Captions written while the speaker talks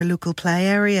local play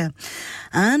area.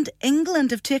 And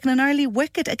England have taken an early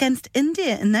wicket against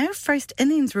India in their first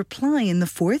innings reply in the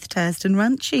fourth test in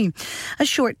Ranchi. A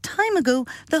short time ago,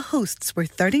 the hosts were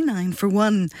 39 for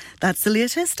 1. That's the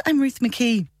latest. I'm Ruth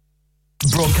McKee.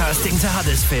 Broadcasting to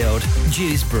Huddersfield,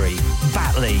 Dewsbury,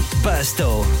 Batley,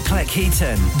 Birstall,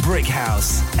 Cleckheaton,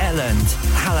 Brickhouse, Elland,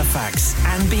 Halifax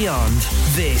and beyond.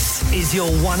 This is your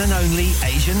one and only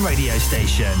Asian radio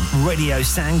station. Radio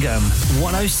Sangam,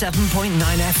 107.9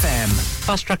 FM.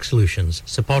 Fast Track Solutions,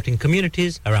 supporting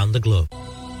communities around the globe.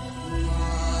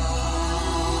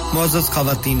 मोअज़्ज़ज़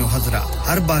ख़वातीन व हज़रात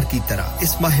हर बार की तरह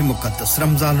इस माह मुक़द्दस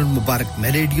रमज़ानुल मुबारक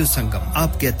में radio संगम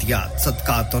आपके अतियात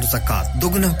सदक़ात और ज़कात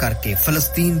दुगना करके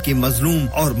फ़लस्तीन के मज़लूम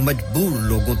और मजबूर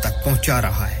लोगों तक पहुंचा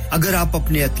रहा है अगर आप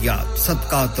अपने अतियात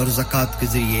सदक़ात और ज़कात के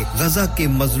ज़रिए गज़ा के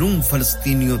मज़लूम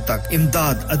फ़लस्तीनियों तक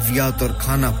इमदाद अद्वियात और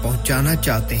खाना पहुंचाना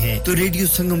चाहते हैं तो रेडियो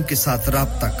संगम के साथ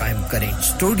राब्ता कायम करें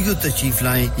स्टूडियो तशरीफ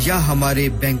लाएं या हमारे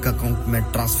बैंक अकाउंट में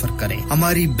ट्रांसफर करें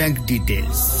हमारी bank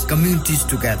details communities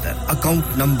together account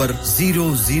number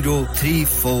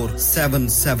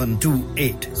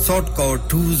 00347728 sort code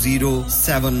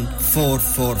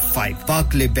 207445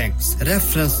 Barclays Banks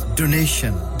reference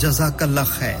donation jazakallah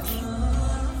khair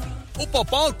ओ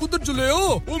पापा कुछ चले हो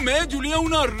ओ मैं जुलिया हूं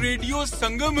ना रेडियो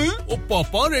संगम ओ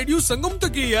पापा रेडियो संगम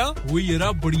तक ही है वो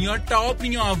येरा बढ़िया टॉप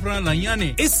नी ऑफर लाईया ने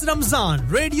इस रमजान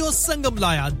रेडियो संगम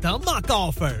लाया धमाका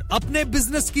ऑफर अपने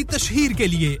बिजनेस की तशहीर के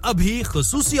लिए अभी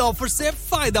खुसूसी ऑफर से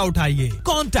फायदा उठाइए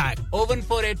contact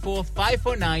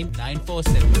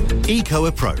 01484549947 Eco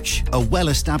Approach a well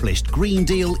established green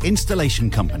deal installation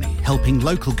company helping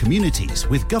local communities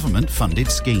with government funded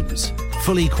schemes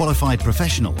fully qualified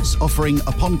professionals offering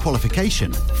upon qualification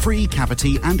free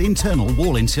cavity and internal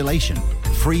wall insulation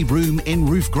free room in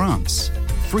roof grants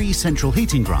free central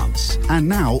heating grants and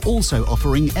now also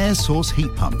offering air source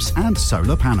heat pumps and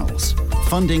solar panels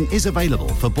funding is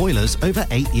available for boilers over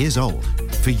 8 years old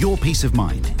for your peace of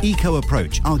mind Eco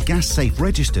Approach are gas safe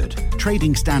registered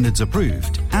trading standards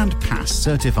approved and pass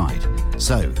certified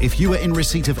so if you are in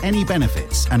receipt of any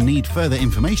benefits and need further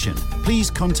information please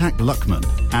contact Luckman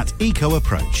at Eco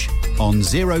Approach on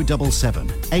 077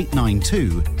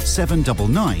 892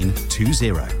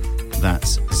 79920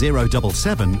 that's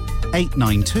 077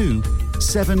 892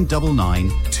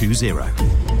 79920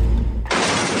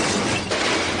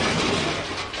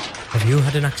 Have you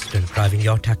had an accident driving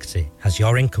your taxi? Has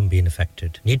your income been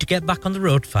affected? Need to get back on the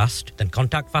road fast? Then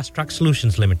contact Fast Track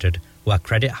Solutions Limited, who are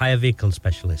credit hire vehicle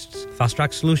specialists. Fast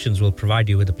Track Solutions will provide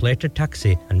you with a plated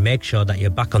taxi and make sure that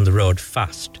you're back on the road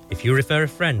fast. If you refer a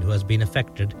friend who has been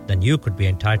affected, then you could be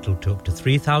entitled to up to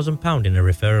 £3,000 in a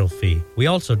referral fee. We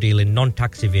also deal in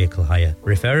non-taxi vehicle hire.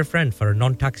 Refer a friend for a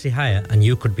non-taxi hire and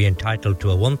you could be entitled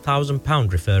to a £1,000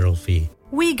 referral fee.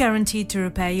 We guarantee to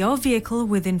repair your vehicle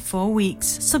within 4 weeks,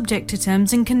 subject to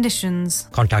terms and conditions.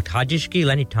 Contact Haji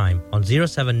Shakil anytime on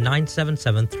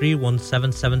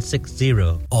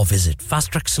 07977317760 or visit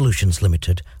Fast Track Solutions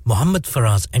Limited, Mohammed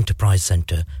Faraz Enterprise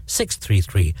Centre,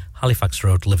 633 Halifax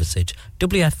Road, Liversedge,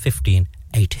 WF15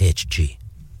 8HG.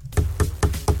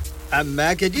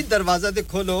 मैं के जी दरवाजा दे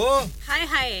खोलो हाय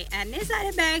हाय एने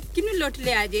सारे bag किनु लुट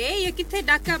ले आजे ये किथे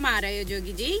डाका मार रहे हो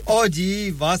जोगी जी ओ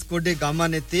जी वास्को डे गामा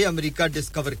ने ते अमेरिका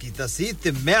डिस्कवर कीता सी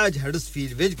ते मैं आज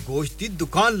हडर्सफील्ड विच गोश्त दी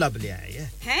दुकान लब ले आया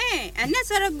है एने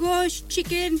सारा गोश्त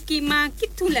चिकन कीमा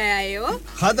किथु ले आए हो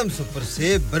खादम सुपर से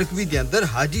बरकवी दे अंदर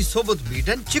हाजी सोबत मीट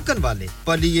एंड चिकन वाले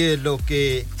पलिए लोके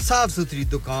साफ सुथरी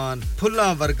दुकान फुल्ला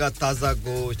वर्गा ताजा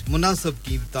गोश्त मुनासिब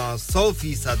कीमतां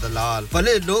 100% दलाल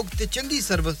भले लोग ते चंगी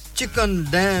service chicken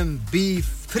lamb beef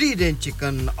free range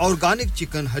chicken organic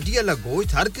chicken हड्डी वाला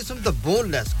गोश्त हर किस्म दा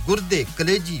बोनलेस गुर्दे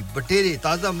कलेजी बटेरे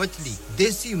ताजा मछली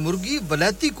देसी मुर्गी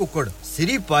बलाती कुकड़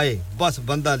सिरी पाए बस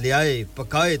बंदा ले आए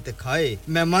पकाए ते खाए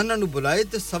मेहमानां नु बुलाए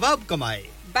ते सवाब कमाए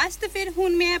बस तो फिर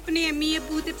हुन मैं अपने अम्मी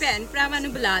अब्बू ते भैन भरावां नु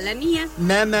बुला लनी है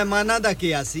मैं मेहमानां दा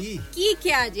किया सी की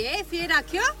क्या जे फिर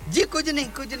आखियो जी कुछ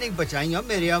नहीं बचाइयो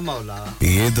मेरे आ मौला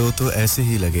ये दो तो ऐसे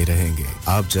ही लगे रहेंगे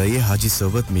आप जाइए हाजी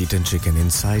सोबत meat and chicken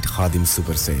inside Khadim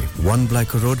super से 1 Black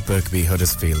Road Birkby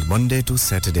Huddersfield Monday to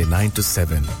Saturday 9 to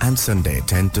 7 and Sunday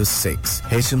 10 to 6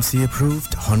 HMC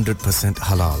approved 100%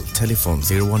 halal telephone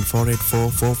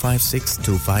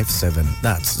 01484456257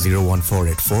 that's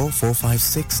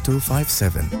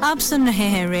 01484456257 आप सुन रहे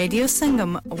हैं रेडियो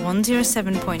संगम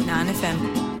 107.9 FM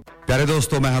प्यारे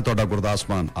दोस्तों मैं हां तोड़ा गुरदास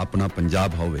मान अपना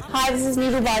पंजाब होवे hi this is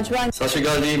Neeru Bajwa सत श्री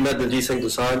अकाल जी मैं दलजीत सिंह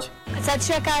दुसांझ सत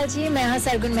श्री अकाल जी मैं हां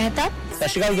सरगुन मेहता सत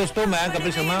श्री अकाल दोस्तों मैं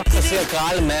कपिल शर्मा सत श्री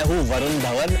अकाल मैं हूं वरुण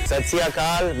धवन सत श्री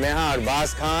अकाल मैं हां अरबाज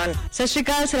खान सत श्री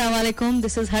अकाल अस्सलाम वालेकुम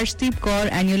this is Harshdeep Kaur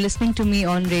and you are listening to me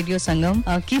on Radio Sangam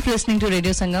keep listening to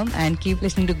Radio Sangam and keep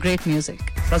listening to great music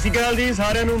ਸਤਿ ਸ਼੍ਰੀ ਅਕਾਲ ਜੀ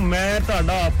ਸਾਰਿਆਂ ਨੂੰ ਮੈਂ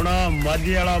ਤੁਹਾਡਾ ਆਪਣਾ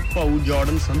ਮਾਝੇ ਵਾਲਾ ਭਾਊ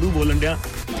ਜਾਰਡਨ ਸੰਧੂ ਬੋਲਣ ਡਿਆ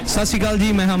ਸਤਿ ਸ਼੍ਰੀ ਅਕਾਲ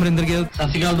ਜੀ ਮੈਂ ਅਮਰਿੰਦਰ ਗਿੱਲ ਸਤਿ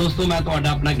ਸ਼੍ਰੀ ਅਕਾਲ ਦੋਸਤੋ ਮੈਂ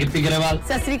ਤੁਹਾਡਾ ਆਪਣਾ ਗਿੱਪੀ ਗਰੇਵਾਲ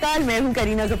ਸਤਿ ਸ਼੍ਰੀ ਅਕਾਲ ਮੈਂ ਹੂੰ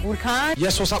Kareena Kapoor Khan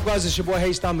Yes what's up guys it's your boy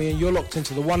H Shadye and you're locked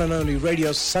into the one and only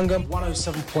radio Sangam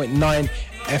 107.9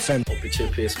 FM पीछे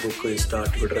फेसबुक इंस्टा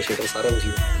ट्विटर शेयर सारा कुछ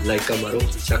लाइक का मारो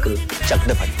चक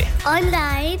दे फटते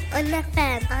online on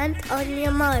FM and on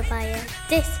your mobile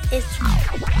this is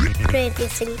Radio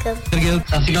Sangam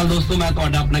सत श्री अकाल दोस्तों मैं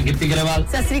ਤੁਹਾਡਾ ਆਪਣਾ ਗਿੱਪੀ ਗਰੇਵਾਲ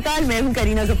ਸਤਿ ਸ਼੍ਰੀ ਅਕਾਲ ਮੈਂ ਹੂੰ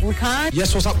Kareena Kapoor Khan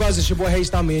Yes what's up guys it's your boy H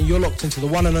Shadye and you're locked into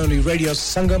the one and only radio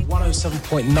Sangam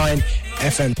 107.9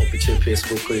 FM पीछे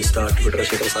फेसबुक इंस्टा ट्विटर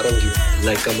शेयर सारा कुछ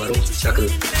लाइक का मारो चक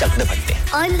दे फटते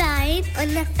online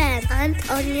on FM and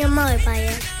on your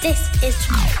mobile this is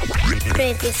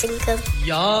Radio Sangam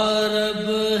या रब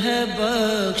है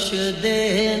बख्श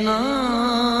देना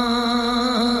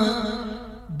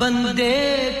बंदे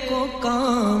को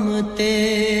काम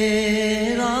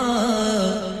तेरा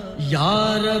या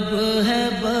रब है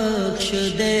बख्श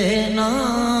देना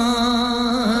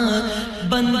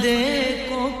बंदे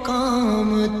को काम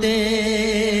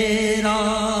तेरा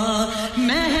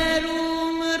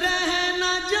महरूम रह न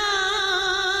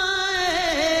जाए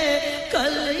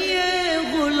कल ये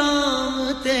गुलाम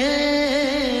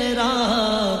तेरा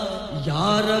या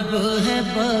रब है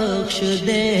बख्श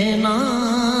देना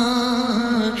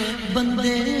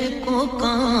बंदे को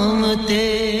काम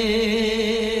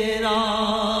तेरा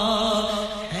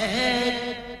है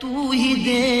तू ही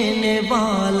देने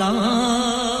वाला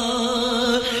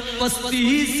पस्ती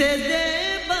से दे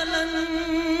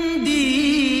बुलंदी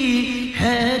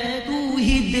है तू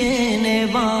ही देने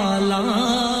वाला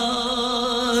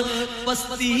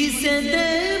पस्ती से दे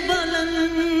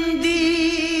बुलंदी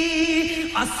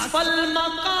असफल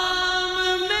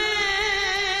मकाम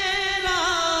मेरा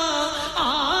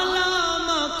आला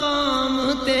मकाम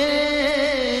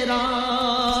तेरा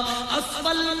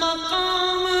असफल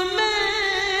मकाम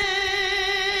मेरा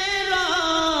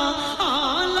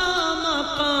आला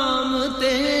मकाम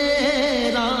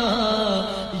तेरा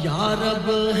या रब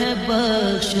है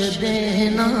बख्श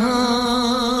देना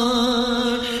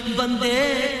बंदे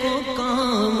को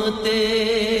काम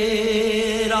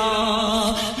तेरा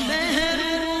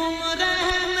महरूम रह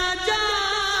न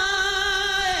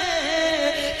जाए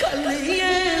कल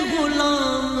ये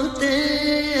गुलाम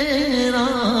तेरा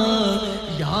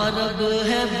या रब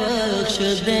है बख्श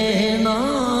देना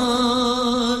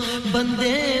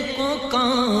बंदे को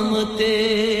काम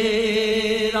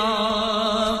तेरा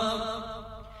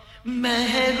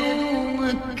महरूम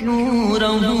क्यों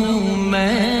रहूं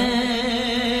मैं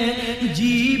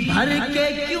जी भर के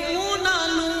क्यों ना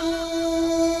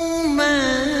लूं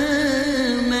मैं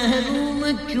महरूम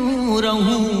क्यों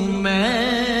रहूं मैं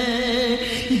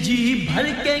जी भर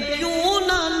के क्यों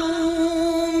ना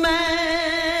लूं मैं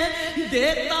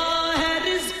देता है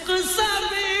रिज़्क़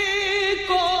सभी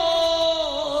को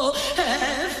है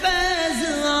फैज़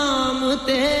आम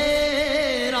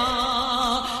तेरा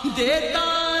देता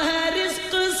है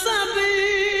रिज़्क़ सभी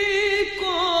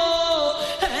को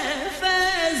है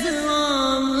फैज़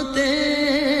आम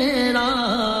तेरा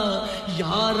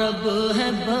या रब है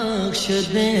बख्श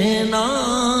देना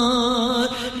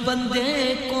बंदे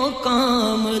को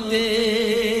काम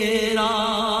तेरा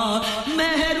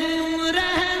महरूम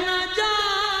रह न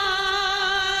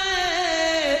जाए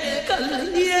कल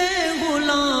ये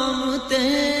गुलाम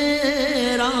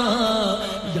तेरा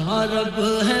या रब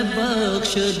है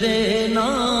बख्श देना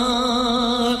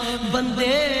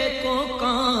बंदे को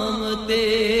काम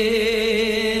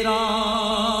तेरा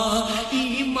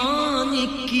ईमान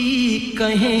की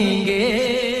कहेंगे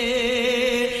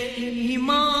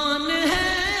ईमान है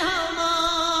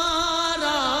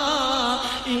हमारा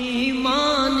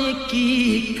ईमान की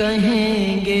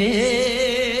कहेंगे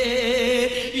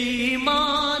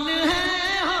ईमान है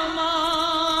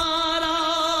हमारा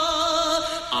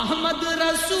अहमद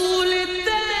रसूल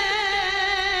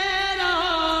तेरा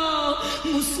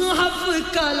मुसहफ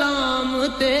कलाम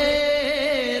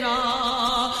तेरा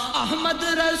अहमद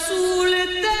रसूल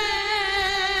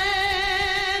तेरा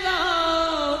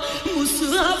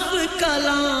मुसहफ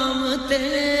कलाम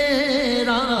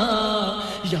तेरा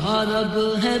या रब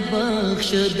है बख्श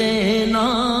देना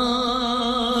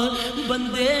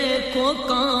बंदे को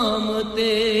काम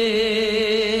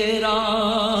तेरा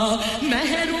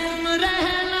महरूम रह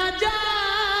न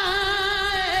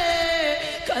जाए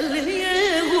कल ये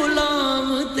गुलाम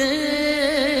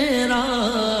तेरा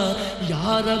या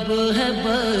रब है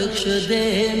बख्श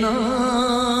देना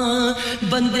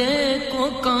बंदे को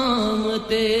काम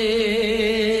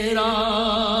तेरा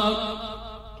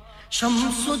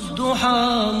शम्सुद्दुहा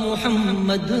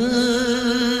मुहम्मद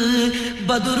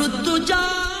बदरुद्दुजा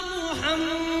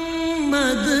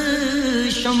मोहम्मद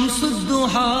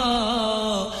शम्सुद्दुहा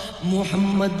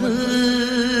मोहम्मद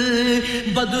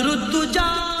बदरुद्दुजा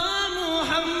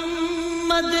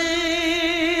मोहम्मद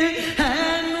है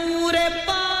नूरे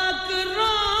पाक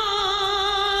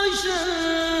रोशन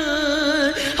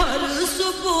हर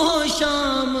सुबह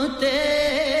शाम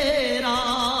तेरा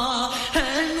है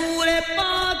नूरे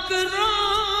पाक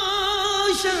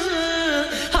रोशन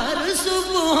हर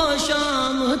सुबह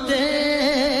शाम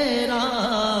तेरा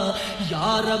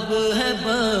या रब है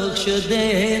बख्श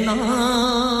देना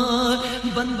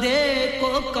बंदे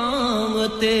को काम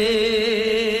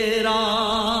तेरा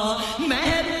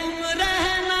महरूम रह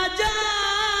न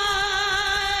जाए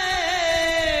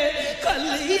कल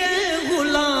ये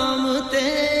गुलाम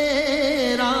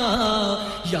तेरा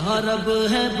या रब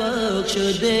है बख्श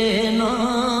देना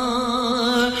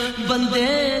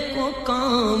बंदे को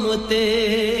काम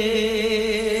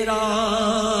तेरा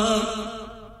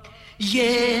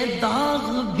ये दाग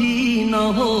भी न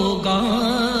होगा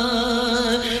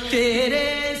तेरे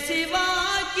सिवा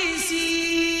किसी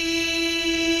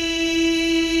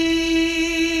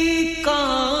का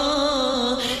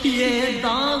ये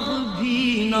दाग भी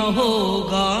न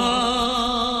होगा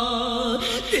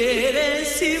तेरे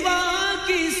सिवा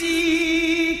किसी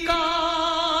का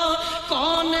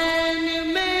कौनैन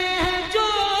में है जो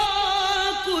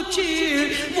कुछ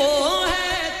वो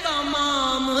है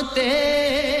तमाम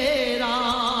तेरा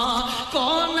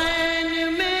कौनैन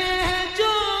में है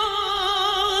जो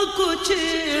कुछ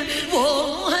वो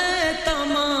है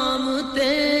तमाम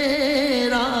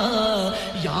तेरा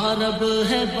या रब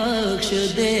है बख्श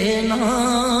देना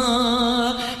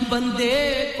बंदे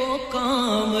को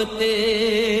काम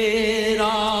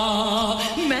तेरा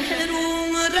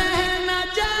महरूम रह न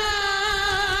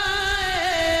जाए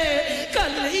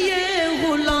कल ये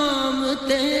गुलाम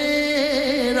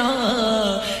तेरा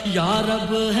या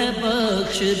रब है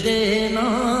बख्श देना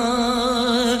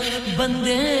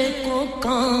बंदे को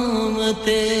काम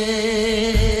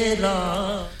तेरा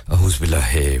औज़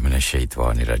बिल्लाहि मिनश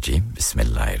शैतानिर रजीम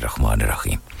बिस्मिल्लाहिर रहमानिर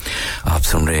रहीम आप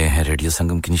सुन रहे हैं रेडियो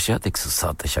संगम की निशात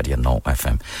 107.9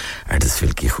 एफएम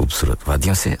एडसफील्ड की खूबसूरत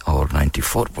वादियों से और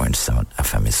 94.7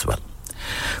 एफएम इस वक्त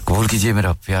कबूल कीजिए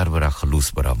मेरा प्यार भरा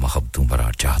खलूस भरा मोहब्बतों भरा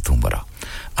चाहतों भरा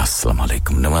अस्सलाम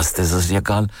वालेकुम नमस्ते Sat Shri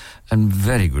Akal and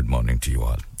very good morning to you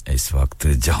all इस वक्त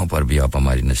जहां पर भी आप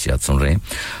हमारी नशियात सुन रहे हैं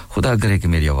खुदा करे कि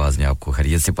मेरी आवाज ने आपको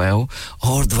खैरियत से पाया हो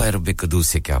और दुआ रब्बे कदूस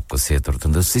से कि आपको सेहत और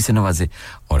तंदुरुस्ती से नवाजे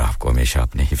और आपको हमेशा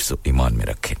अपने हिफ्ज़ और ईमान में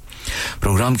रखे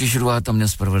प्रोग्राम की शुरुआत हमने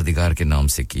उस परवरदिगार के नाम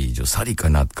से की जो सारी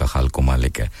कायनात का खालिक व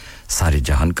मालिक है सारे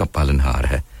जहान का पालनहार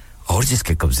है और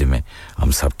जिसके कब्जे में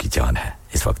हम सब की जान है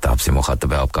इस वक्त आपसे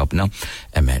मुखातब है आपका अपना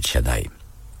H Shadye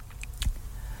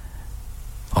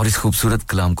और इस खूबसूरत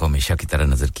कलाम को हमेशा की तरह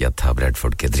नजर किया था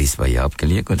ब्रैडफोर्ड के अदरीस भाई आपके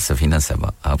लिए कुल सफीना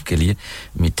साहबा आपके लिए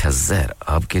मीठा ज़हर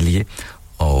आपके लिए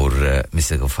और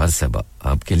मिसेस गफार साहबा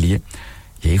आपके लिए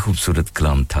यही खूबसूरत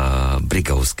कलाम था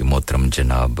ब्रिग हाउस के मोहतरम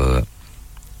जनाब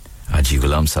हाजी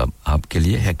गुलाम साहब आपके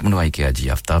लिए हैकमन भाई के हाजी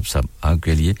आफ्ताब साहब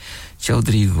आपके लिए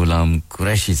चौधरी गुलाम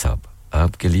कुरैशी साहब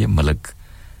आपके लिए मलक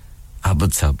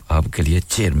आबद साहब आपके लिए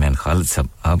चेयरमैन खालिद साहब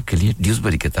आपके लिए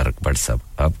ड्यूसबरी के तारक भट्ट साहब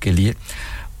आपके लिए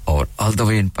और all the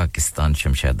way in Pakistan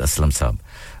Shamshad Aslam साहब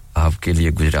आपके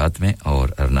लिए गुजरात में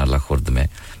और अरनाला खुर्द में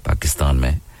पाकिस्तान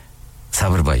में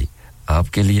साबर भाई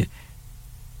आपके लिए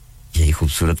यही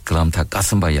खूबसूरत कलाम था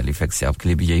कासिम भाई अलीफेक्स से आपके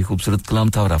लिए भी यही खूबसूरत कलाम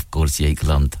था और ऑफ कोर्स यही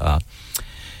कलाम था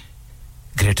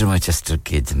ग्रेटर मैनचेस्टर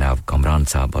के जनाब कमरान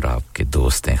साहब और आपके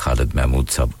दोस्त हैं खालिद महमूद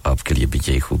साहब आपके लिए भी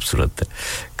यही खूबसूरत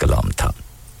कलाम था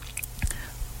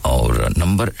और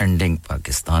नंबर एंडिंग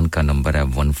पाकिस्तान का नंबर है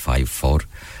 154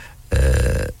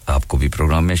 आपको भी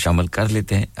प्रोग्राम में शामिल कर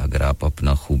लेते हैं अगर आप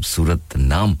अपना खूबसूरत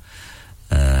नाम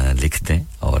लिख दें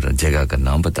और जगह का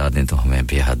नाम बता दें तो हमें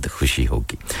बेहद खुशी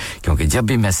होगी क्योंकि जब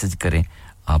भी मैसेज करें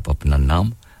आप अपना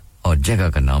नाम और जगह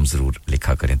का नाम जरूर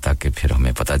लिखा करें ताकि फिर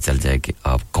हमें पता चल जाए कि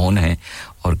आप कौन हैं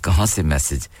और कहां से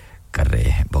मैसेज कर रहे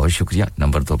हैं बहुत शुक्रिया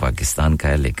नंबर तो पाकिस्तान का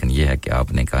है लेकिन यह है कि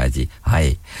आपने कहा जी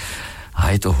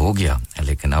हाय तो हो गया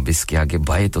लेकिन अब इसके आगे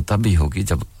बाय तो तब भी होगी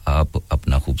जब आप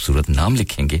अपना खूबसूरत नाम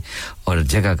लिखेंगे और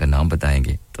जगह का नाम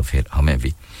बताएंगे तो फिर हमें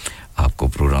भी आपको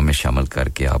प्रोग्राम में शामिल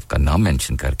करके आपका नाम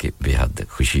मेंशन करके बेहद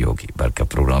खुशी होगी बल्कि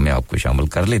प्रोग्राम में आपको शामिल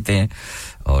कर लेते हैं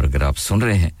और अगर आप सुन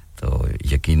रहे हैं तो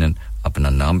यकीनन अपना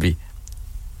नाम भी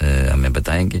हमें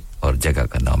बताएंगे और जगह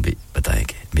का नाम भी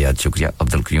बताएंगे बेहद शुक्रिया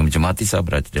अब्दुल करीम जमाती साहब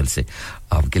राजदिल से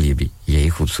आपके लिए भी यही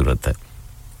खूबसूरत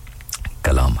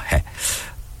कलाम है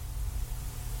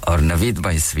और नवीद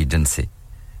भाई स्वीडन से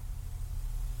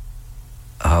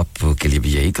आपके लिए भी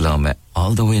यही कलाम है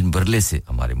ऑल द वे इन बरले से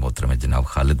हमारे मोहतरम जनाब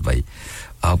खालिद भाई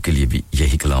आपके लिए भी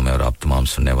यही कलाम है और आप तमाम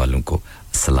सुनने वालों को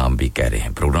सलाम भी कह रहे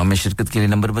हैं प्रोग्राम में शिरकत के लिए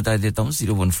नंबर बता देता हूं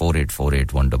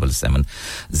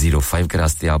 01484817705 के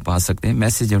रास्ते आप आ सकते हैं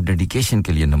मैसेज और डेडिकेशन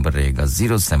के लिए नंबर रहेगा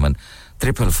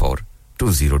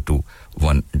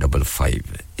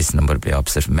 07444202155 इस नंबर पे आप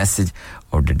सिर्फ मैसेज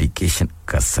और डेडिकेशन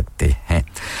कर सकते हैं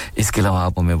इसके अलावा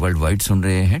आप हमें वर्ल्ड वाइड सुन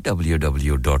रहे हैं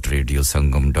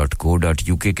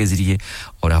www.radiosangam.co.uk के जरिए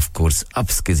और ऑफ कोर्स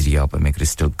एप्स के जरिए आप हमें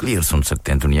क्रिस्टल क्लियर सुन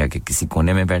सकते हैं दुनिया के किसी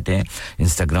कोने में बैठे हैं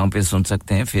इंस्टाग्राम पे सुन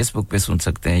सकते हैं फेसबुक पे सुन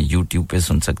सकते हैं यूट्यूब पे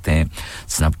सुन सकते हैं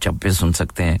स्नैपचैट पे सुन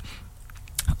सकते हैं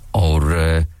और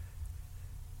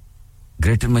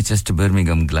greater Manchester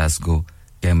Birmingham Glasgow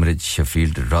Cambridge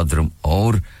Sheffield Rotherham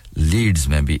और लीड्स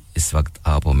में भी इस वक्त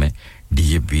आप हमें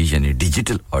डीएबी यानी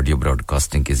डिजिटल ऑडियो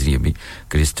ब्रॉडकास्टिंग के जरिए भी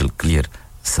क्रिस्टल क्लियर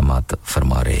समात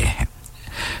फरमा रहे हैं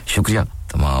शुक्रिया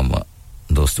तमाम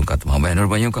दोस्तों का तमाम बहनों और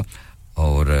भाइयों का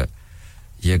और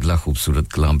ये अगला खूबसूरत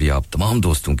कलाम भी आप तमाम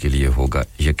दोस्तों के लिए होगा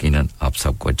यकीनन आप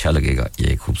सबको अच्छा लगेगा ये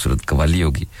एक खूबसूरत कव्वाली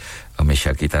होगी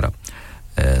हमेशा की तरह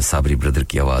साबरी ब्रदर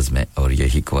की आवाज में और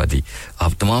यही कव्वाली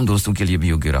आप तमाम दोस्तों के लिए भी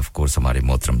होगी और ऑफ कोर्स हमारे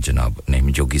मोहतरम जनाब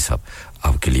नईम जोगी साहब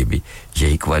आपके लिए भी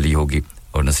यही कव्वाली होगी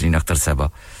और नसरीन अख्तर साहबा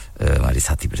हमारी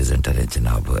साथी प्रेजेंटर है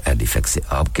जनाब एलिफेक्स से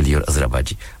आपके लिए और अजरा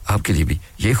बाजी आपके लिए भी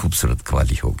यही खूबसूरत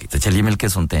कव्वाली होगी तो चलिए मिलकर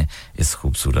सुनते हैं इस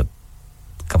खूबसूरत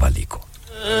कव्वाली को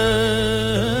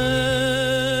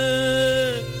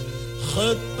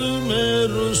खत में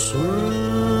रसूल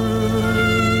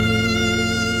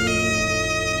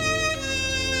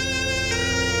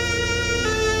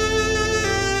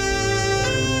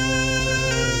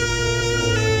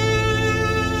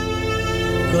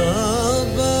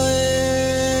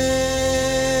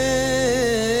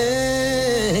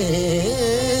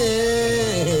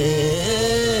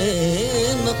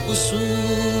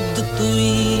मक़सूद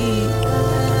तुई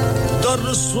दर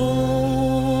सूरत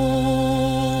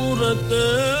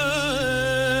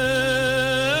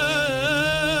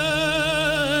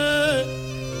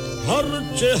हर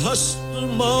चे हस्त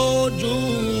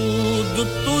मौजूद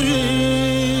तुई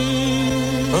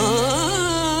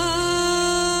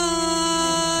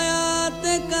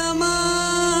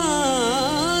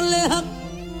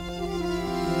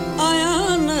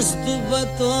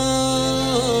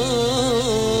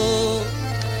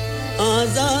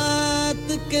आजाद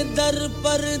के दर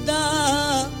पर्दा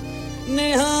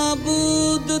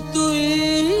नेहाबूद तुई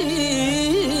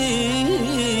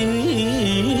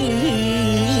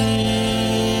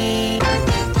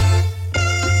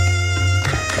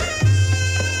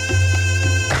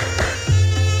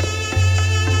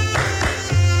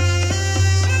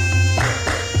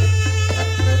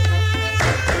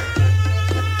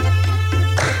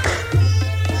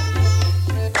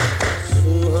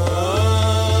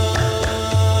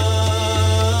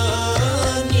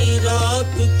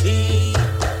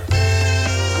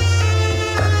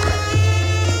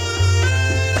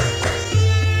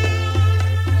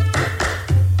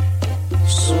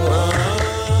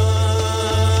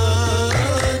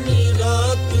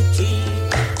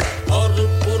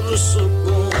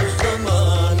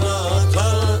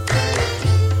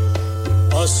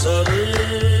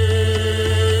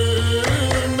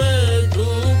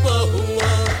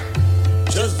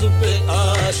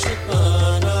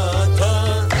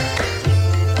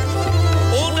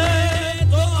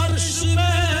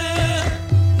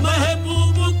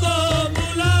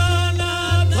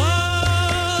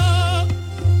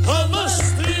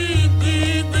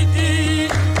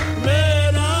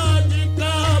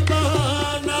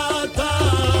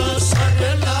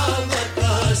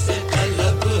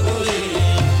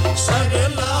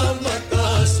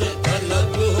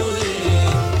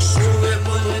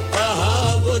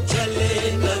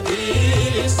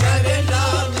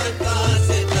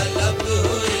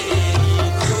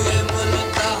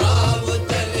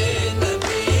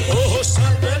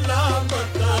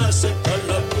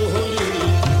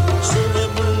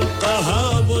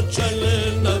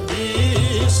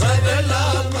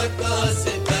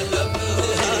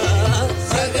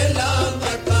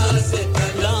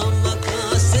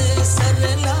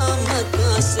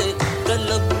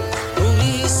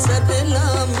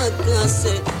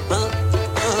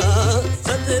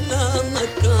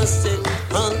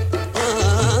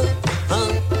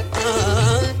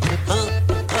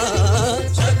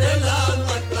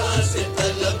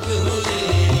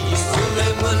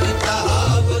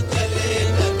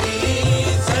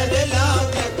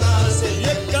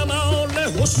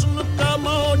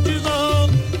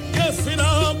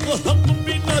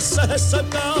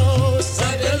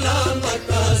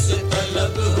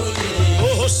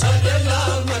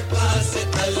सलामत से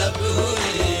तलब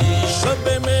हुई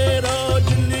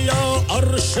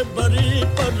अर्श बरी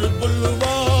पर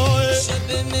बुलवाए शब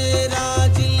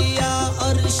मेराज लिया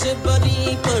अर्श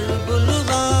बरी पर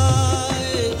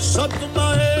बुलवाए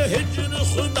सदमाए हिज्र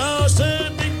खुदा से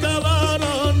भी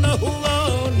गवारा न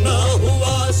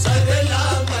हुआ सरला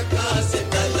मका से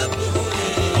तलब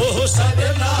हुई ओह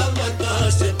सरला मका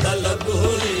से तलब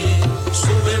हुई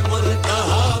सुबह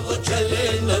मुनतहा वो चले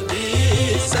नबी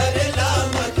सरला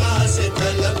मका से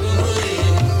तलब हुई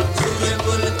सुबह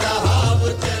मुनतहा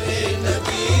वो चले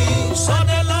नबी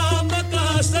सरला मका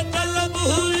से तलब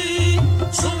हुई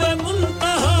सुबह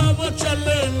मुनतहा वो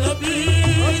चले नबी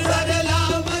सरला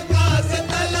मका से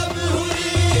तलब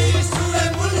हुई सुबह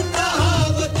मुनतहा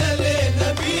वो चले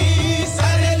नबी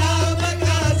सरला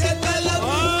मका से तलब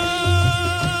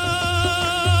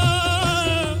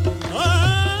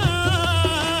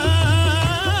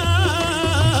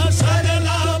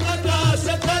सरला मका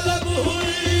से तलब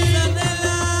हुई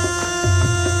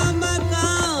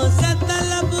से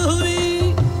तलब हुई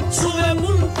सुबह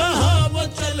मुनतहा वो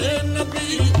चले नबी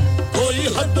कोई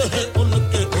हद है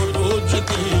उनके उरूज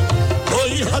की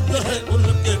कोई हद है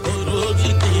उनके उरूज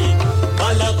की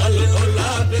बलगल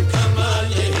उला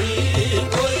बिकमालिही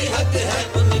कोई हद है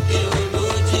उनके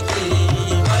उरूज की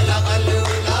बलगल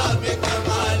उला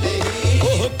बिकमालिही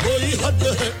ओह कोई हद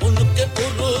है उनके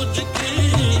उरूज की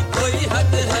कोई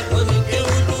हद है उनके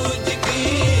उरूज की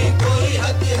कोई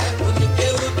हद है उनके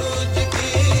उरूज की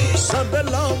सब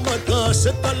लामका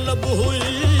से तलब हुई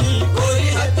कोई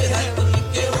हद है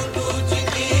उनके उरूज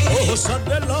की ओह सब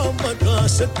लामका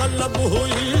से तलब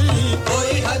हुई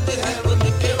कोई हद है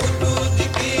उनके उरूज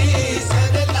की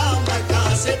सरला मका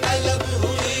से तलब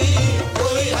हुई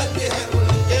कोई हद है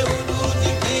उनके उरूज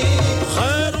की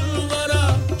खैरुल वरा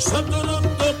सदरुल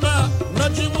तुका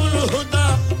नजमुल हुदा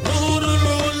नूरुल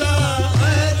उला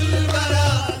खैरुल वरा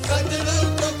सदरुल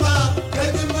तुका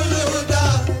नजमुल हुदा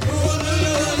नूरुल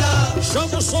उला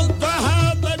शम्सुल दहा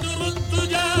बदरुल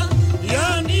तुजा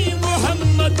यानी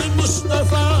मोहम्मद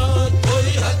मुस्तफा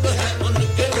कोई हद है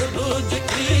उनके उरूज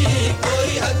की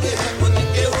कोई हद है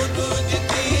उनके उरूज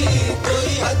की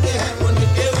कोई हद है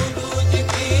उनके उरूज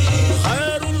की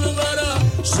खैरुल वरा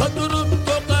सदरुल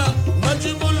तुका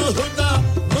नजमुल हुदा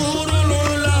नूरुल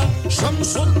उला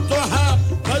शम्सुल दहा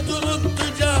बदरुल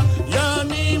तुजा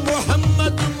यानी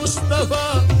मोहम्मद मुस्तफा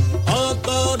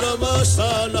आका रवा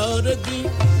सालार दी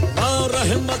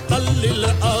रहमतल लिल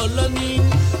आलमीन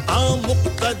आ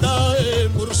मुक्तदाए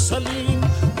मुरसलीन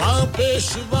आ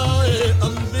पेशवाए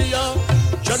अंबिया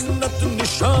जन्नत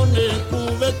निशाने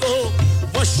कुवे तो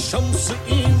वशम्स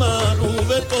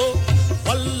ईमारूवे तो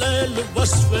वल्लैल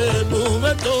वस्फे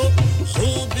नूवे तो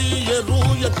खूबी ये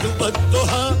रूयत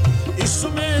वद्दुहा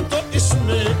इसमें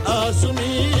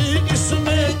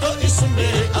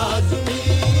आज़मी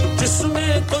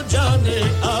जिसमें तो जाने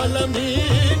आलमी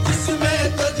जिसमें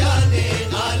तो जाने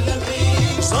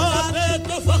आलमी सारे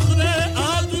तो फख्रे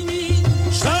आदमी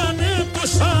शाने तो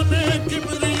शाने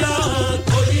किबरिया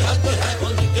कोई हद है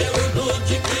उनके उरूज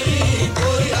की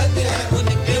कोई हद है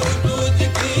उनके उरूज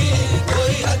की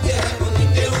कोई हद है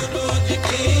उनके उरूज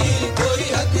की कोई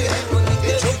हद है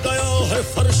उनके जो गया है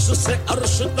फर्श से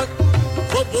अर्श तक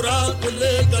वो बुराक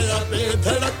ले गया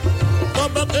बेधड़क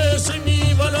तबके ज़मी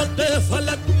वलते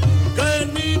फलक गए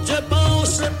नीचे पाँव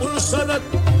से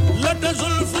पुलसरत लट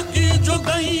जुल्फ की जो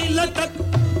गई लटक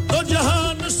तो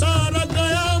जहान सारा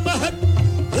गया महक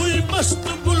हुई मस्त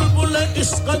बुलबुल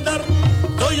इस कदर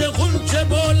तो ये गुंचे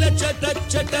बोले चटक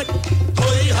चटक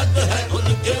कोई हद है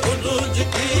उनके उरूज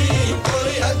की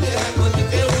कोई हद है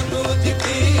उनके उरूज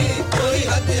की कोई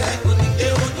हद है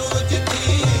उनके उरूज की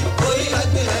कोई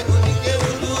हद है उनके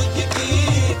उरूज की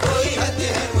कोई हद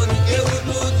है उनके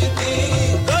उरूज की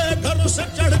गए घर से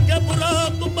चढ़ के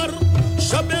बुराक पर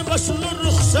शब वस्ल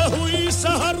रुख से हुई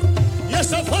सहर ये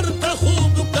सफर था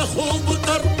खूब का खूब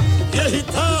तर यही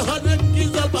था हर एक की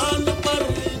ज़बान पर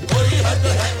कोई हद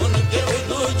है उनके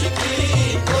उरूज की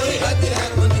कोई हद है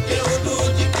उनके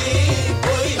उरूज की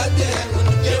कोई हद है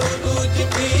उनके उरूज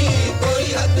की कोई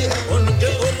हद है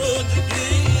उनके उरूज की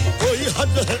कोई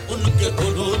हद है उनके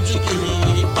उरूज की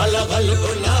अलगल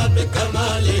गुलाब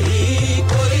कमालिही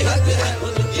कोई हद है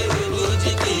उनके उरूज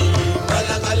की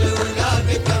अलगल गुलाब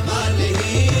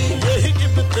कमालिही यही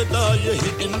इब्तिदा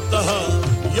यही इंतहा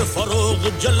ये फरोग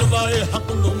जलवाए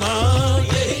हक नुमा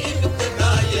यही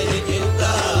इब्तिदा यही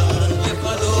इंतहा ये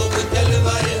फरोग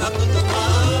जलवाए हक नुमा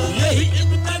यही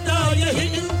इब्तिदा यही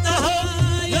इंतहा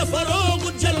ये फरोग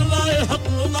जलवाए हक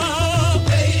नुमा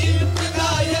यही इब्तिदा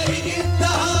यही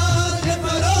इंतहा ये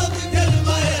फरोग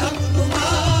जलवाए हक नुमा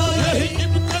यही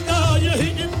इब्तिदा यही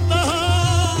इंतहा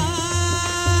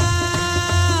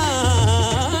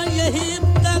यही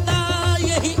इब्तिदा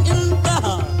यही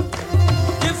इंतहा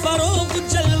ये फरोग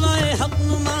जल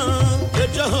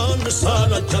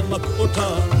चमक उठा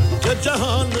कि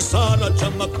जहान सारा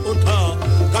चमक उठा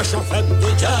कशफत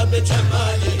तुझा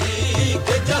बेजमालिही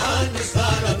कि जहान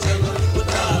सारा चमक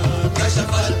उठा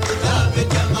कशफत तुझा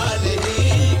बेजमालिही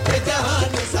कि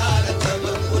जहान सारा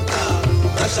चमक उठा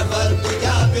कशफत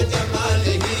तुझा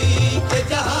बेजमालिही कि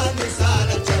जहान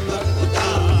सारा चमक उठा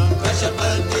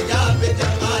कशफत तुझा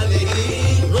बेजमालिही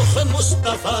रुख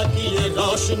मुस्तफा की ये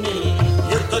रोशनी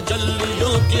ये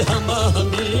तजल्लियों की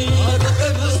हमाहमी रुख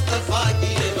मुस्तफा की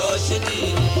ये रोशनी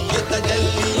ये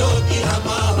तजल्लियों की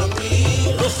हमाहमी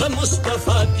रुख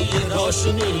मुस्तफा की ये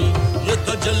रोशनी ये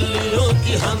तजल्लियों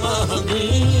की हमाहमी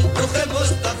रुख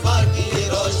मुस्तफा की ये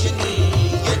रोशनी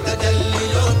ये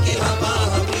तजल्लियों की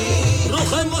हमाहमी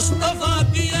रुख मुस्तफा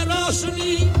की ये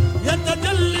रोशनी ये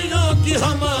तजल्लियों की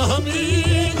हमाहमी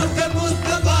रुख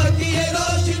मुस्तफा की ये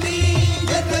रोशनी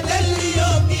ये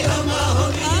तजल्लियों की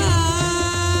हमाहमी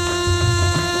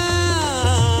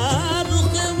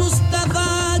रुख मुस्तफा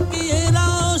की ये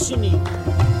रोशनी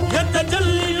ये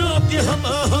तजल्लियों की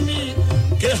हमाहमी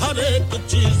के हर एक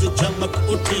चीज चमक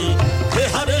उठी के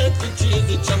हर एक चीज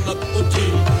चमक उठी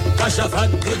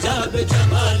कशफत हिजाब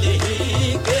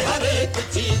जमालिही के हर एक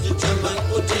चीज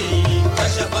चमक उठी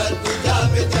कशफत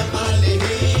हिजाब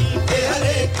जमालिही के हर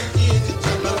एक चीज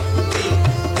चमक उठी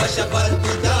कशफत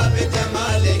हिजाब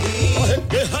जमालिही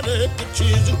के हर एक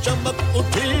चीज चमक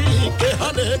उठी के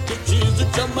हर एक चीज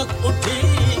चमक उठी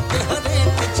के हर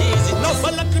एक चीज न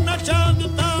फलक न चांद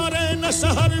तारे न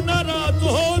सहर न रात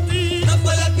होती न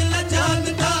फलक न चांद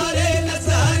तारे न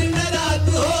सहर न रात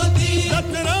होती न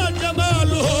तेरा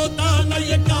जमाल होता न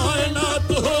ये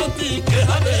कायनात होती के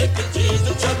हर एक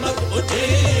चीज चमक उठी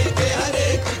के हर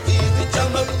एक चीज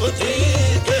चमक उठी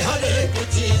के हर एक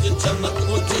चीज चमक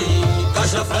उठी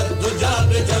कशफत दुजा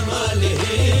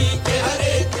बेजमालिही के हर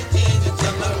एक चीज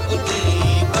चमक उठी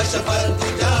कशफत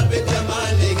दुजा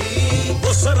बेजमालिही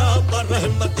वो सरापर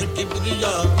रहमत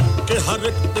किबरिया के हर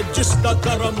एक पे जिसका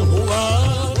करम हुआ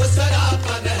वो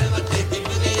सरापर रहमत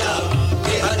किबरिया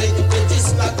के हर एक पे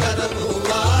जिसका करम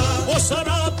हुआ वो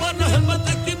सरापर रहमत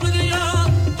किबरिया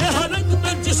के हर एक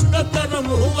पे जिसका करम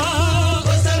हुआ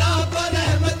वो सरापर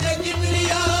रहमत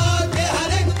किबरिया के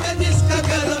हर एक पे जिसका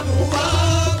करम हुआ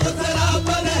वो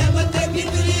सरापर रहमत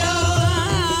किबरिया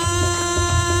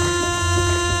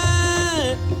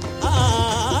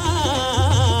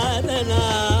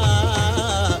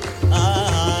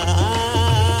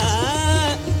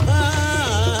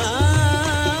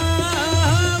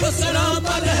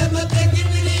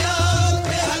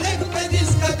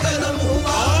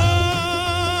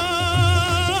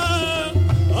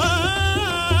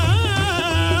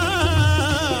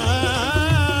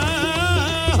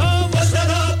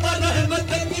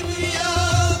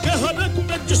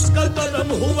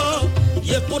हुआ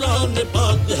ये कुरान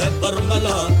पाक है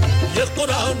बरमला ये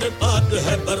कुरान पाक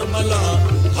है बरमला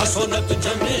हसनत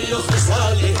जमीअ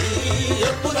खिसालिही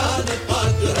ये कुरान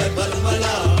पाक है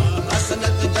बरमला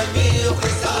हसनत जमीअ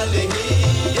खिसालिही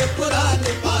ये कुरान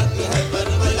पाक है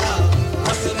बरमला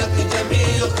हसनत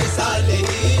जमीअ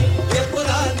खिसालिही ये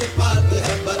कुरान पाक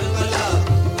है बरमला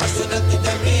हसनत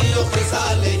जमीअ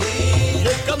खिसालिही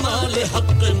ये कमाल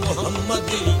हक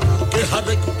मोहम्मदी के हर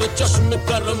एक पे चश्म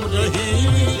करम रही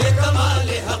ये कमाल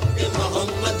हक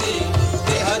मोहम्मदी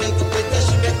के हर एक पे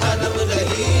चश्म करम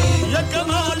रही ये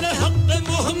कमाल हक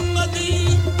मोहम्मदी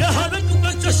के हर एक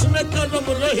पे चश्म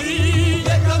करम रही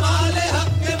ये कमाल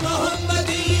हक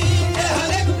मोहम्मदी के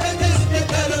हर एक पे चश्म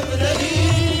करम रही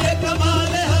ये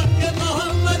कमाल हक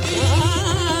मोहम्मदी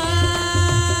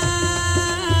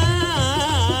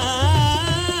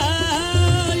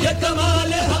ये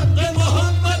कमाल हक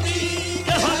मोहम्मदी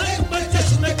के हर एक पे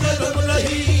चश्म करम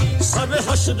रही सर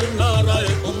हश्र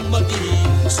नाराए उम्मती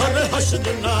सर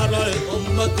हश्र नाराए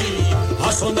उम्मती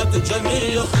हसनत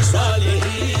जमीअ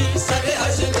खिसालिही सर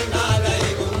हश्र नाराए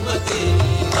उम्मती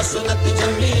हसनत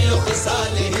जमीअ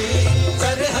खिसालिही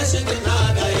सर हश्र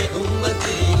नाराए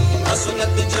उम्मती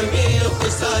हसनत जमीअ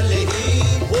खिसालिही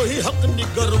वही हक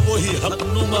निगर वही हक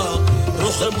नुमा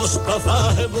रुख मुस्तफा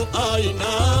है वो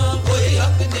आईना वही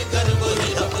हक निगर वही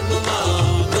हक नुमा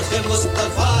रुख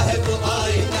मुस्तफा है वो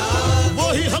आईना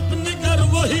वही हक निगर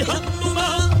वही हक नुमा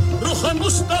रुख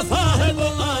मुस्तफा है वो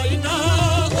आईना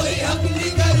वही हक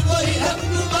निगर वही हक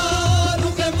नुमा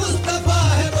रुख मुस्तफा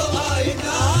है वो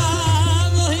आईना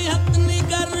वही हक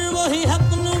निगर वही हक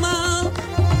नुमा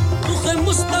रुख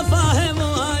मुस्तफा है वो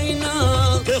आईना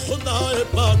के खुदाए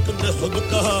पाक ने खुद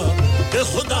कहा के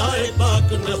खुदाए पाक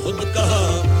ने खुद कहा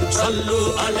सल्लू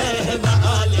अलैहि व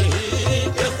आलिही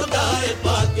के खुदाए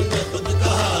पाक ने खुद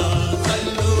कहा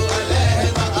सल्लू अलैहि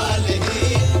व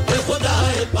आलिही के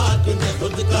खुदाए पाक ने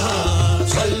खुद कहा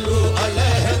सल्लू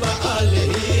अलैहि व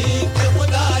आलिही के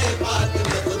खुदाए पाक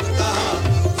ने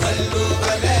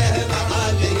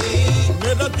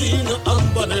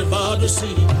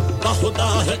खुदा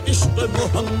है इश्क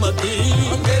मोहम्मदी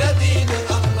मेरा दीन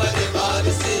अंबर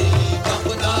वारसी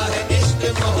खुदा है इश्क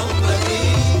मोहम्मदी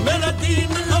मेरा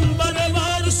दीन अंबर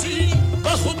वारसी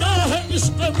खुदा है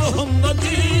इश्क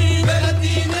मोहम्मदी मेरा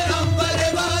दीन अंबर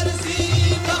वारसी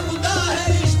खुदा है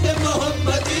इश्क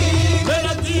मोहम्मदी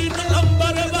मेरा दीन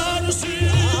अंबर वारसी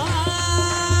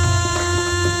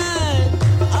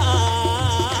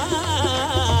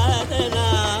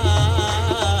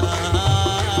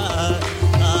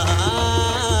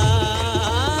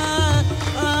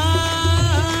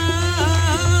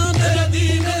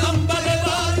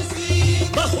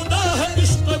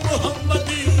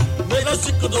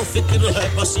जिक्र फिक्र है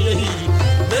बस यही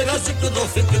मेरा जिक्र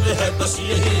फिक्र है बस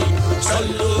यही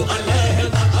सल्लू अलैहि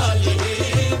व आलिही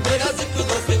मेरा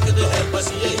जिक्र फिक्र है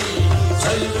बस यही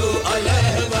सल्लू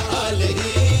अलैहि व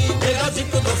आलिही मेरा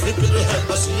जिक्र फिक्र है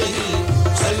बस यही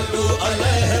सल्लू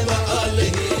अलैहि व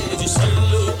आलिही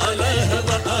सल्लू अलैहि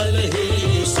व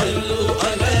आलिही सल्लू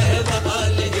अलैहि व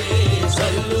आलिही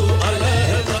सल्लू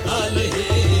अलैहि व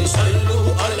आलिही सल्लू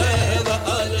अलैहि व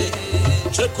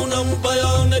आलिही चकुनम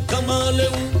बयान कमाले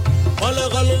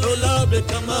بلغ العلا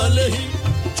بكماله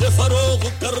جفروغ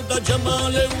كرد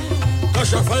جماله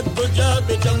كشف الدجى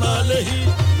بجماله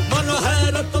من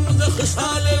حيرة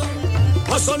خصاله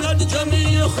حصلت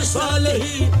جميع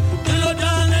خصاله دل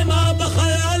جان ما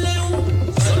بخياله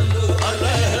صلوا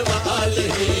عليه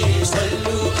وآله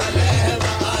صلوا عليه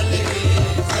وآله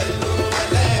صلوا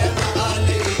عليه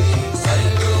وآله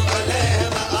صلوا عليه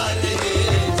وآله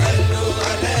صلوا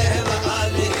عليه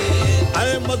وآله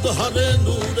اے مظہر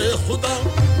نور خدا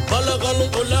بلغ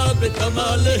العلا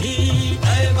بکمالہ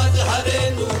اے مظہر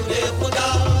نور خدا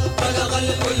بلغ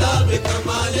العلا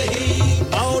بکمالہ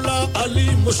مولا علی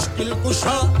مشکل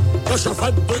کشا کشف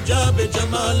الدجى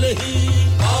بجمالہ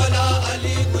مولا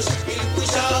علی مشکل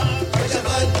کشا کشف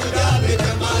الدجى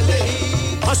بجمالہ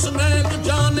حسنین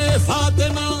جان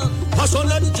فاطمہ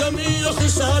حسنت جمیع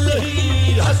خصالہ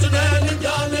حسنین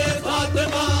جان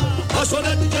فاطمہ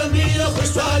حسنت جمیع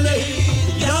خصالہ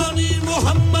یعنی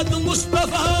محمد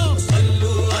مصطفی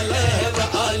صلوا علیہ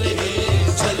وآلہ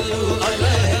صلوا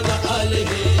علیہ وآلہ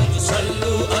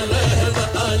صلوا علیہ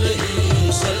وآلہ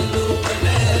صلوا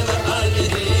علیہ وآلہ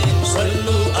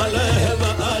صلوا علیہ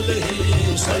وآلہ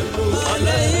صلوا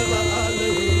علیہ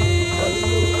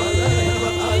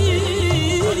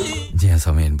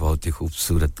सामीन बहुत ही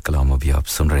खूबसूरत कलाम अभी आप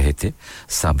सुन रहे थे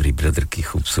साबरी ब्रदर की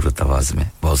खूबसूरत आवाज में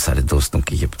बहुत सारे दोस्तों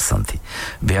की ये पसंद थी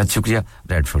बेहद शुक्रिया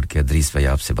रेडफोर्ड के अदरीस भाई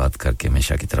आपसे बात करके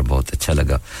हमेशा की तरह बहुत अच्छा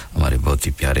लगा हमारे बहुत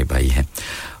ही प्यारे भाई हैं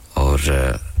और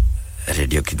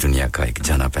रेडियो की दुनिया का एक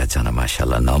जाना पहचाना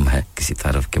माशाल्लाह नाम है किसी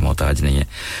तारीफ के मोहताज नहीं है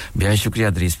बेहद शुक्रिया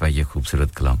अदरीस भाई ये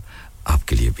खूबसूरत कलाम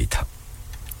आपके लिए भी था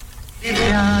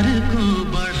प्यार को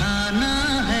बढ़ाना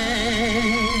है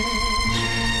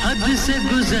हद से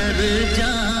गुजर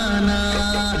जाना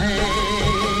है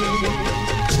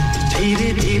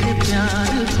धीरे धीरे प्यार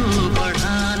को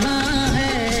बढ़ाना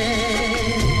है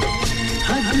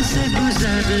हद से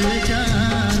गुजर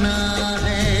जाना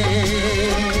है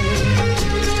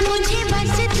मुझे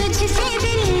बस तुझसे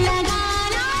दिल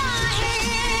लगाना है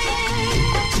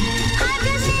हद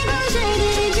से गुजर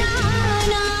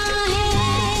जाना है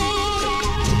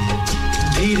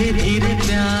धीरे धीरे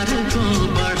प्यार को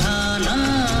बढ़ाना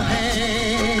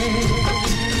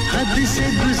हद से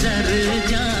गुजर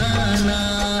जाना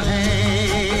है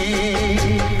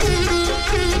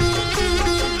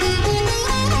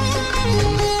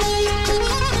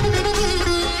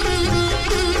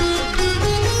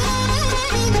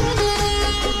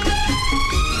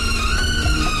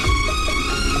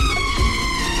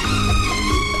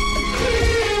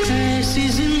ऐसी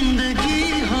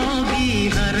जिंदगी होगी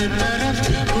हर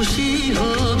तरफ खुशी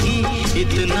होगी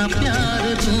इतना प्यार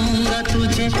दूंगा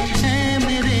तुझे ऐ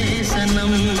मेरे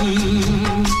सनम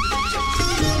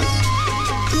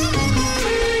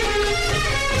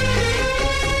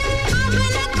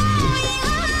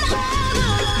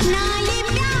ना ये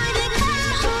प्यार का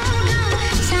होगा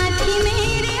साथी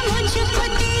मेरे मुझको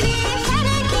तेरे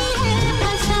फर्क है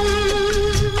पसंद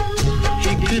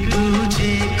एक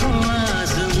दूजे को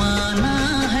आजमाना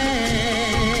है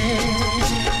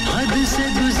हद से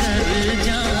गुजर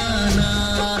जाना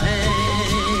है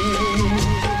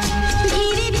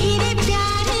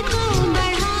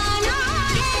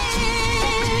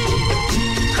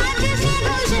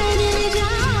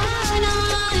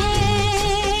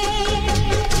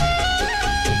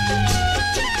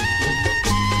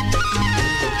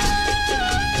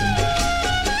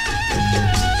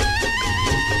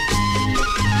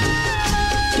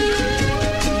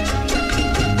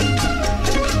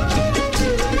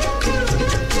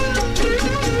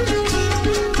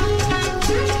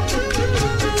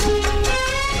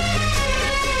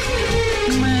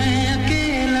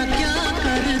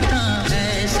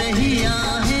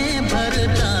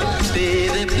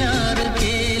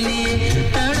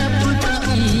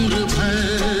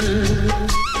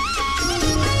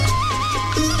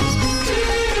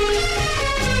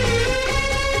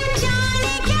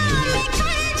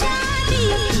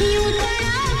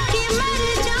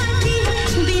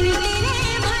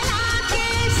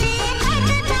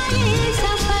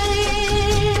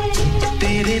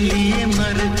तेरे लिए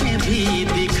मर के भी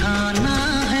दिखाना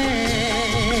है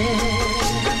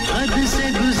हद से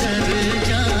गुजर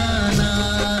जाना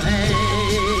है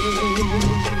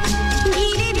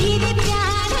धीरे धीरे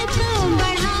प्यार को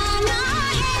बढ़ाना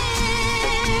है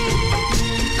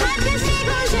हद से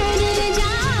गुजर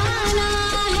जाना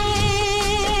है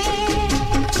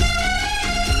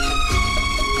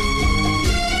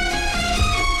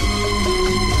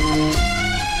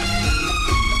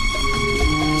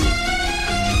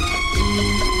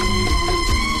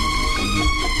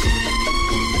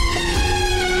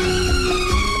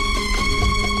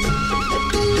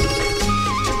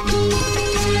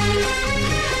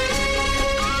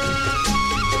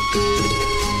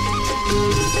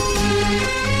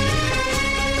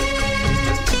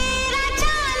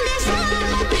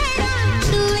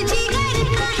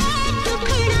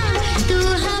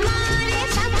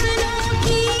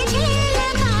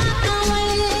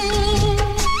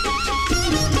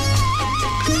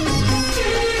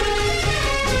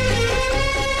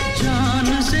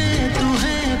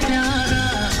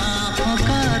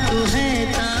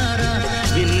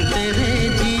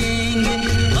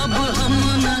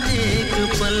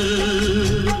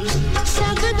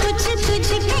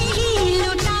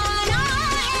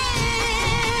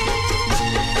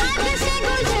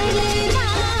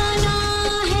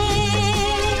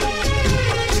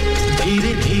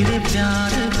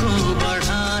प्यार को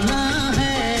बढ़ाना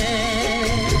है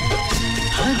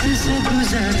हद से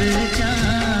गुजर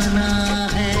जाना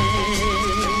है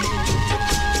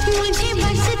मुझे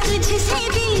बस तुझसे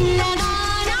दिल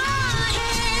लगाना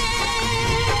है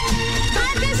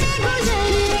हद से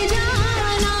गुजर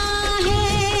जाना है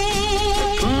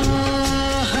ओ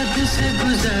हद से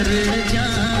गुजर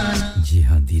जाना जी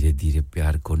हां धीरे-धीरे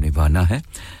प्यार को निभाना है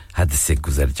हद से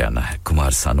गुजर जाना है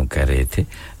कुमार सानू कह रहे थे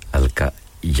अलका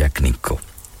याग्निक को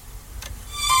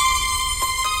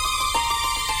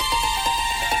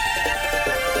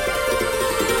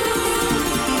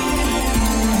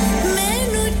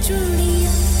मैनू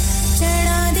चूड़ियां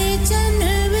चढ़ा दे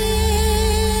चनवे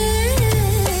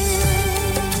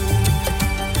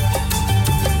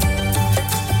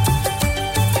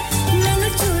मैनू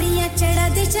चूड़ियां चढ़ा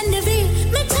दे चनवे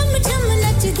मैं छम छम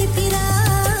नचदी फिरा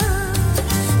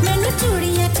मैनू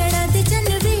चूड़ियां चढ़ा दे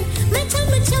चनवे मैं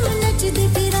छम छम नचदी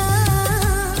फिरा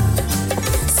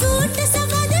सूट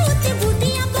सवा दे उत्ते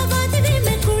बूटियां पवा दे वे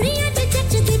मैं कुड़ियां च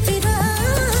चचदी फिरा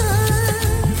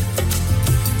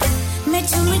मैं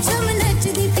छम छम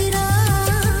नचदी फिरा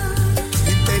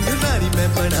तेनू नारी मैं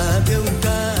बना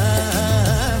दूंगा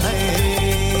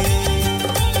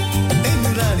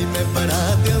तेनू रानी मैं बना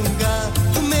दूंगा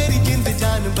तू मेरी जिंद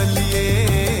जान बल्लिए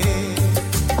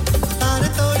तारे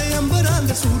तोड़े अंबरां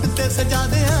दे सूट ते सजा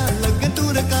दे लगे तू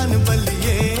रकान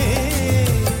बल्लिए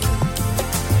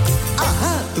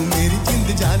आहा तू मेरी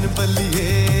जिंद जान बल्लिए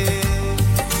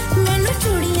मैनू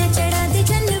चूड़ियां चढ़ा दे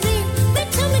चनवे मैं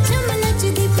छम छम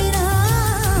नचदी फिरा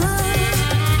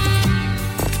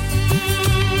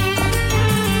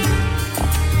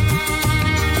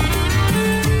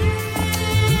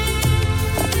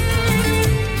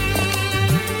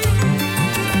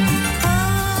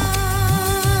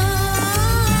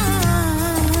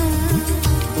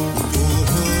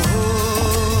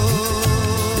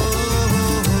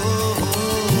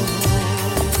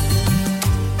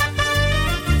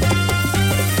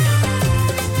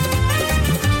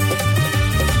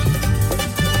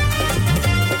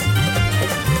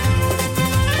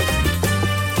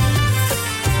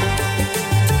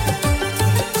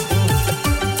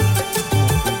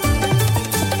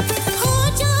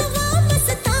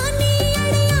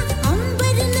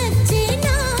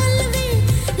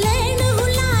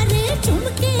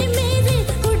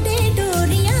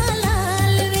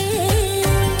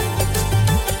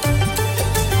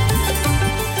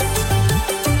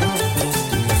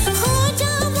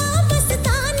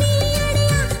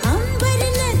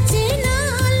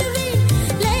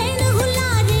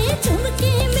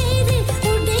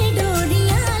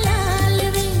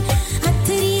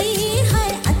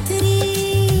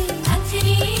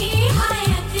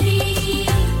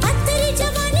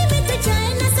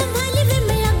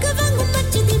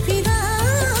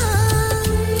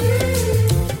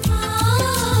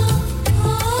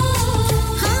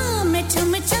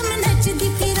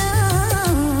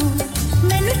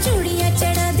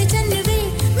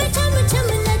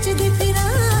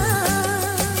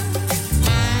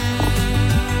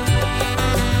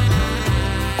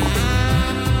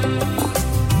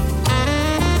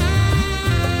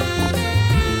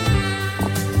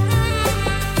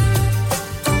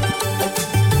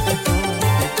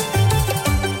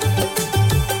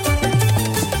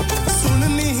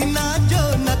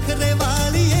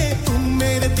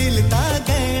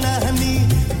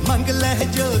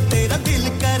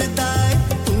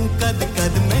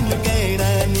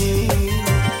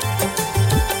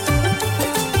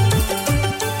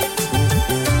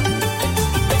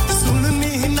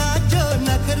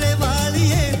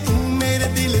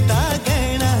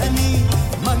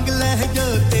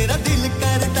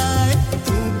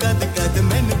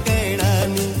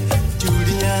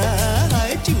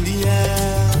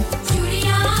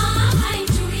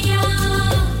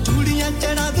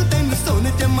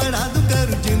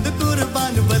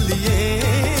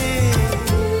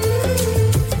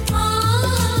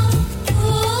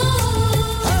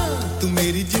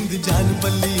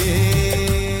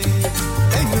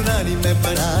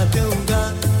बना दूंगा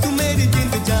तू मेरी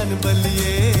जिंद जान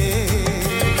बलिए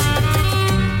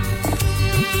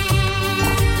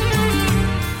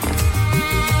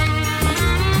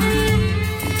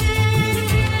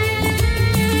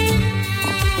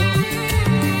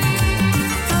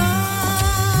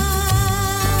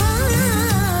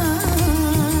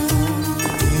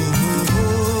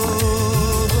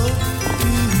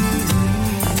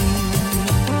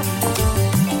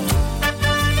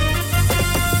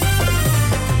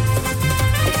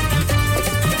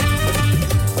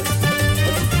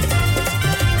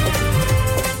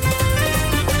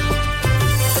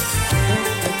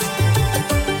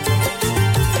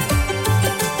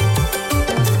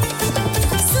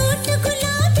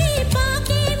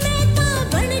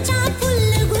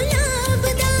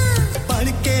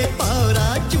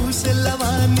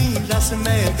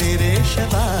मैं तेरे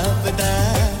शबाब दा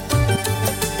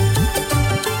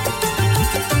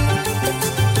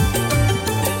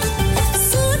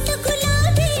सूट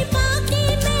गुलाबी पाके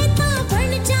मैं ता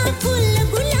बन जा फूल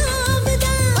गुलाब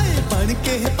दा बन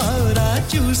के पारा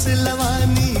चूस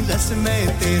लवानी रस मैं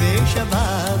तेरे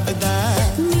शबाब दा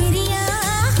मेरिया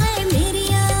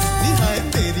निहाय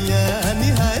तेरिया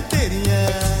निहाय तेरिया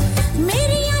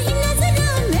मेरिया ही नजरा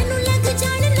मैनू लग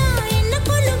जानना इन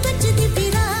कोल बचदी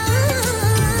फिरा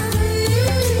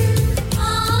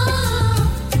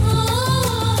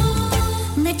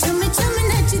मैं छम छम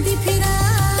नचदी फिरा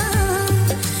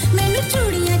मैनू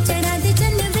चूड़ियां चढ़ा दे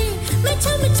चन्नवे मैं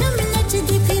छम छम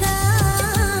नचदी फिरा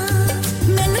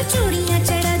मैनू चूड़ियां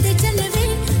चढ़ा दे चन्नवे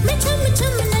मैं छम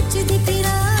छम नचदी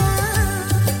फिरा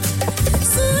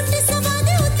सूट सवा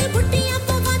दे उते बुट्टियां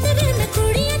पवा दे वे मैं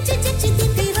कुड़ियां च जचदी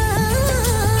फिरा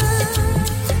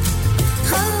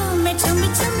हां मैं छम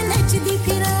छम नचदी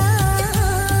फिरा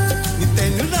नी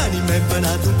तैनू रानी मैं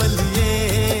बना दूं बल्लिए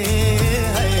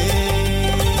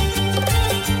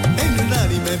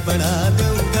मैं बना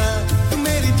दूंगा तू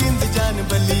मेरी जिंद जान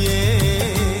बलिए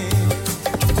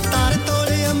तारे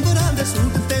तोड़े अंबरां दे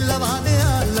सूट ते लवा दे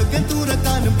आ लगे तू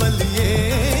रकान बलिए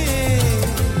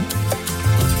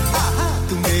आहा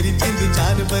तू मेरी जिंद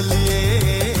जान बलिए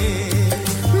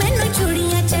मैनू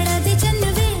चूड़ियां चढ़ा दे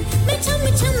चन्नवे मैं छम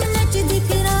छम नचदी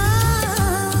फिरा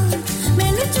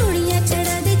मैनू चूड़ियां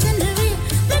चढ़ा दे चन्नवे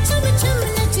मैं छम छम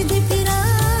नचदी फिरा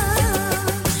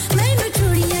मैनू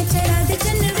चूड़ियां चढ़ा दे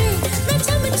चन्नवे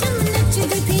छम छम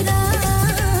नचदी फिरा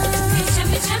मैं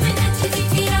छम छम नचदी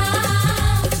फिरा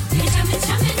मैं छम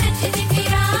छम नचदी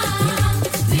फिरा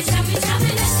मैं छम छम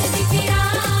नचदी फिरा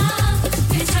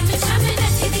मैं छम छम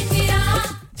नचदी फिरा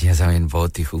जी हां सामीन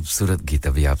बहुत ही खूबसूरत गीत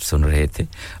अभी आप सुन रहे थे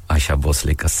आशा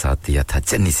भोसले का साथ दिया था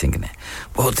चन्नी सिंह ने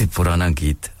बहुत ही पुराना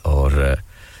गीत और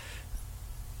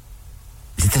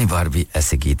जितनी बार भी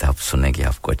ऐसे गीत आप सुनेंगे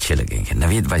आपको अच्छे लगेंगे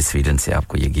नवीद भाई स्वीडन से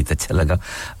आपको ये गीत अच्छा लगा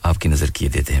आपकी नजर किए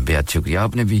देते हैं बेहद शुक्रिया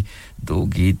आपने भी दो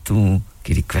गीतों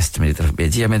की रिक्वेस्ट मेरी तरफ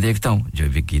भेजी है मैं देखता हूं जो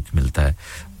भी गीत मिलता है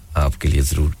आपके लिए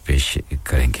जरूर पेश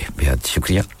करेंगे बेहद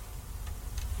शुक्रिया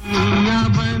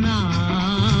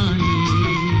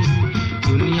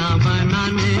दुनिया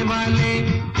बनाने वाले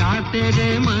क्या तेरे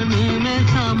मन में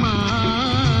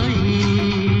समाई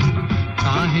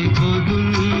काहे को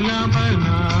दुनिया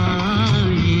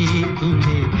बनाई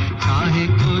तूने काहे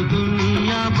को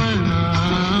दुनिया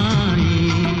बनाई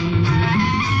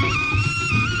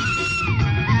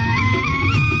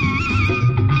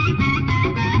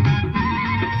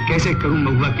कैसे करूं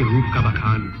महुआ के रूप का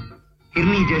बखान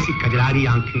हिरनी जैसी कजरारी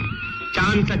आंखें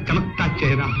चांद सा चमकता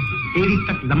चेहरा एड़ी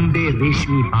तक लंबे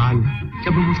रेशमी बाल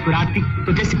जब वो मुस्कुराती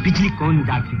तो जैसे बिजली कौन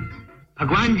जाती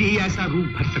भगवान जी ही ऐसा रूप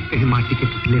भर सकते हैं माटी के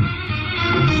पुतले में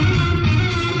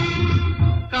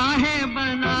काहे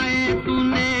बनाए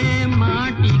तूने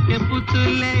माटी के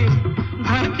पुतले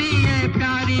धरती है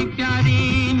प्यारी प्यारी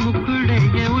मुखड़े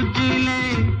ये उजले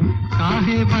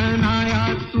काहे बनाया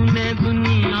तूने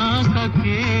दुनिया का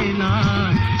खेला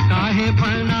काहे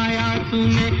बनाया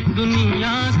तूने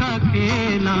दुनिया का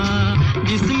खेला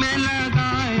जिसमें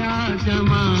लगाया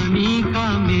जवानी का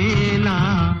मेला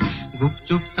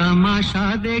गुपचुप तमाशा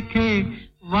देखे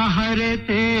वाह रे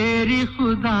तेरी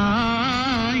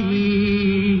खुदाई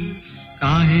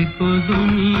काहे को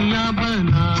दुनिया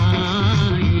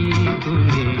बनाई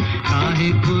तूने काहे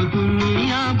को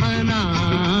दुनिया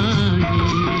बनाई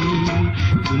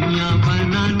दुनिया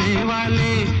बनाने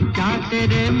वाले क्या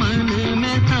तेरे मन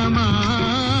में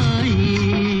समाई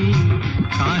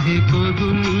काहे को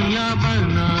दुनिया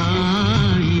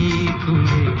बनाई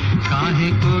तूने काहे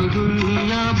को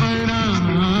दुनिया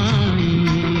बनाई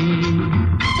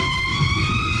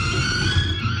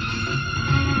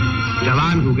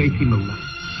जवान हो गई थी मौला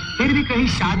फिर भी कहीं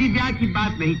शादी ब्याह की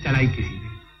बात नहीं चलाई किसी ने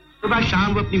सुबह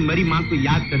शाम वो अपनी मरी मां को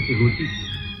याद करके रोती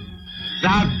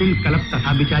रात दिन कलपता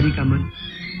था बेचारी का मन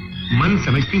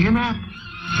समझती है ना आप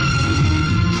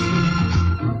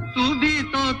तू भी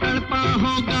तो तड़पा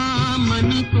होगा मन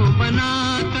को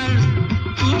बनाकर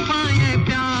तूफान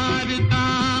प्यार का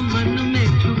मन में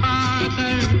छुपा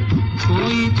कर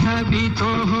कोई छवि तो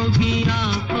होगी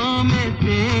आंखों में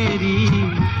तेरी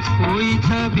कोई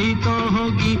छवि तो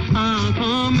होगी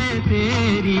आंखों में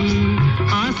तेरी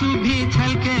आंसू भी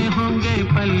छलके होंगे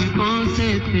पलकों से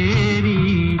तेरी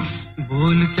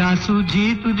बोल क्या सूझी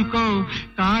तुझको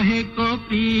काहे को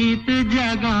प्रीत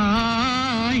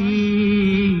जगाई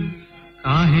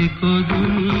काहे को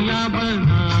दुनिया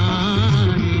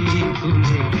बनाई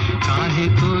तूने काहे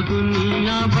को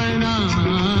दुनिया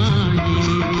बनाई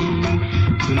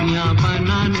दुनिया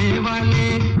बनाने वाले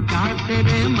क्या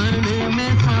तेरे मन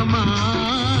में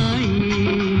समाई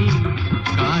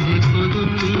काहे को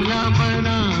दुनिया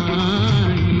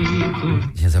बनाई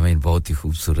ये ज़मीन बहुत ही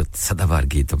खूबसूरत सदाबहार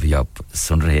गीत अभी आप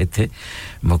सुन रहे थे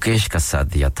मुकेश का साथ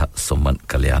दिया था सुमन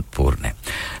कल्याणपुर ने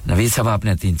नवीद साहब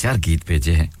आपने 3-4 गीत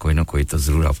भेजे हैं कोई ना कोई तो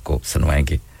जरूर आपको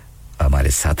सुनवाएंगे हमारे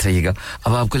साथ रहिएगा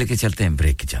अब आपको लेके चलते हैं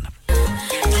ब्रेक की जानब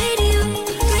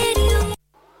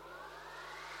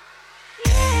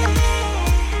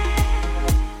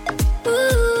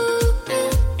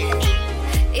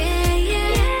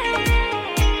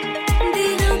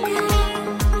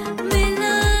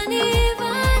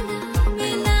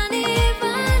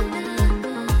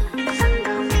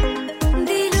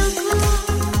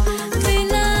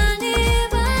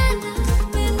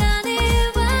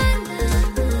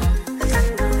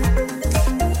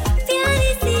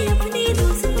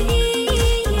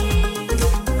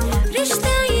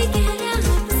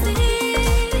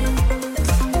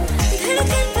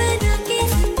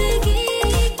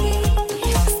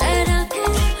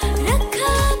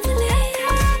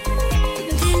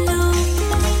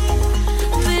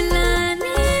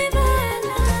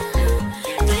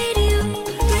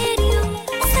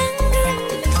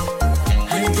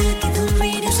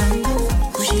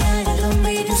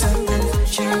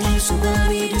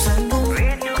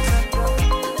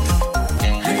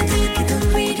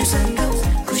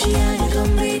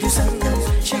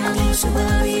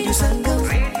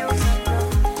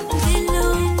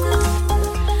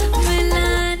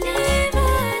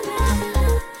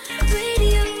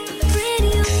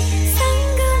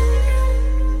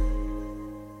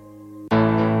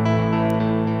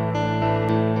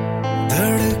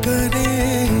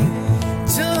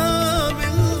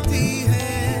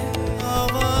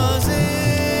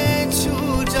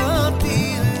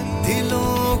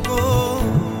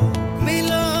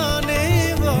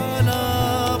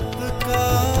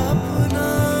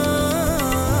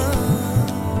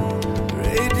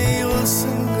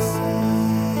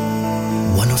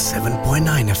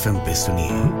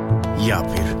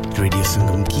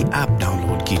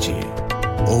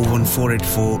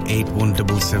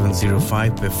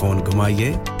पे फोन घुमाइए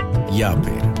या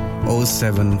फिर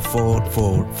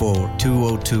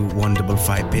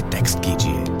 07444202155 पे टेक्स्ट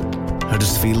कीजिए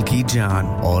हडर्सफील्ड की जान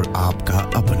और आपका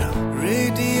अपना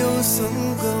रेडियो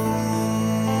संगम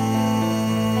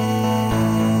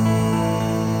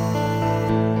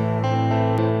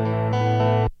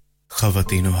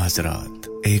ख़वातीन व हज़रात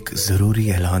एक ज़रूरी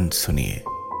ऐलान सुनिए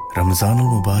रमज़ानुल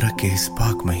मुबारक के इस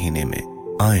पाक महीने में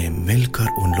आए मिलकर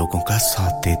उन लोगों का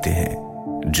साथ देते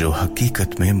हैं जो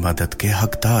हकीकत में मदद के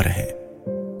हकदार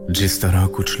हैं जिस तरह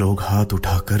कुछ लोग हाथ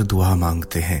उठाकर दुआ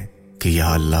मांगते हैं कि या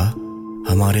अल्लाह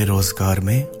हमारे रोजगार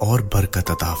में और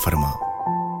बरकत अता फरमा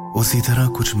उसी तरह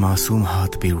कुछ मासूम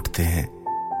हाथ भी उठते हैं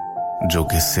जो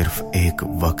कि सिर्फ एक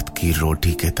वक्त की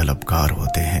रोटी के तलबगार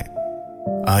होते हैं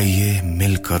आइए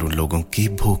मिलकर उन लोगों की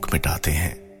भूख मिटाते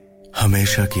हैं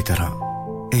हमेशा की तरह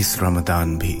इस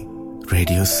रमजान भी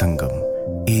रेडियो संगम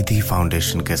ईदी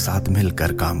फाउंडेशन के साथ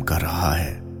मिलकर काम कर रहा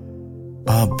है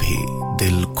आप भी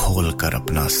दिल खोलकर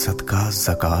अपना सदका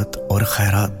ज़कात और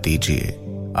खैरात दीजिए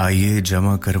आइए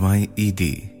जमा करवाएं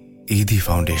ईदी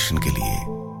फाउंडेशन के लिए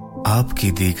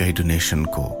आपकी दी गई डोनेशन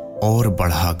को और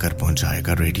बढ़ाकर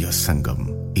पहुंचाएगा रेडियो संगम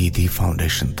ईदी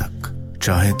फाउंडेशन तक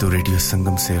चाहे तो रेडियो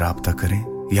संगम से राब्ता करें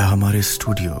या हमारे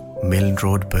studio Milan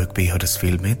Road Birkby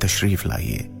Huddersfield में तशरीफ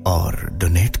लाइए और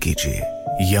डोनेट कीजिए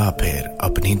या फिर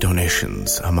अपनी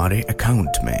डोनेशंस हमारे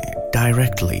अकाउंट में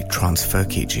डायरेक्टली ट्रांसफर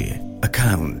कीजिए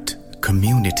account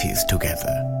communities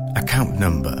together account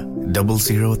number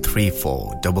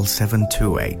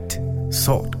 00347728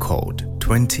 sort code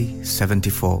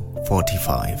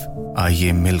 207445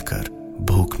 आइए मिलकर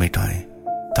भूख मिटाएं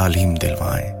तालीम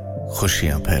दिलवाएं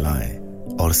खुशियां फैलाएं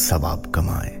और सवाब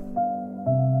कमाएं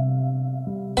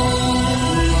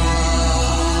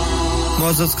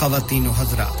मुअज़्ज़ज़ ख़वातीन व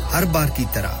हज़रात हर बार की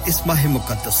तरह इस माह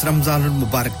मुक़द्दस रमज़ानुल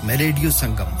मुबारक में रेडियो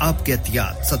संगम आपके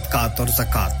अतियात सदकात और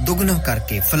ज़कात दुगना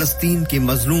करके फ़लस्तीन के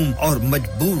मज़लूम और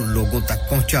मजबूर लोगों तक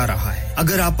पहुंचा रहा है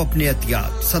अगर आप अपने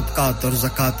अतियात सदकात और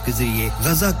ज़कात के ज़रिए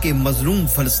गज़ा के मज़लूम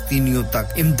फ़लस्तीनियों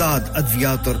तक इमदाद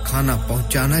अद्वियात और खाना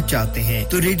पहुंचाना चाहते हैं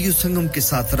तो रेडियो संगम के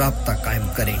साथ राब्ता कायम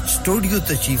करें स्टूडियो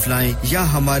तशरीफ लाएं या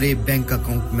हमारे बैंक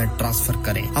अकाउंट में ट्रांसफर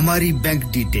करें हमारी bank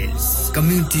details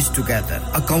communities together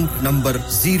account number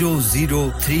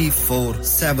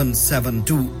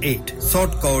 00347728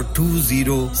 sort code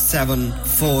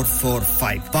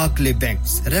 207445 Berkeley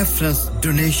banks reference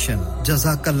donation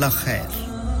जज़ाकल्लाह खैर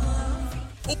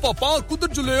ओ पापा कुछ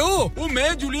जुले हो ओ मैं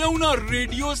जुलिया हूं ना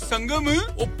रेडियो संगम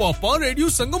ओ पापा रेडियो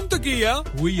संगम तो की है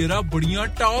वो येरा बढ़िया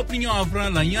टॉप नी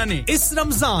ऑफर लाईया ने इस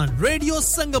रमजान रेडियो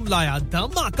संगम लाया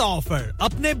धमाका ऑफर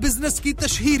अपने बिजनेस की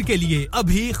तशहीर के लिए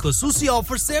अभी खुसूसी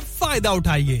ऑफर से फायदा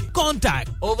उठाइए कांटेक्ट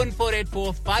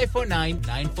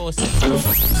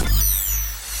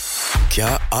 01484549947 क्या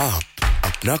आप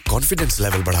अपना कॉन्फिडेंस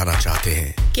लेवल बढ़ाना चाहते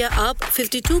हैं क्या आप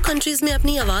 52 कंट्रीज में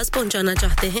अपनी आवाज पहुंचाना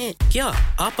चाहते हैं क्या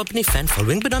आप अपनी फैन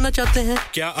फॉलोइंग बनाना चाहते हैं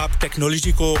क्या आप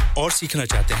टेक्नोलॉजी को और सीखना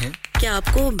चाहते हैं क्या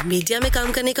आपको मीडिया में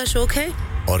काम करने का शौक है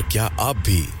और क्या आप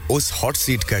भी उस हॉट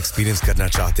सीट का एक्सपीरियंस करना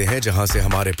चाहते हैं जहां से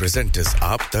हमारे प्रेजेंटर्स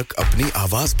आप तक अपनी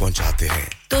आवाज पहुंचाते हैं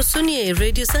तो सुनिए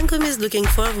radio Sangam is looking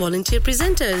for volunteer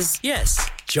presenters yes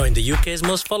join the UK's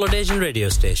most followed Asian radio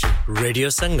station Radio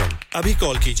Sangam अभी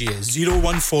कॉल कीजिए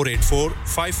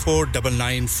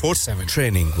 01484549947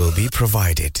 training will be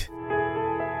provided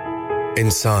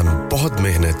इंसान बहुत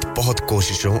मेहनत बहुत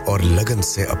कोशिशों और लगन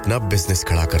से अपना बिजनेस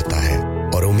खड़ा करता है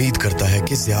और उम्मीद करता है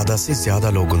कि ज्यादा से ज्यादा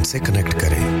लोग उनसे कनेक्ट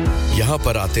करें यहाँ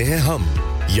पर आते हैं हम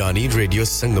यानी रेडियो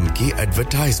संगम की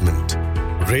एडवर्टाइजमेंट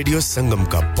रेडियो संगम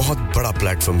का बहुत बड़ा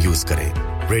प्लेटफॉर्म यूज करें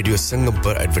रेडियो संगम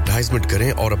पर एडवर्टाइजमेंट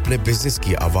करें और अपने बिजनेस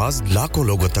की आवाज लाखों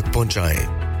लोगों तक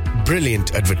पहुंचाएं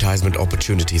Brilliant advertisement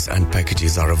opportunities and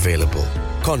packages are available.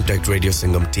 Contact Radio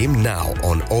Sangam team now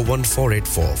on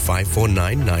 01484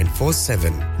 549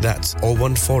 947. That's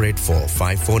 01484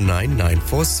 549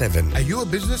 947. Are you a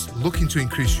business looking to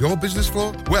increase your business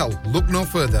flow? Well, look no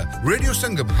further. Radio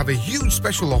Sangam have a huge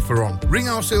special offer on. Ring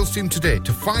our sales team today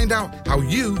to find out how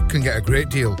you can get a great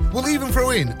deal. We'll even throw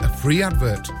in a free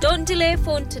advert. Don't delay,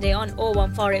 phone today on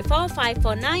 01484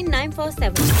 549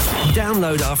 947.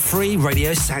 Download our free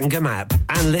Radio Sangam app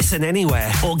and listen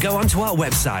anywhere or go onto our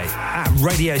website at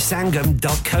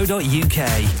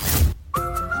radiosangam.co.uk.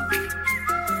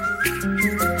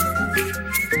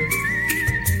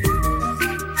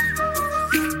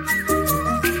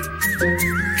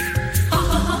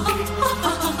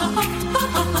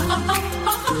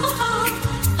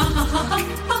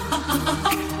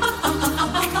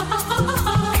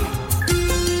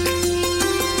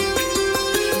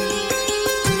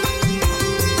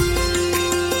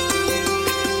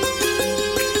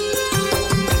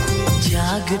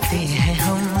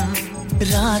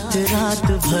 रात रात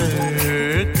भर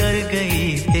कर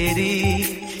गई तेरी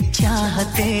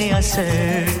चाहते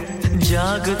असर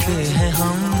जागते हैं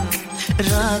हम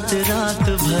रात रात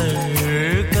भर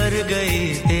कर गई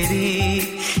तेरी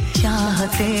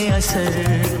चाहते असर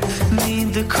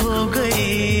नींद खो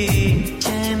गई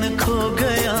चैन खो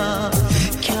गया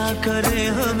क्या करे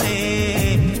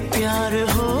हमें प्यार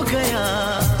हो गया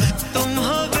तुम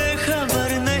हो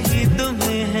बेखबर नहीं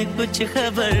तुम्हें है कुछ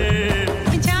खबर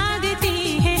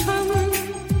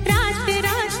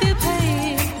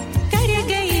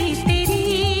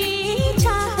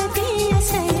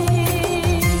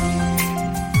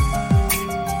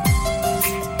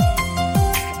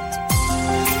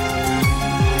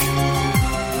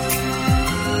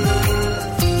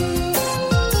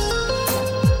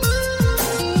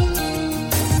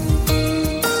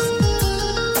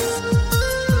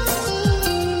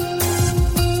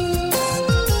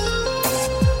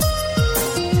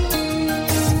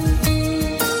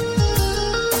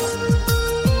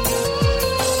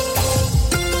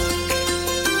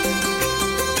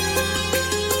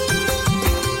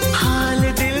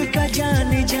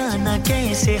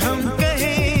कैसे हम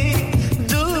कहें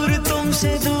दूर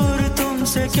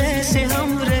तुमसे कैसे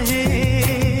हम रहे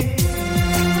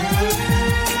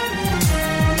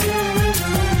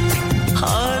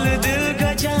हाल दिल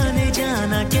का जाने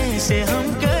जाना कैसे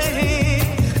हम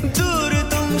कहें दूर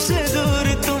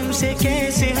तुमसे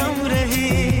कैसे हम रहे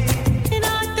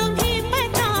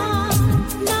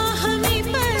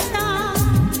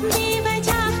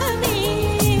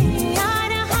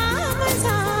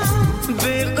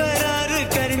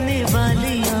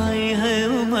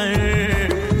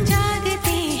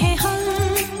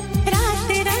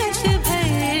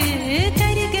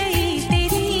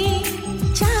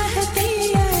चाहते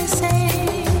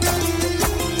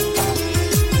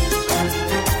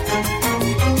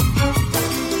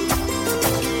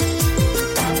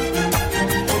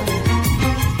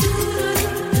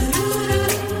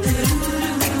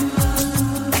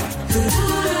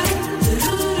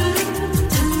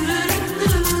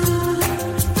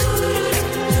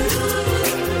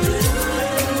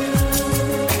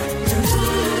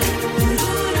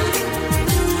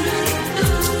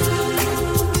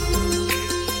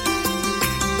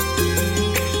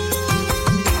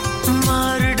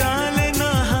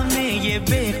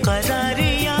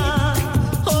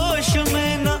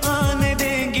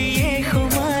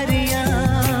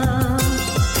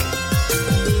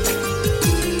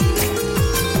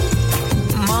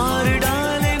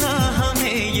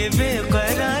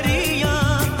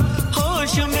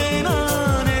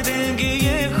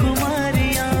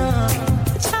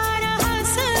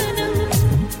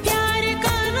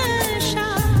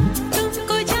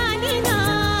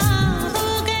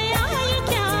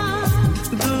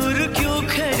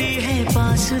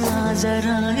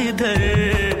जरा इधर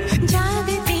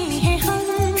जागते हैं हम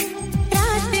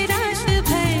रात रात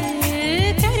भर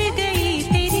कर गई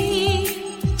तेरी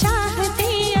चाहते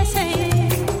असर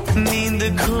नींद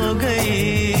खो गई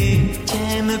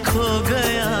चैन खो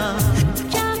गया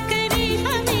क्या करे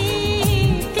हमें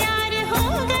प्यार हो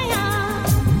गया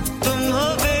तुम हो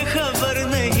बेखबर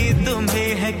नहीं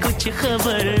तुम्हें है कुछ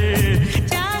खबर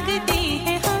जागते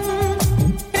हैं हम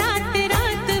रात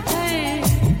रात भर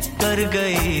कर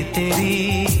गई तेरी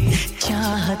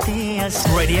चाहते असर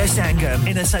Radio Sangam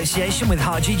in association with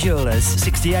Haji Jewellers,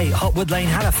 68 Hotwood Lane,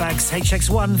 Halifax,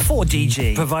 HX1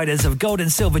 4DG. Providers of gold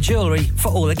and silver jewellery for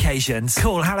all occasions.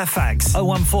 Call Halifax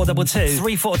 01422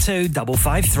 342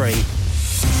 553.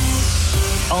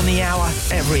 On the hour,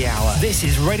 every hour. This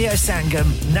is Radio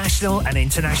Sangam, national and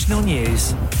international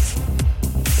news.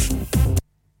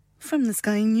 From the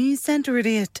Sky News Centre at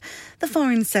 8, the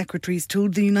Foreign Secretaries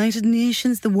told the United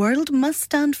Nations the world must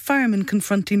stand firm in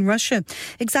confronting Russia.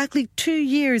 Exactly 2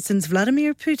 years since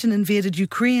Vladimir Putin invaded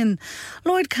Ukraine.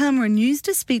 Lord Cameron used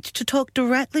his speech to talk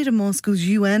directly to Moscow's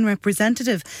UN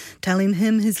representative, telling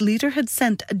him his leader had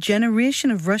sent a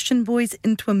generation of Russian boys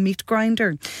into a meat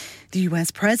grinder. The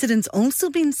US president's also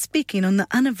been speaking on the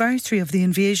anniversary of the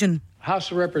invasion.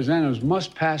 House of Representatives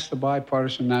must pass the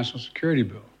bipartisan National Security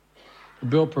Bill. The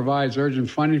bill provides urgent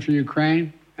funding for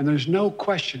Ukraine, and there's no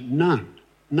question, none.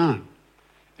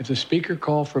 If the Speaker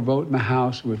called for a vote in the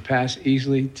House, it would pass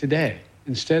easily today.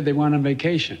 Instead, they went on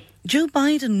vacation. Joe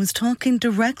Biden was talking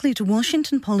directly to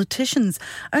Washington politicians,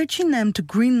 urging them to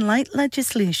green-light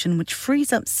legislation which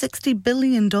frees up $60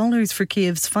 billion for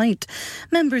Kiev's fight.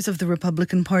 Members of the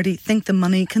Republican Party think the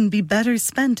money can be better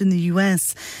spent in the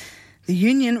US. The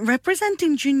union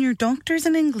representing junior doctors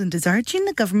in England is urging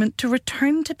the government to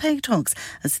return to pay talks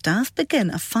as staff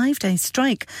begin a 5-day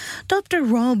strike. Dr.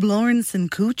 Rob Lawrenson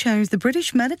co-chairs the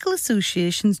British Medical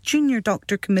Association's Junior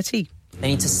Doctor Committee. They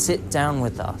need to sit down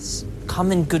with us,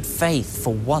 come in good faith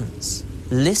for once,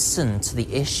 listen to the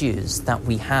issues that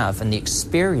we have and the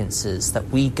experiences that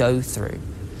we go through,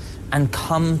 and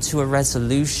come to a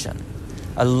resolution,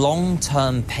 a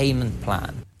long-term payment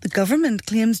plan. The government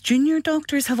claims junior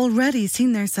doctors have already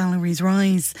seen their salaries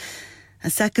rise.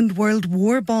 A Second World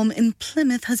War bomb in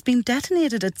Plymouth has been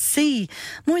detonated at sea.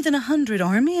 More than 100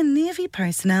 Army and Navy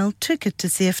personnel took it to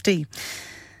safety.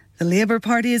 The Labour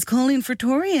Party is calling for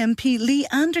Tory MP Lee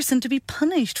Anderson to be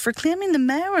punished for claiming the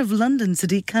Mayor of London,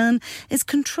 Sadiq Khan, is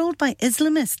controlled by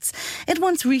Islamists. It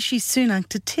wants Rishi Sunak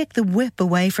to take the whip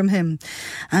away from him.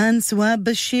 And Suad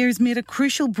Bashir's made a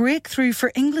crucial breakthrough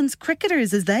for England's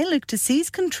cricketers as they look to seize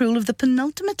control of the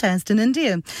penultimate test in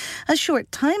India. A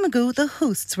short time ago, the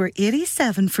hosts were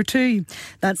 87 for 2.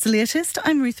 That's the latest.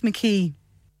 I'm Ruth McKee.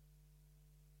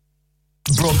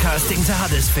 Broadcasting to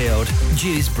Huddersfield,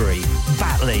 Dewsbury,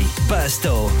 Batley,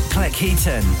 Birstall,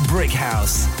 Cleckheaton,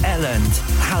 Brickhouse, Elland,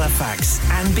 Halifax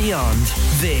and beyond.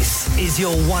 This is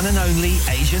your one and only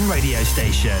Asian radio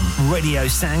station. Radio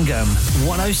Sangam,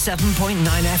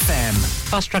 107.9 FM.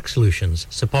 Fast Track Solutions,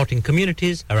 supporting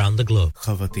communities around the globe.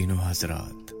 ख़वातीन व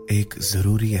हज़रात, एक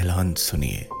ज़रूरी ऐलान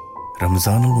सुनिए.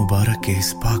 रमज़ान उल मुबारक के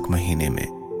इस पाक महीने में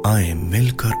आए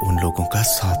मिलकर उन लोगों का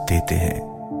साथ देते हैं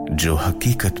जो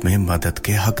हकीकत में मदद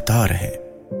के हकदार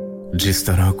हैं जिस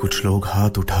तरह कुछ लोग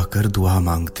हाथ उठाकर दुआ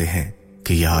मांगते हैं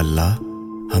कि या अल्लाह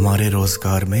हमारे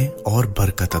रोजगार में और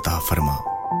बरकत अता फरमा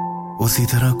उसी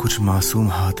तरह कुछ मासूम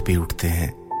हाथ भी उठते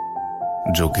हैं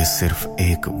जो कि सिर्फ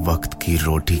एक वक्त की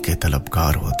रोटी के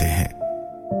तलबगार होते हैं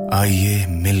आइए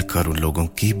मिलकर उन लोगों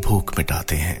की भूख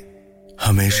मिटाते हैं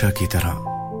हमेशा की तरह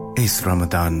इस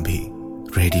रमजान भी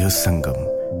रेडियो संगम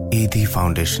ईदी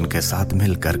फाउंडेशन के साथ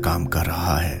मिलकर काम कर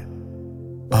रहा है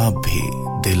आप भी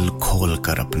दिल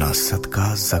खोलकर अपना सदका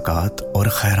ज़कात और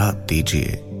खैरात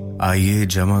दीजिए आइए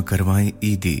जमा करवाएं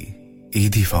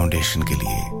ईदी फाउंडेशन के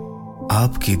लिए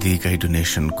आपकी दी गई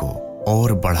डोनेशन को और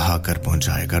बढ़ाकर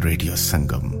पहुंचाएगा रेडियो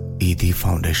संगम ईदी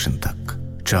फाउंडेशन तक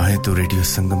चाहे तो रेडियो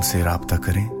संगम से राब्ता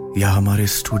करें या हमारे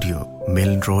studio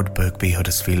Milan Road Birkby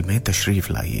Huddersfield में तशरीफ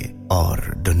लाइए और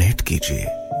डोनेट कीजिए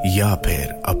या फिर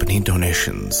अपनी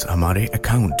डोनेशंस हमारे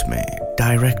अकाउंट में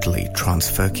डायरेक्टली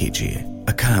ट्रांसफर कीजिए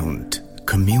account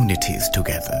communities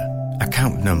together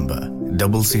account number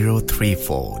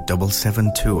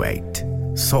 00347728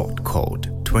 sort code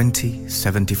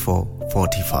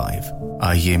 207445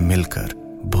 आइए मिलकर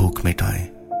भूख मिटाएं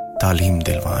तालीम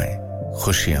दिलवाएं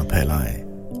खुशियां फैलाएं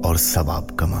और सवाब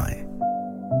कमाएं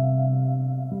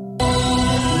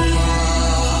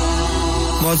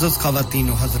मोअज़्ज़ज़ ख़वातीन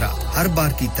व हज़रात हर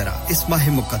बार की तरह इस माह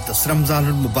मुक़द्दस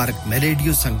रमज़ानुल मुबारक में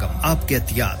रेडियो संगम आपके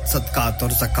अतियात सदकात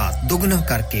और ज़कात दुगना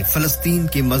करके फ़लस्तीन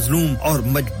के मज़लूम और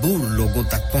मजबूर लोगों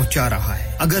तक पहुंचा रहा है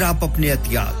अगर आप अपने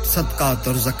अतियात सदकात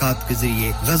और ज़कात के ज़रिए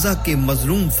गज़ा के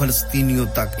मज़लूम फ़लस्तीनियों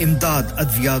तक इमदाद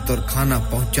अद्वियात और खाना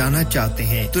पहुंचाना चाहते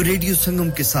हैं तो रेडियो संगम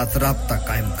के साथ राब्ता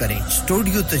कायम करें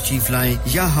स्टूडियो तशरीफ लाएं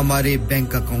या हमारे बैंक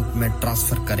अकाउंट में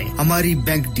ट्रांसफर करें हमारी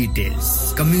bank details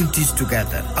communities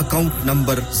together account number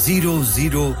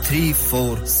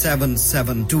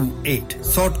 00347728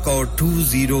 sort code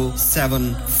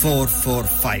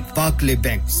 207445 Barclay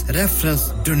Banks reference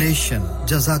donation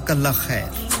Jazakallah khair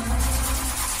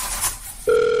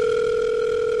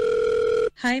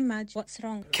Hi Madge, what's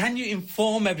wrong? Can you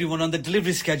inform everyone on the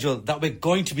delivery schedule that we're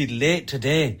going to be late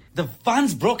today? The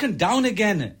van's broken down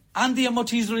again. And the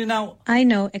MOT's running out. I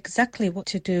know exactly what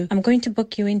to do. I'm going to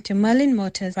book you into Merlin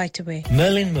Motors right away.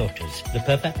 Merlin Motors, the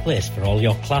perfect place for all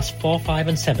your Class 4, 5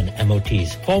 and 7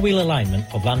 MOTs. Four-wheel alignment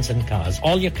for vans and cars.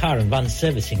 All your car and van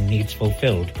servicing needs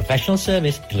fulfilled. Professional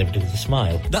service delivered with a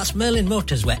smile. That's Merlin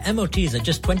Motors, where MOTs are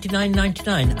just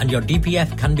 $29.99 and your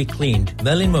DPF can be cleaned.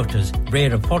 Merlin Motors,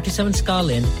 rear of 47 Scar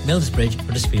Lane, Millsbridge,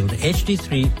 Huddersfield, HD3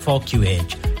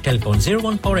 4QH. Telephone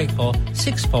 01484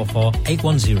 644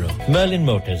 810. Merlin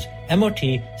Motors,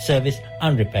 MOT, service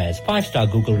and repairs. 5-star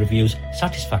Google reviews,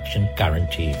 satisfaction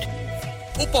guaranteed.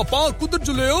 ओ पापा कुदर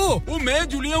चले हो ओ मैं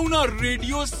जुलिया हूं ना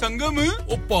radio संगम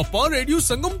ओ पापा radio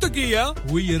संगम तक ही है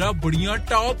वो येरा बढ़िया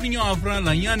टॉप नी ऑफर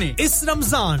लाईया ने इस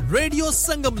रमजान रेडियो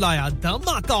संगम लाया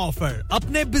धमाका ऑफर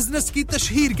अपने बिजनेस की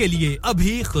तशहीर के लिए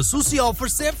अभी खुसूसी ऑफर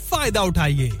से फायदा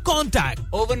उठाइए कांटेक्ट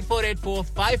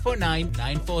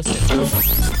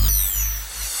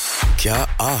 01484549947 क्या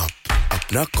आप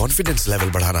अपना कॉन्फिडेंस लेवल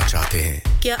बढ़ाना चाहते हैं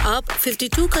क्या आप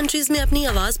 52 कंट्रीज में अपनी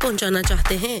आवाज पहुंचाना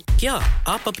चाहते हैं क्या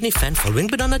आप अपनी फैन फॉलोइंग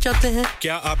बनाना चाहते हैं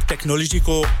क्या आप टेक्नोलॉजी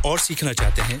को और सीखना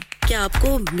चाहते हैं क्या आपको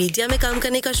मीडिया में काम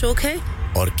करने का शौक है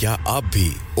और क्या आप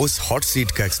भी उस हॉट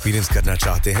सीट का एक्सपीरियंस करना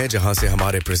चाहते हैं जहां से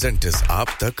हमारे प्रेजेंटर्स आप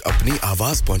तक अपनी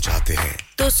आवाज पहुंचाते हैं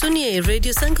तो सुनिए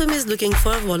radio Sangam is looking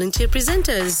for volunteer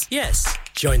presenters yes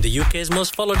join the UK's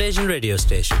most followed Asian radio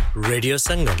station Radio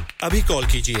Sangam अभी कॉल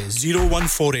कीजिए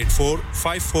 01484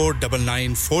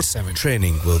 549947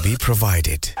 training will be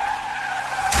provided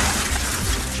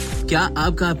क्या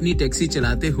आपका अपनी टैक्सी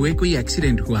चलाते हुए कोई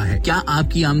एक्सीडेंट हुआ है क्या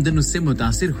आपकी आमदन उससे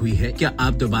मुतासिर हुई है क्या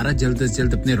आप दोबारा जल्द से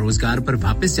जल्द अपने रोजगार पर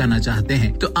वापस जाना चाहते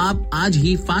हैं तो आप आज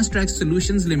ही फास्ट ट्रैक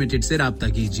सॉल्यूशंस लिमिटेड से राब्ता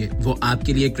कीजिए वो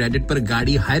आपके लिए क्रेडिट पर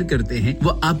गाड़ी हायर करते हैं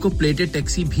वो आपको प्लेटेड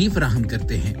टैक्सी भी फराहम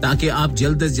करते हैं ताकि आप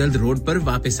जल्द से जल्द रोड पर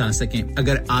वापस आ सकें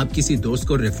अगर आप किसी दोस्त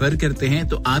को रेफर करते हैं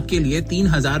तो आपके लिए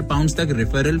 3000 पाउंड तक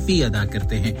रेफरल फी अदा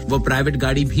करते हैं वो प्राइवेट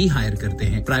गाड़ी भी हायर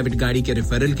करते हैं प्राइवेट गाड़ी के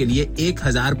रेफरल के लिए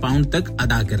 1000 पाउंड तक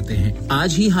अदा करते हैं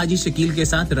आज ही हाजी शकील के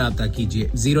साथ राब्ता कीजिए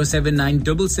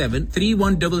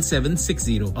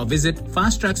 07977317760 और visit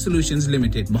fast track solutions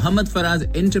limited Mohammad Faraz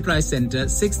enterprise centre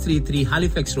 633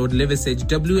 Halifax road Liversedge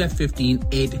WF15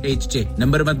 8HJ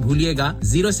number मत भूलिएगा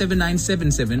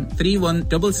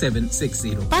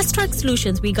 07977317760 Fast Track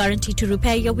Solutions we guarantee to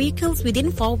repair your vehicles within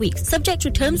 4 weeks subject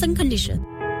to terms and conditions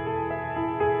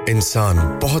इंसान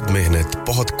बहुत मेहनत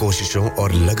बहुत कोशिशों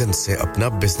और लगन से अपना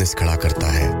बिजनेस खड़ा करता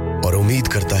है और उम्मीद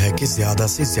करता है कि ज्यादा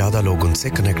से ज्यादा लोग उनसे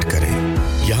कनेक्ट करें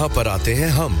यहाँ पर आते हैं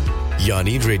हम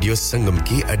यानी रेडियो संगम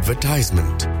की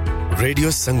एडवर्टाइजमेंट रेडियो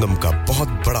संगम का बहुत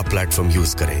बड़ा प्लेटफॉर्म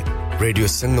यूज करें रेडियो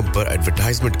संगम पर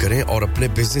एडवर्टाइजमेंट करें और अपने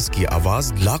बिजनेस की आवाज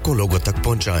लाखों लोगों तक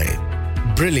पहुंचाएं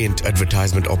Brilliant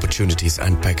advertisement opportunities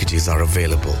and packages are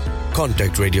available.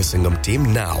 Contact Radio Sangam team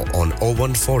now on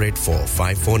 01484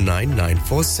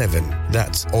 549947.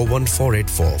 That's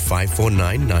 01484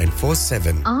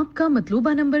 549947. आपका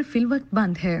मतलूबा नंबर फिल वक्त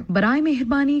बंद है बराए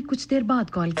मेहरबानी कुछ देर बाद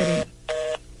कॉल करें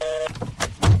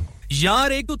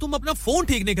यार एक तो तुम अपना फोन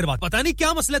ठीक नहीं करवा पता नहीं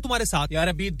क्या मसला है तुम्हारे साथ यार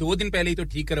अभी 2 दिन पहले ही तो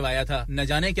ठीक करवाया था न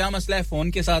जाने क्या मसला है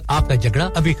फोन के साथ आपका झगड़ा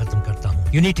अभी खत्म करता हूं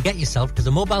You need to get yourself to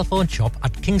the mobile phone shop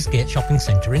at Kingsgate Shopping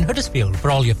Centre in Huddersfield for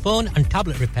all your phone and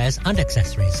tablet repairs and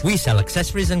accessories. We sell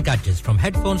accessories and gadgets from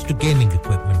headphones to gaming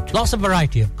equipment. Lots of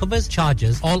variety of covers,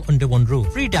 chargers, all under one roof.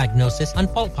 Free diagnosis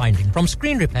and fault finding. From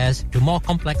screen repairs to more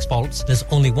complex faults, there's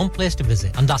only one place to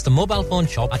visit, and that's the mobile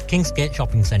phone shop at Kingsgate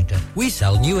Shopping Centre. We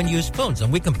sell new and used phones,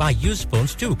 and we can buy used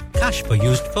phones too. Cash for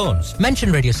used phones.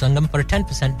 Mention Radio Sangam for a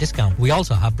 10% discount. We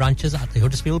also have branches at the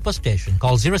Huddersfield bus station.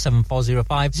 Call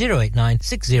 07405 089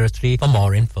 603 for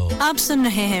more info. आप सुन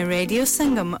रहे हैं radio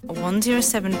संगम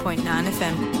 107.9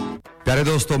 FM प्यारे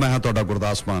दोस्तों मैं हां तोड़ा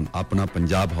गुरदास मान अपना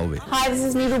पंजाब होवे hi this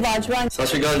is Neeru Bajwa सत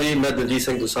श्री अकाल जी मैं दलजीत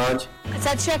सिंह दुसांझ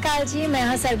सत श्री अकाल जी मैं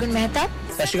हां सरगुन मेहता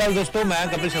सत श्री अकाल दोस्तों मैं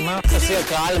कपिल शर्मा सत श्री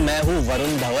अकाल मैं हूं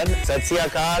वरुण धवन सत श्री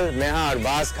अकाल मैं हां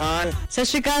अरबाज खान सत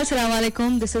श्री अकाल अस्सलाम वालेकुम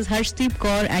this is Harshdeep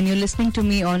Kaur and you are listening to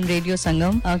me on Radio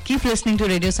Sangam keep listening to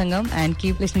Radio Sangam and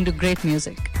keep listening to great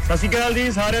music सत श्री अकाल जी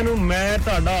साਰਿਆਂ ਨੂੰ ਮੈਂ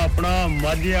ਤੁਹਾਡਾ ਆਪਣਾ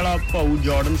ਮਾਝੇ ਵਾਲਾ ਭਾਊ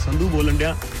ਜਾਰਡਨ ਸੰਧੂ ਬੋਲਣ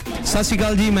ਡਿਆ सत श्री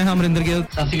अकाल जी मैं अमरिंदर गिल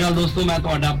सत श्री अकाल दोस्तों मैं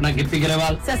ਤੁਹਾਡਾ ਆਪਣਾ ਗਿੱਪੀ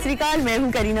ਗਰੇਵਾਲ सत श्री अकाल मैं हूं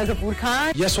Kareena Kapoor Khan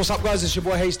Yes what's up guys it's your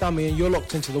boy H Shadye and you're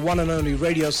locked into the one and only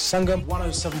Radio Sangam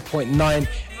 107.9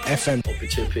 FM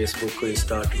पीछे Facebook को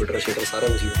Insta Twitter शेयर सारा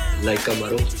कुछ लाइक का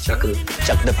मारो चक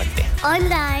दे फटते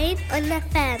online on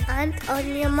FM and on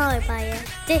your mobile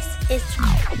this is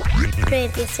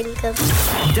Radio Sangam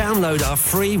Download our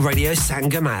free Radio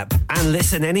Sangam app and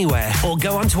listen anywhere or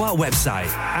go onto our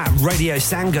website at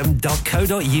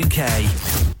radiosangam.co.uk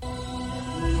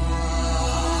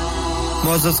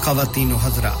मुअज़्ज़ज़ ख़वातीन व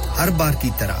हज़रात हर बार की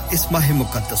तरह इस माह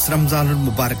मुक़द्दस रमज़ानुल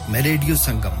मुबारक में रेडियो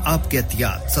संगम आपके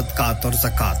अतियात सदक़ात और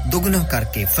ज़कात दुगना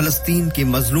करके फ़लस्तीन के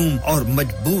मज़लूम और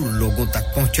मजबूर लोगों तक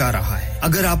पहुंचा रहा है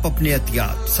अगर आप अपने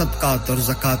अतियात सदक़ात और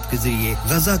ज़कात के ज़रिए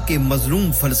गज़ा के मज़लूम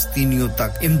फ़लस्तीनियों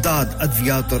तक इमदाद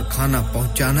अद्वियात और खाना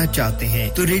पहुंचाना चाहते हैं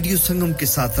तो रेडियो संगम के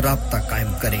साथ राब्ता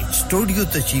कायम करें स्टूडियो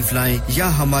तशरीफ लाएं या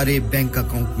हमारे बैंक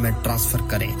अकाउंट में ट्रांसफर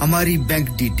करें हमारी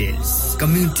bank details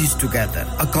communities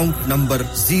together account number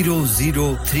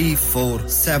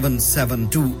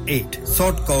 00347728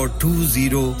 sort code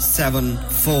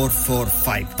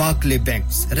 207445 Barclays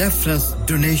Banks reference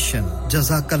donation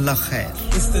jazakallah khair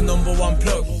it's the number one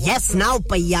plug yes now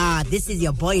payya this is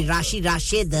your boy Rashid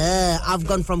I've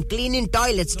gone from cleaning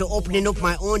toilets to opening up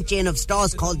my own chain of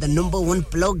stores called the number one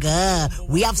plug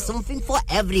we have something for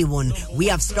everyone we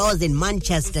have stores in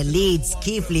Manchester Leeds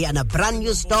Keighley and a brand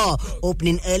new store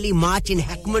opening early March in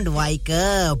Heckmond Wike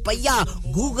payya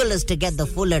Google us to get the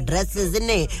full addresses in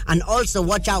it and also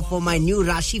watch out for my new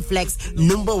Rashi Flex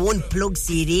number one plug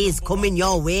series coming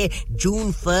your way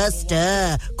June 1st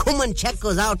come and check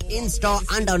us out in store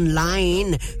and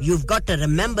online you've got to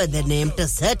remember the name to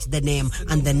search the name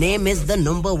and the name is the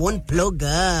number one plug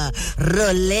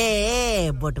Relay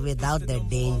but without the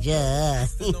danger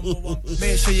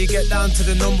make sure you get down to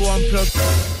the number one plug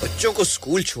बच्चों को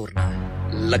school छोड़ना है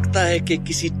लगता है कि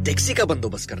किसी taxi का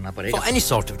बंदोबस्त करना पड़ेगा For any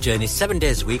sort of journey 7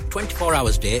 days a week 24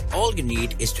 hours a day all you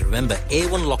need is to remember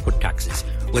A1 Lockwood Taxis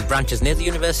with branches near the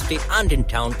university and in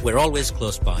town we're always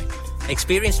close by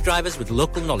experienced drivers with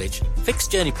local knowledge fixed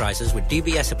journey prices with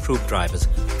DBS approved drivers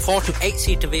 4 to 8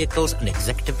 seater vehicles and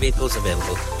executive vehicles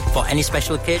available for any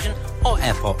special occasion or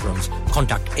airport runs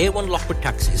contact A1 Lockwood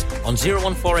Taxis on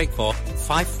 01484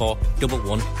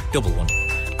 541111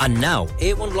 And now,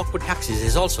 A1 Lockwood Taxis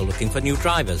is also looking for new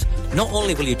drivers. Not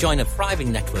only will you join a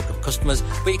thriving network of customers,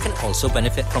 but you can also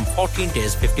benefit from 14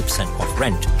 days 50% off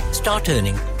rent. Start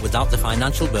earning without the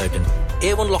financial burden.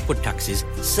 A1 Lockwood Taxis,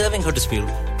 serving Huddersfield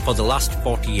for the last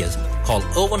 40 years. Call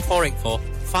 01484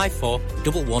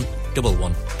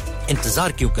 541111.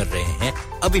 इंतजार क्यों कर रहे हैं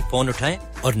अभी phone उठाएं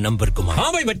और number घुमाएं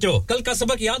हां भाई बच्चों कल का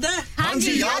सबक याद है हां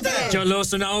जी याद है चलो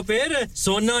सुनाओ फिर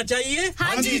सोना चाहिए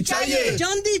हां जी चाहिए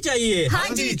चांदी चाहिए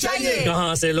हां जी चाहिए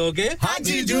कहां से लोगे हां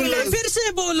जी जूलर्स फिर से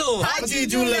बोलो हां जी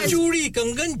जूलर्स चूड़ी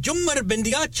कंगन झुमर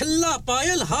बिंदिया छल्ला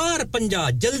पायल हार पंजा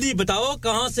जल्दी बताओ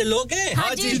कहां से लोगे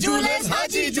हां जी जूलर्स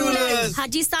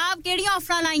हाजी साहब केड़ी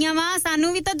ऑफर लाईया वा सानू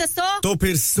भी तो दसो तो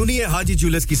फिर सुनिए हाजी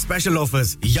जूलर्स की स्पेशल ऑफर्स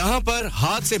यहां पर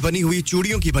हाथ से बनी हुई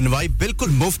चूड़ियों की बनवाई बिल्कुल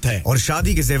मुफ्त है और शादी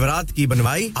के जेवरात की बनवाई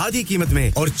आधी कीमत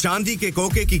में और चांदी के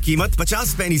कोके की कीमत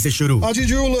 50 पैसे से शुरू Haji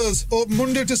Jewellers open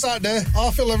Monday to Saturday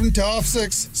half 11 to half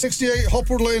 6 68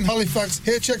 Hopwood Lane Halifax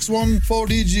HX1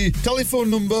 4DG telephone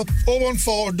number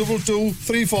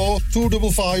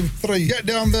 01422342553 get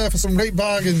down there for some great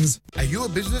bargains Are you a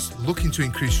business looking to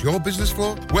increase your business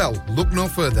flow? Well, look no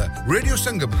further. Radio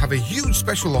Sangam have a huge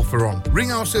special offer on.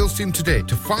 Ring our sales team today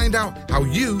to find out how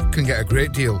you can get a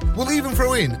great deal. We'll even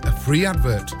throw in a free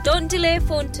advert. Don't delay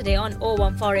phone today on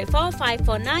 01484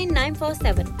 549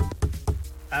 947.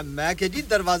 मैं के जी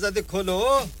दरवाजा दे खोलो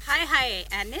हाय हाय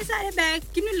एने सारे bag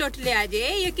किनु लुट ले आजे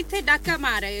ये किथे डाका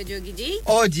मार रहे हो जोगी जी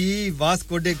ओ जी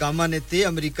वास्को डे गामा ने ते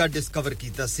अमेरिका डिस्कवर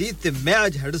कीता सी ते मैं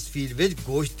आज हडर्सफील्ड विच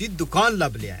गोश्त दी दुकान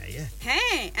लब ले आया है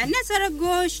एने सारा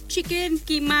गोश्त चिकन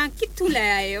कीमा किथु ले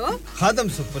आए हो खादम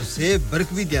सुपर से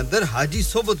बरकवी दे अंदर हाजी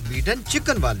सोबत मीट एंड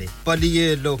चिकन वाले पलिए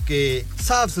लोके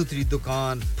साफ सुथरी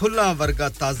दुकान फुल्ला वर्गा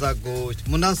ताजा गोश्त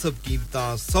मुनासिब कीमतां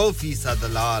 100%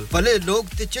 दलाल भले लोग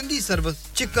ते चंगी service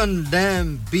chicken lamb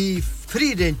beef free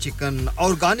range chicken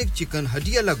organic chicken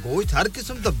हड्डी वाला गोश्त हर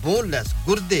किस्म दा बोनलेस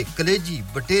गुर्दे कलेजी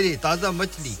बटेरे ताजा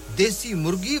मछली देसी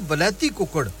मुर्गी बलाती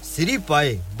कुकड़ सिरी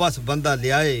पाए बस बंदा ले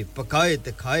आए पकाए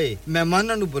ते खाए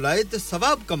मेहमानां नु बुलाए ते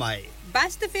सवाब कमाए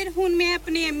बस तो फिर हुन मैं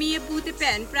अपने अम्मी अब्बू ते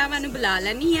भैन भरावां नु बुला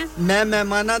लनी है मैं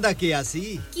मेहमानां दा किया सी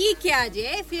की क्या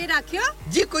जे फिर आखियो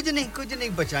जी कुछ नहीं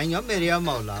बचाइयो मेरे आ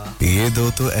मौला ये दो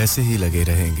तो ऐसे ही लगे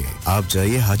रहेंगे आप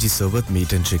जाइए हाजी सोबत meat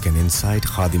and chicken inside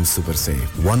Khadim super से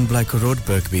 1 Black Road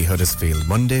Birkby Huddersfield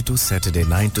Monday to Saturday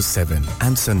 9 to 7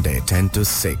 and Sunday 10 to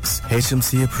 6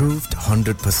 HMC approved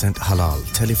 100% halal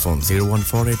telephone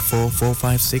 01484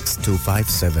 456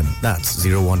 257 that's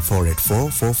 01484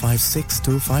 456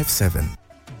 257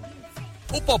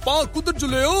 ओ पापा कुदर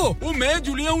चले हो ओ मैं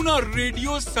जुलिया हूं ना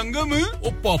रेडियो संगम ओ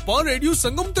पापा रेडियो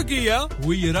संगम तक ही है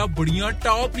वो येरा बढ़िया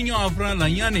टॉप नी ऑफर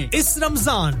लाईयां ने इस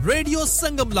रमजान रेडियो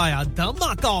संगम लाया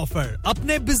धमाका ऑफर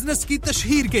अपने बिजनेस की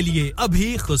तशहीर के लिए अभी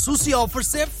खुसूसी ऑफर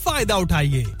से फायदा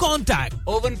उठाइए contact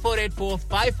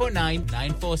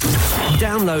 01484549946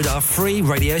 Download our free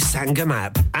Radio Sangam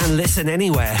app and listen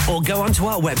anywhere or go onto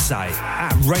our website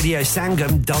at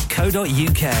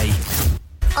radiosangam.co.uk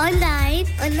Online,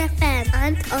 on FM,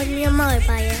 and on your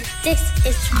mobile. This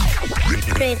is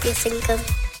Radio Sangam.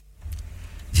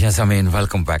 Yes, I mean,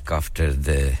 welcome back after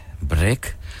the break.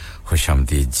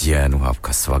 Khushamdeed jian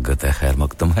aapka swagat hai, khair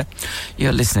maqdam hai.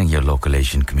 You're listening your local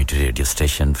Asian community radio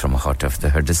station from the heart of the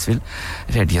Huddersfield,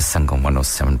 Radio Sangam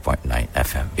 107.9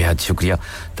 FM. बेहद शुक्रिया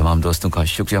तमाम दोस्तों का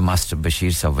शुक्रिया master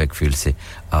Bashir साहब Wakefield से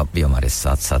आप भी हमारे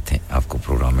साथ हैं आपको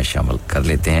प्रोग्राम में शामिल कर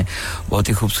लेते हैं बहुत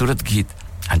ही खूबसूरत गीत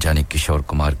जानी किशोर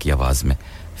कुमार की आवाज में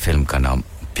फिल्म का नाम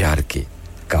प्यार के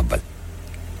काबिल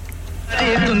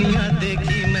सारी दुनिया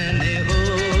देखी मैंने हो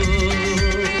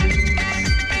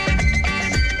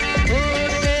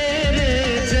तेरे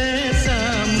जैसा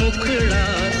मुखड़ा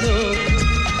तो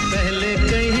पहले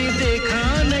कहीं देखा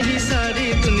नहीं सारी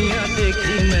दुनिया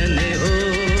देखी मैंने हो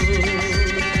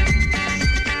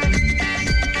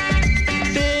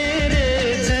तेरे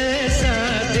जैसा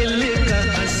दिल का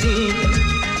हंसी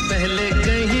पहले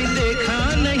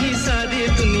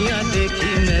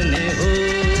देखी मैंने हो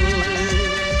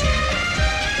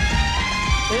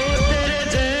ओ तेरे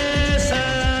जैसा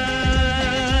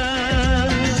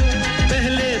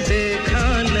पहले देखा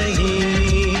नहीं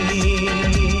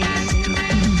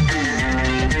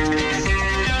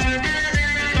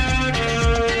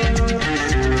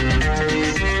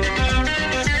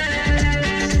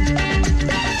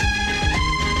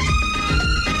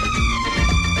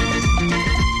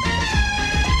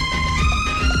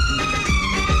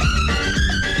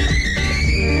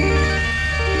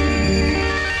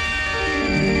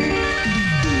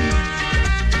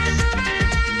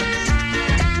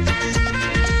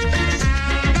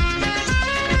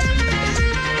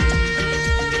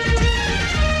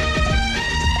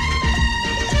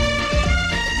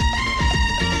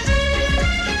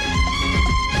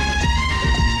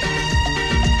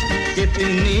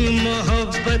कितनी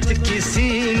मोहब्बत किसी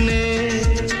ने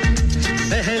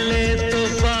पहले तो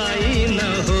पाई न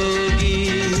होगी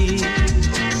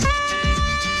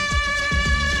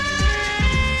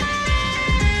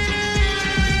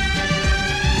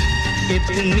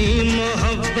कितनी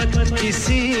मोहब्बत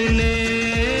किसी ने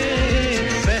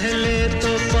पहले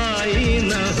तो पाई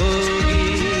न होगी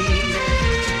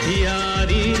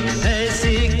यारी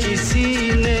ऐसी किसी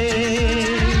ने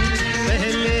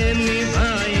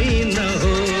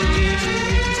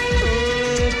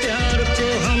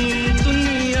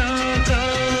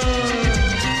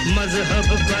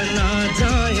बना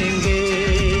जाएंगे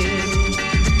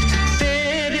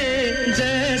तेरे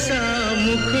जैसा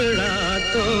मुखड़ा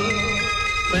तो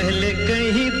पहले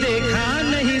कहीं देखा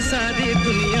नहीं सारी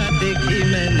दुनिया देखी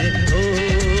मैंने ओ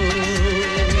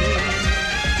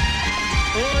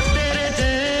तेरे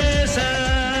जैसा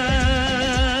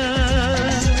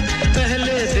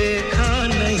पहले देखा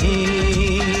नहीं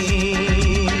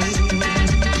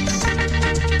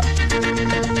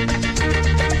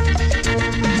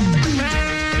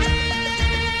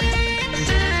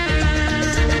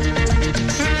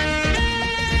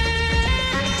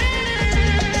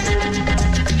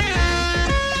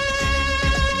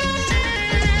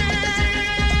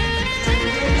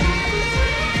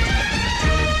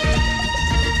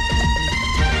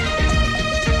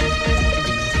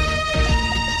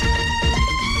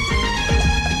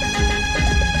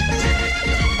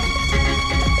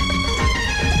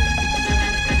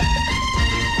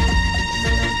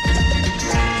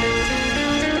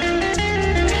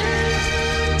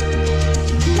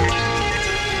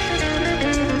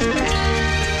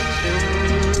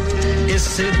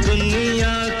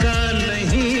दुनिया का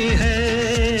नहीं है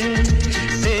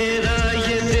तेरा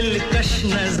ये दिलकश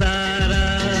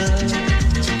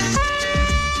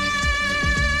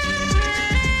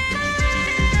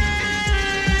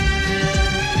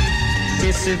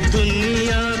इस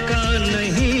दुनिया का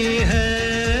नहीं है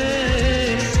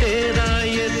तेरा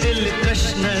ये दिलकश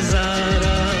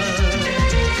नजारा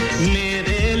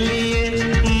मेरे लिए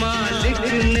मालिक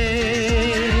ने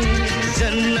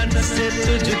जन्नत से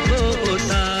तुझको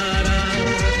उतारा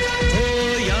ओ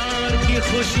यार की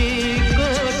खुशी को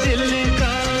दिल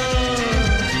का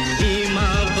ईमा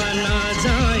बना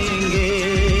जाएंगे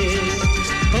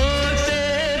ओ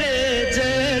तेरे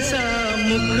जैसा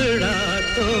मुखड़ा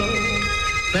तो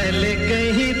पहले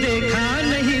कहीं देखा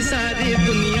नहीं सारी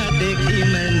दुनिया देखी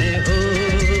मैंने हो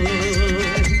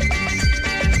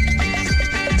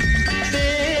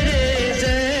तेरे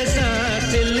जैसा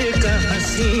दिल का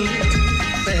हंसी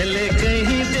पहले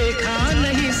कहीं देखा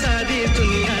नहीं सारी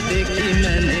दुनिया देखी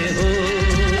मैंने हो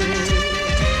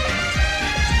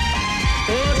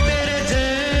ओ तेरे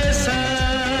जैसा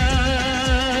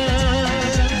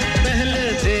पहले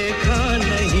देखा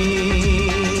नहीं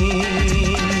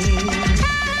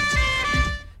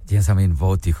सामीन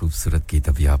बहुत ही खूबसूरत गीत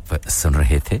अभी आप सुन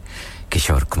रहे थे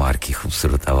किशोर कुमार की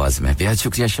खूबसूरत आवाज में बेहद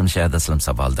शुक्रिया Shamshad Aslam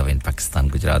sahab all the way in Pakistan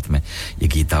Gujarat में ये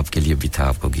गीत आपके लिए भी था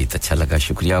आपको गीत अच्छा लगा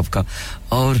शुक्रिया आपका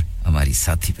और हमारी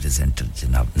साथी प्रेजेंटर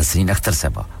जनाब नसरीन अख्तर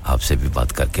साहबा आपसे भी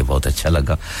बात करके बहुत अच्छा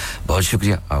लगा बहुत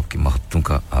शुक्रिया आपकी मोहब्बतों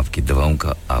का आपकी दुआओं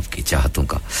का आपकी चाहतों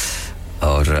का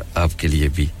और आपके लिए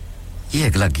भी ये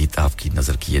अगला गीत आपकी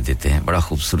नजर किए देते हैं बड़ा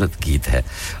खूबसूरत गीत है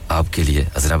आपके लिए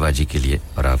अजराबाजी के लिए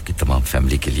और आपकी तमाम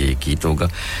फैमिली के लिए ये गीत होगा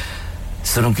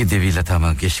सुरों की देवी लता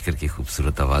मंगेशकर की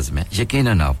खूबसूरत आवाज में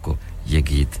यकीनन आपको ये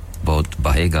गीत बहुत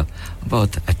भाएगा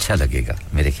बहुत अच्छा लगेगा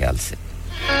मेरे ख्याल से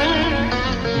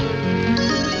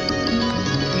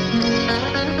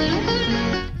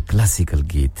क्लासिकल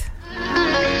गीत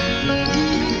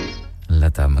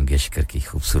लता मंगेशकर की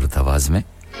खूबसूरत आवाज में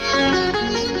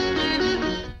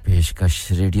पेशकश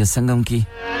रेडियो संगम की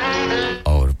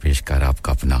और पेशकार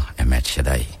आपका अपना H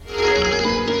शदाई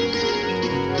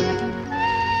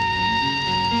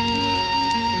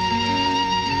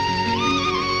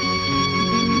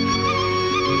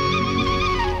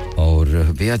और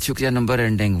बेहद शुक्रिया नंबर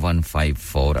एंडिंग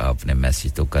 154 आपने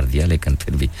मैसेज तो कर दिया लेकिन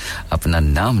फिर भी अपना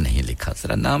नाम नहीं लिखा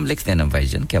जरा नाम लिख देना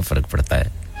भाईजान क्या फर्क पड़ता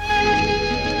है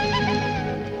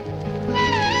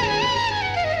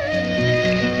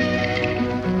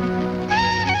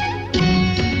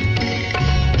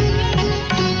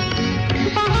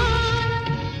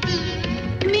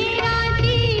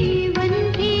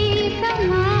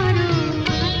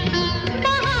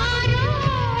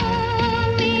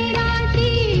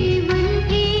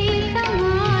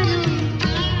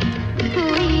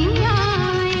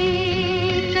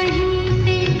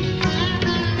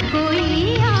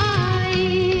कोई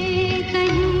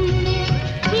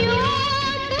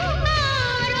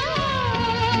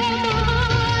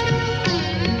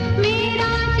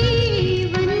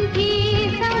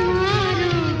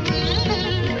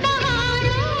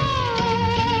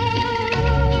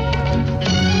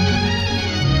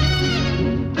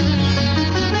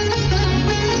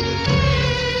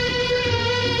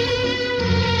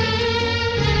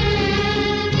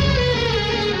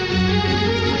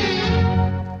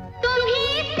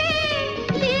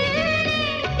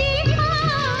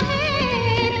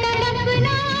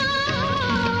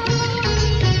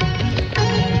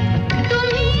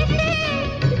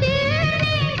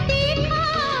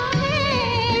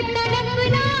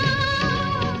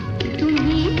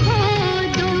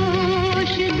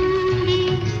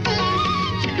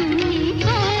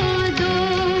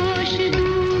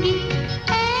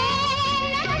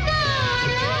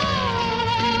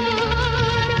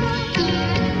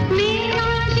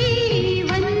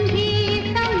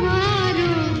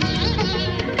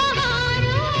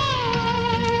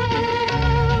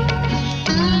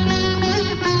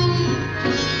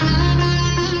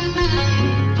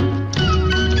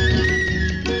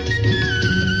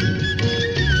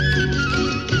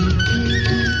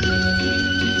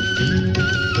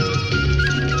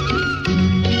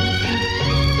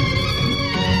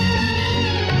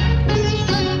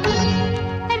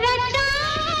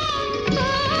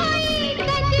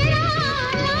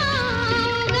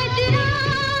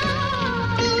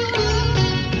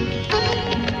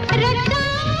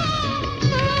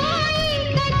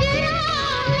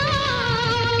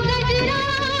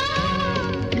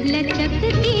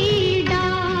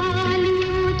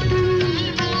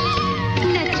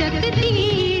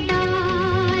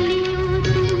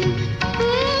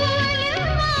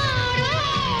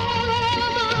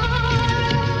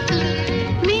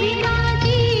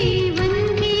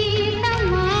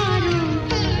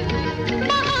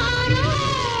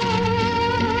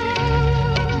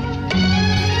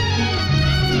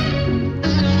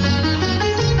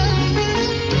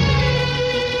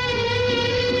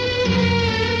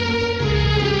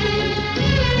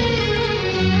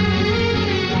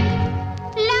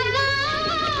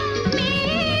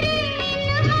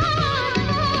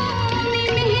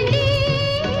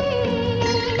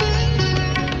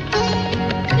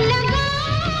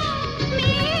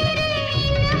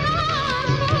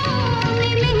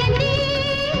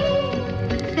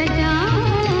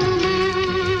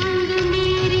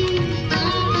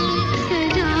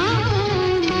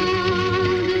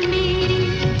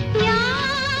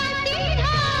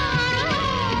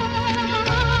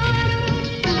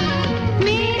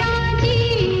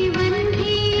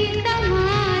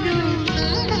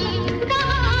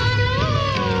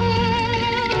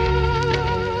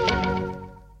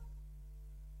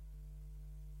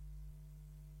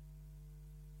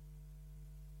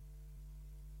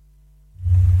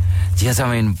जैसा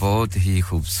मैं बहुत ही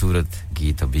खूबसूरत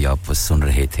गीत अभी आप सुन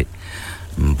रहे थे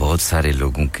बहुत सारे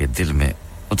लोगों के दिल में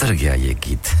उतर गया ये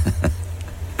गीत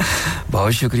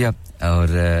बहुत शुक्रिया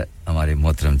और हमारे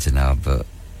मोहतरम जनाब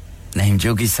नईम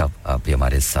जोगी साहब आप भी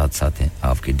हमारे साथ हैं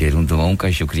आपकी ढेरों दुआओं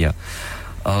का शुक्रिया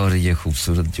और ये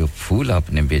खूबसूरत जो फूल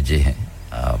आपने भेजे हैं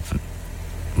आप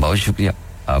बहुत शुक्रिया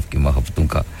आपकी मोहब्बतों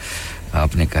का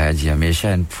आपने कहा जी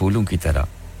हमेशा इन फूलों की तरह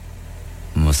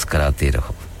मुस्कुराते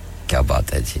रहो क्या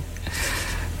बात है जी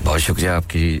बहुत शुक्रिया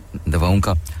आपकी दुआओं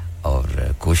का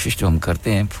और कोशिश तो हम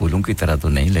करते हैं फूलों की तरह तो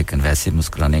नहीं लेकिन वैसे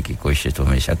मुस्कुराने की कोशिश तो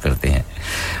हमेशा करते हैं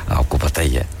आपको पता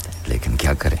ही है लेकिन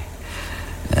क्या करें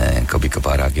कभी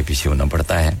कभार आगे पीछे होना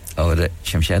पड़ता है और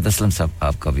शमशाद असलम साहब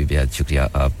आपका भी बेहद शुक्रिया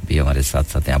आप भी हमारे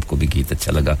साथ हैं आपको भी गीत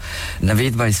अच्छा लगा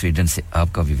नवीद भाई स्वीडन से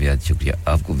आपका भी बेहद शुक्रिया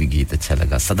आपको भी गीत अच्छा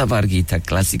लगा सदाबहार गीत था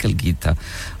क्लासिकल गीत था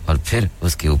और फिर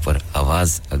उसके ऊपर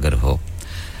आवाज अगर हो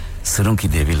सुरों की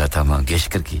देवी लता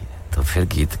मंगेशकर की तो फिर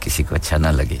गीत किसी को अच्छा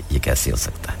ना लगे ये कैसे हो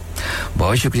सकता है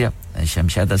बहुत शुक्रिया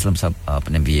शमशाद असलम साहब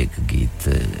आपने भी एक गीत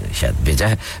शायद भेजा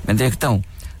है मैं देखता हूं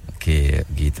कि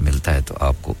गीत मिलता है तो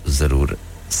आपको जरूर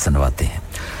सुनवाते हैं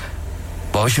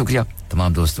बहुत शुक्रिया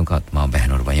तमाम दोस्तों का तमाम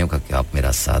बहनों और भाइयों का कि आप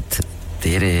मेरा साथ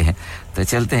दे रहे हैं तो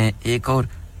चलते हैं एक और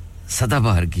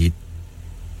सदाबहार गीत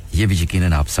ये भी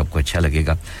यकीनन आप सबको अच्छा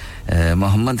लगेगा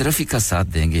मोहम्मद रफी का साथ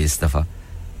देंगे इस दफा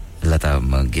लता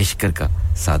मंगेशकर का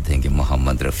साथ देंगे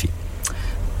मोहम्मद रफी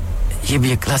ये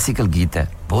भी एक क्लासिकल गीत है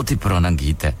बहुत ही पुराना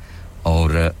गीत है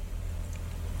और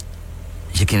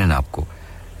यकीनन आपको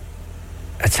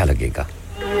अच्छा लगेगा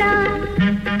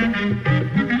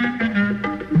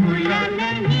भूला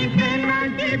नहीं देना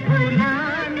जी भूला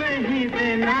नहीं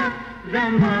देना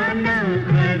ज़माना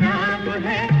खराब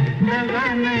है दगा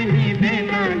नहीं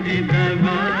देना जी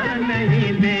दगा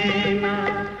नहीं देना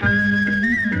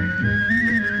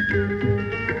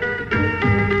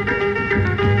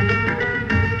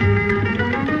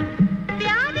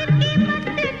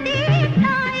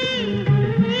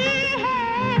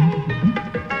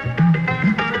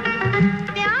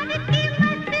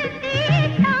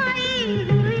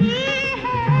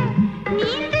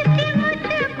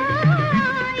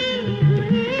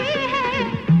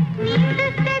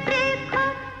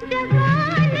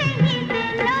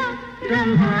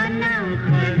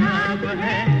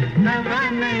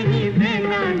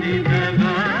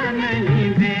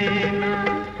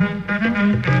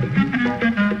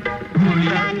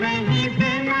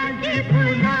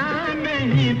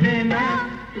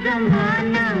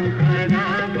ज़माना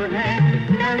खराब है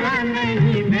दगा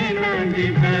नहीं देना जी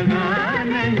दगा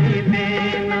नहीं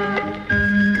देना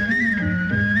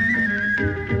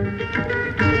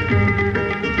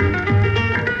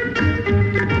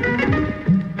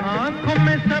आँखों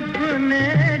में सपने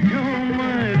झूम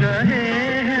रहे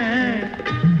हैं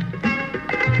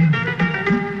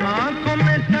आँखों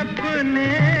में सपने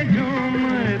झूम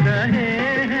रहे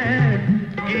हैं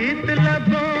गीत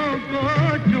लबों को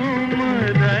चूम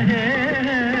रहे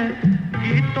हैं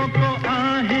गीतों को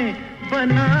आहें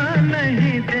बना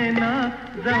नहीं देना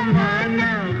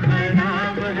ज़माना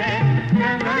खराब है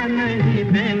दगा नहीं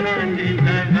देना जी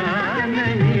दगा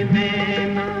नहीं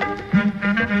देना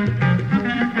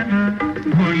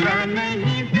भूला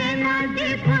नहीं देना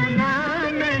जी भूला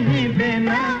नहीं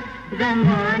देना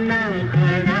ज़माना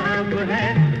खराब है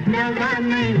दगा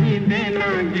नहीं देना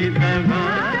जी दगा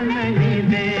नहीं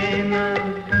देना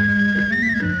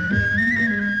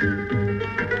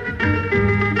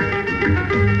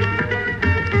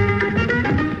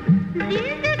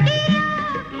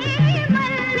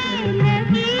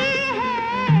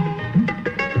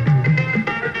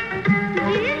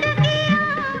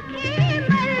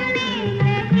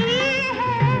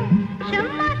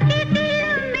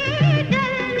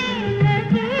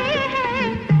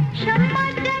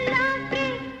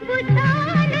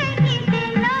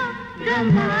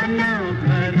ज़माना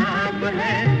खराब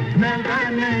है दगा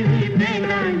नहीं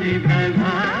देना जी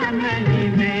दगा नहीं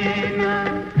देना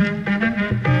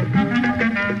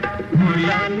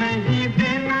भूला नहीं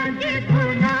देना जी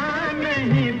भूला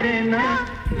नहीं देना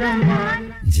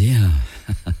ज़माना जी हाँ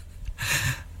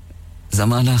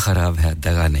ज़माना खराब है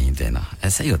दगा नहीं देना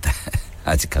ऐसा ही होता है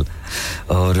आजकल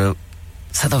और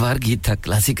सदाबहार गीत था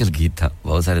क्लासिकल गीत था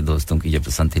बहुत सारे दोस्तों की ये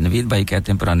पसंद थी नवीद भाई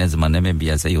कहते हैं पुराने ज़माने में भी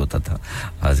ऐसा ही होता था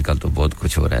आजकल तो बहुत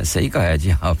कुछ हो रहा है सही कहा है जी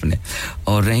आपने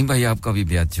और रहीम भाई आपका भी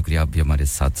बेहद शुक्रिया आप भी हमारे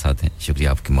साथ हैं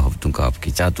शुक्रिया आपकी मोहब्बतों का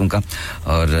आपकी चाहतों का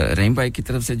और रहीम भाई की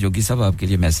तरफ से जोगी साहब आपके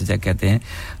लिए मैसेज है कहते हैं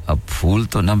अब फूल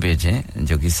तो ना भेजें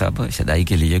जोगी साहब शदाई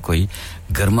के लिए कोई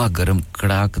गर्मा गर्म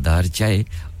कड़ाकदार चाय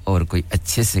और कोई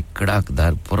अच्छे से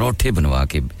कड़ाकदार परोठे बनवा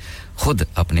के खुद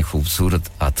अपने खूबसूरत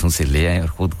हाथों से ले आएं और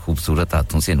खुद खूबसूरत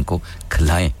हाथों से इनको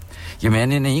खिलाएं ये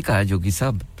मैंने नहीं कहा जोगी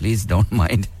साहब प्लीज डोंट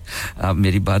माइंड आप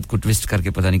मेरी बात को ट्विस्ट करके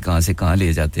पता नहीं कहां से कहां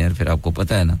ले जाते हैं फिर आपको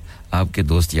पता है ना आपके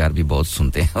दोस्त यार भी बहुत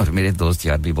सुनते हैं और मेरे दोस्त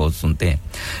यार भी बहुत सुनते हैं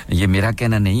ये मेरा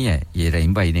कहना नहीं है ये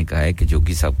रहीम भाई ने कहा है कि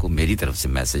जोगी साहब को मेरी तरफ से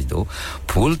मैसेज दो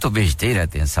फूल तो भेजते ही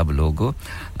रहते हैं सब लोग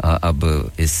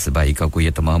अब इस भाई का कोई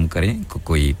एहतमाम करें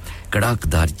कोई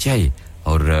कड़कदार चाय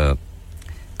और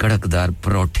कड़कदार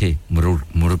परोठे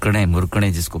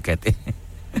मुरकणे जिसको कहते हैं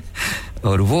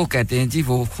और वो कहते हैं जी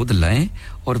वो खुद लाएं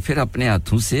और फिर अपने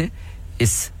हाथों से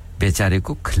इस बेचारे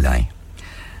को खिलाएं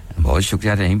बहुत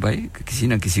शुक्रिया रहीम भाई किसी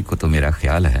ना किसी को तो मेरा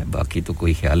ख्याल है बाकी तो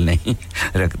कोई ख्याल नहीं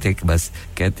रखते कि बस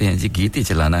कहते हैं जी गीत ही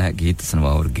चलाना है गीत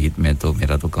सुनवाओ और गीत में तो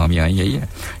मेरा तो काम यही है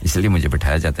इसलिए मुझे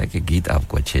बिठाया जाता है कि गीत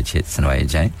आपको अच्छे सुनवाए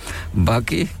जाएं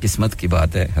बाकी किस्मत की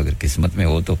बात है अगर किस्मत में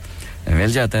हो तो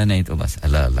मिल जाता है नहीं तो बस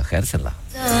अल्लाह अल्लाह खैर सलाह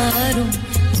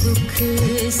दुख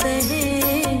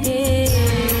सहेंगे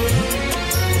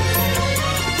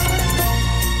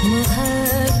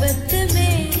मोहब्बत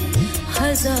में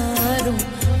हजारों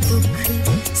दुख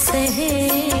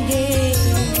सहेंगे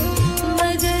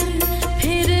मगर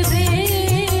फिर भी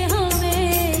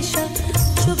हमेशा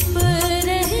चुप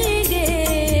रहेंगे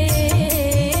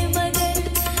मगर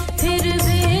फिर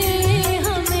भी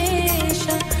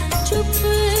हमेशा चुप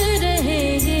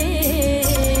रहेंगे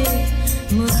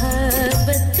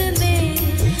मोहब्बत में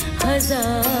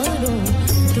हजारों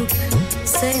दुख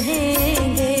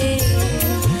सहेंगे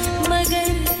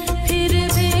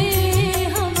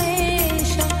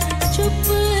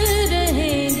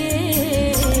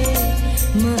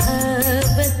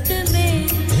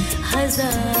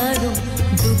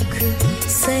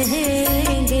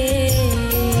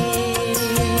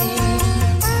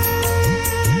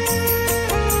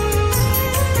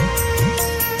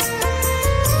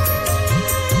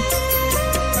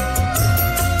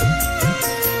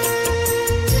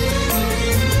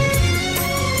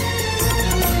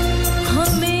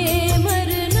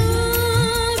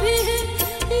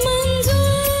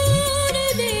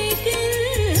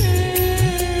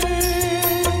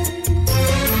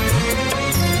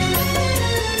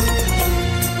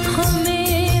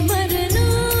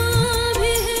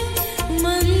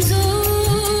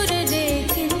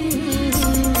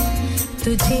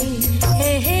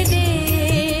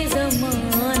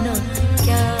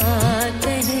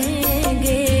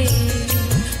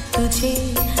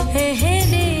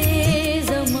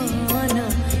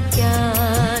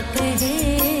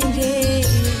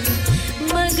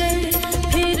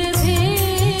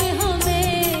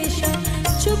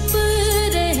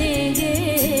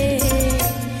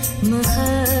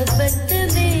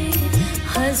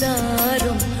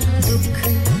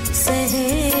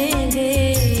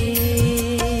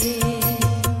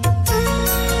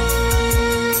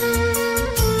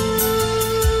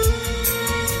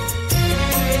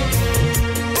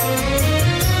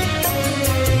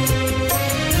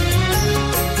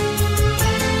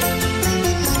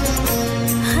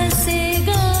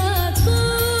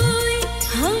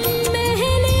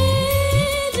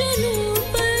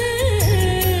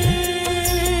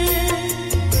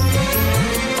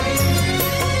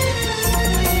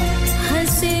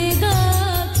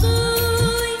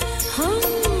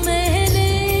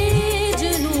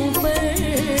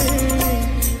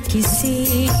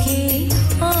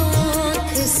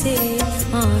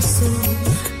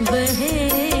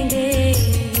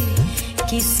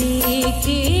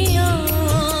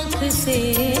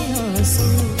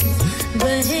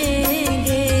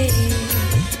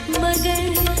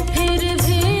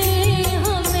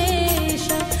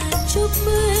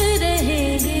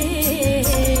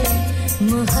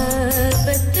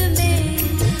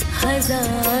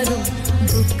हजारों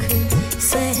दुख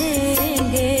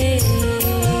सहेंगे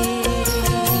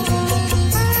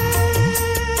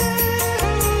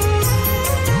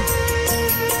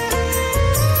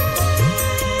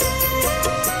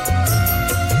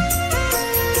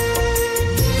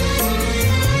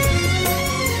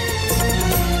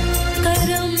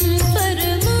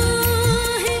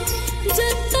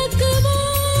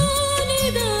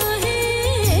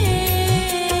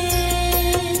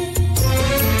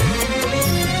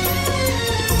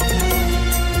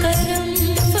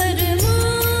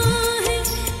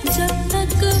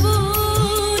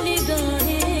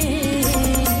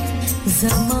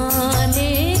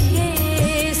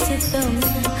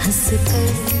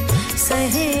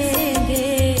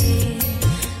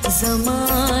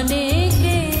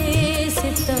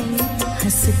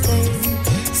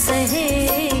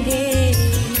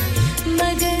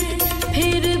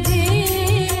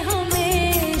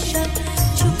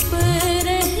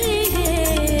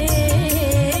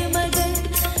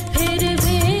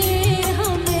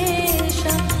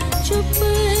चुप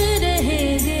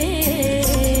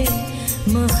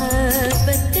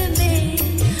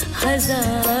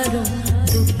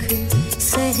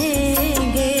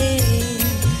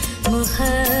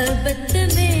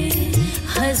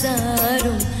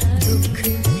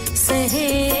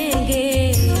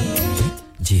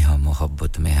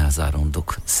हजारों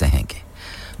दुख सहेंगे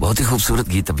बहुत ही खूबसूरत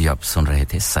गीत अभी आप सुन रहे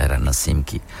थे सायरा नसीम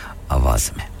की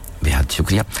आवाज में बेहद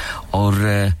शुक्रिया और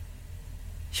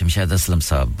शमशाद असलम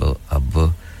साहब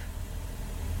अब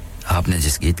आपने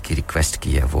जिस गीत की रिक्वेस्ट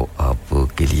की है वो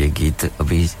आपके लिए गीत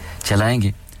अभी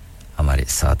चलाएंगे हमारे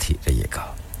साथ ही रहिएगा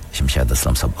Shamshad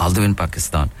Aslam sahab all the way in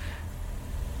Pakistan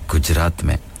Gujarat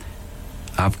में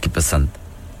आपकी पसंद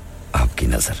आपकी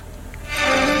नजर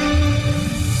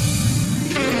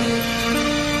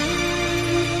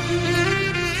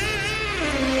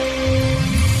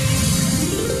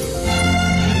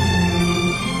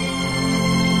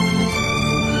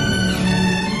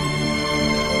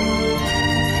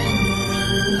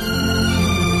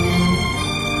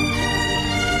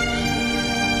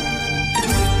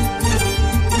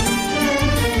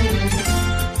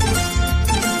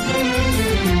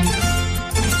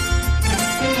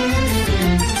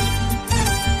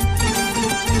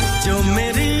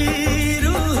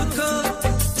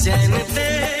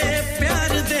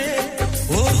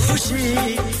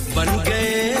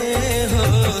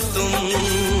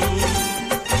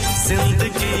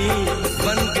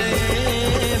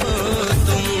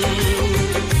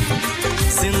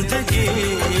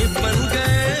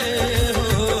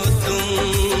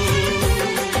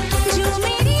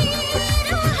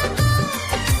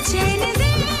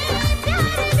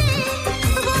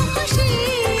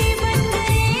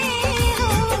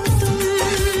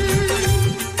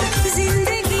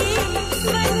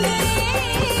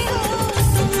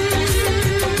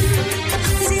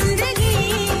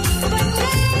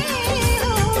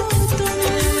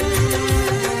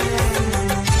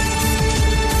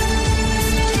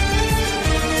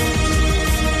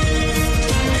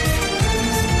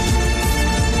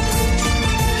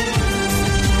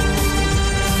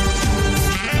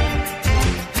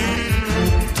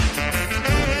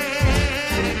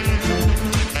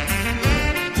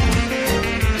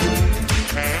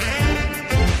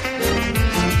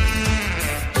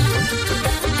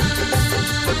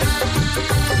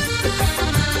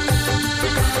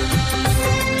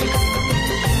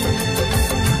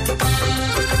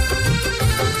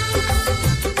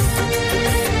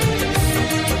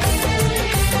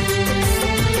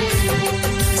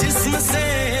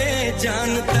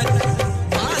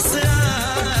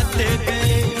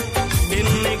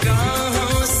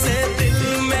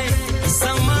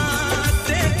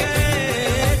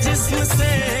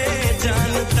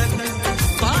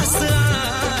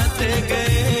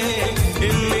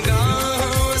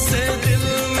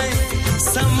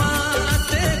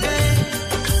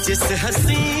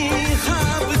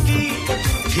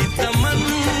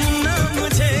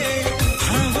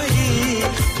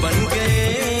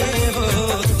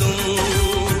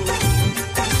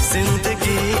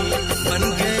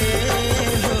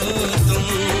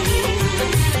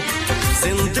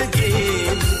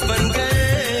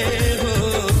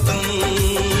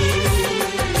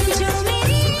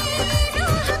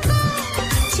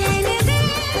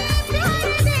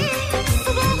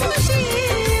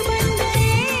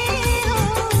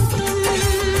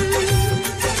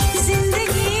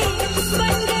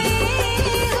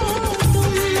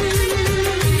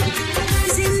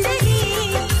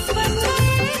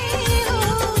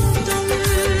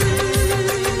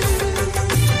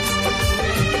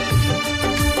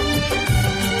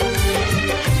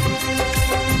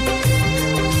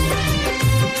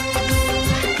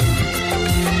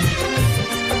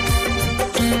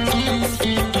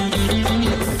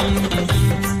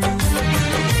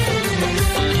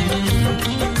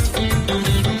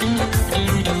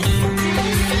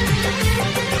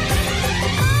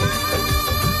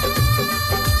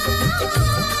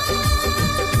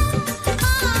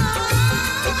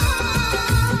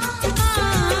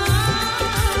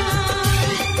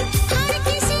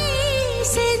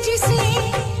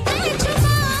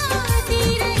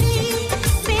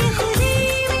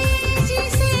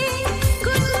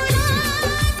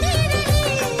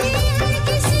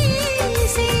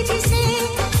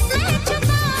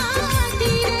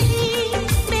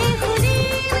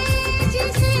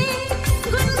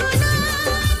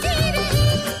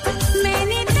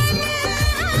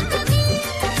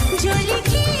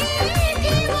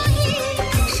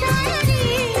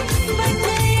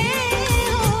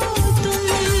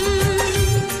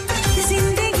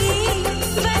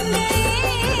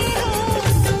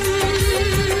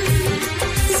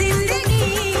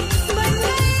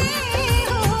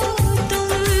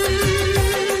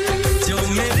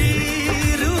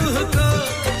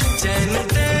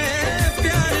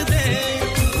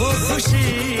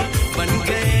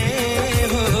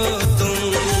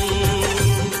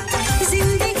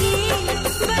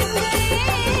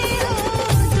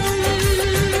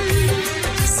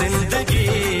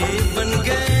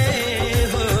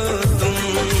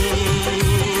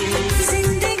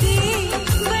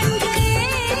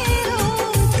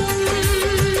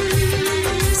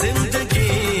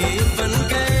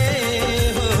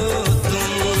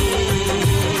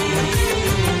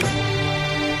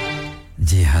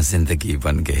जिंदगी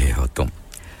बन गए हो तुम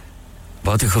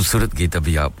बहुत ही खूबसूरत गीत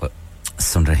अभी आप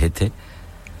सुन रहे थे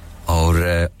और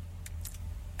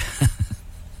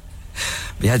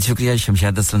बेहद शुक्रिया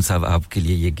शमशाद असलम साहब आपके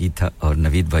लिए ये गीत था और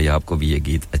नवीद भाई आपको भी ये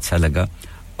गीत अच्छा लगा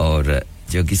और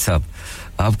जोगी साहब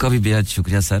आपका भी बेहद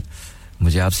शुक्रिया सर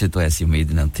मुझे आपसे तो ऐसी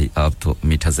उम्मीद न थी आप तो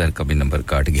मीठा जहर का भी नंबर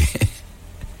काट गए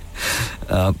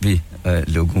आप भी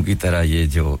लोगों की तरह ये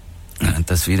जो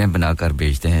तस्वीरें बनाकर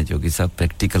भेजते हैं जो कि सब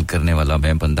प्रैक्टिकल करने वाला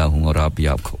मैं बंदा हूं और आप भी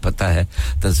आपको पता है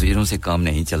तस्वीरों से काम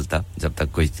नहीं चलता जब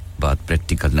तक कोई बात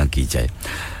प्रैक्टिकल ना की जाए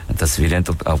तस्वीरें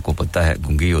तो आपको पता है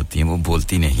गूंगी होती हैं वो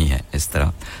बोलती नहीं है इस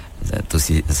तरह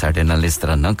तुसी साडे नाल इस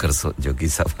तरह ना कर सो जो कि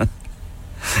सब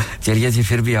चलिए जी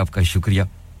फिर भी आपका शुक्रिया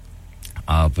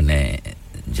आपने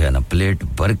जो है ना प्लेट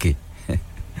भर के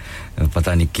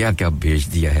पता नहीं क्या-क्या भेज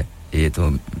दिया है ये तो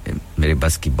मेरे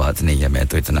बस की बात नहीं है मैं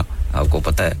तो इतना आपको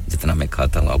पता है जितना मैं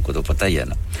खाता हूं आपको तो पता ही है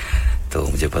ना तो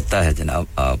मुझे पता है जनाब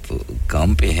आप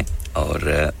काम पे हैं और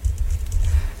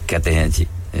कहते हैं जी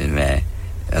मैं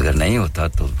अगर नहीं होता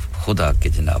तो खुद आके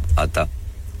जनाब आता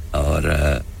और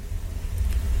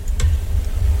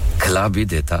खिला भी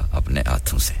देता अपने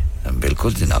हाथों से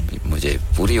बिल्कुल जनाब मुझे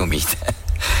पूरी उम्मीद है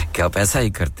कि आप ऐसा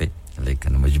ही करते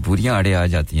लेकिन मजबूरियां आड़े आ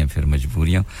जाती हैं फिर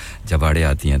मजबूरियां जब आड़े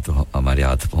आती हैं तो हमारे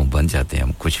हाथ पांव बंद जाते हैं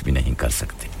हम कुछ भी नहीं कर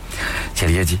सकते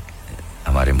चलिए जी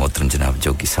हमारे मोहतरम जनाब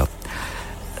जोगी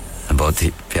साहब बहुत ही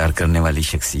प्यार करने वाली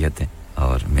शख्सियत है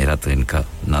और मेरा तो इनका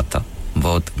नाता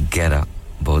बहुत गहरा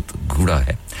बहुत गूढ़ा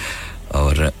है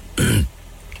और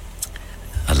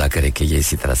अल्लाह करे कि ये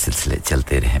इसी तरह सिलसिले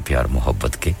चलते रहें प्यार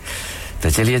मोहब्बत के तो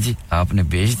चलिए जी आपने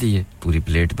भेज दिए पूरी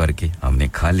प्लेट भर के हमने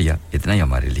खा लिया इतना ही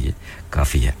हमारे लिए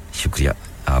काफी है शुक्रिया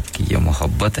आपकी ये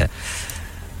मोहब्बत है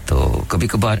तो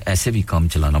कभी-कभार ऐसे भी काम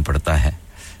चलाना पड़ता है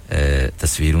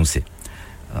तस्वीरों से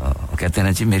कहते हैं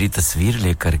ना जी मेरी तस्वीर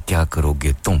लेकर क्या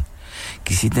करोगे तुम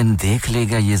किसी दिन देख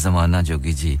लेगा ये ज़माना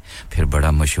जोगी जी फिर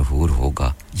बड़ा मशहूर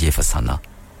होगा ये फसाना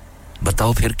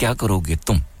बताओ फिर क्या करोगे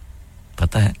तुम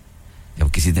पता है जब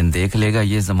किसी दिन देख लेगा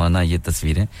ये ज़माना ये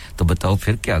तस्वीरें तो बताओ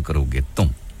फिर क्या करोगे तुम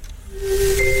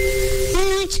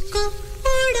मुझको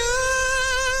उड़ा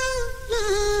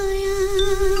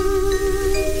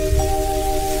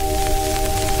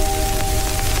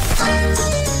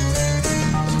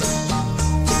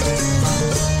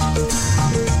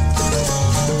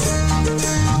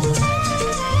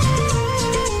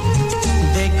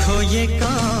देखो ये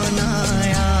कौन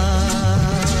आया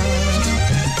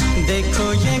देखो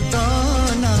ये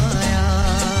कौन आया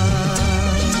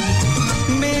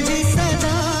मेरी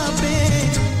सदा पे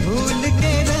भूल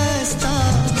के रास्ता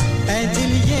ऐ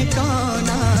दिल ये कौन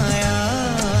आया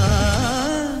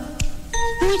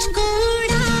मुझको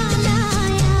उड़ा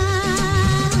लाया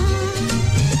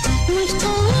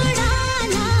मुझको उड़ा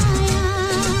लाया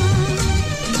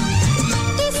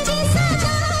किसकी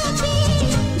सदा पे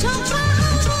झोंका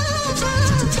हवा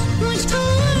मुझको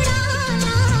उड़ा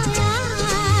लाया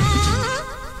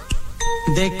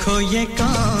देखो ये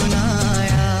कौन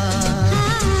आया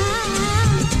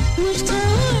मुझको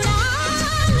उड़ा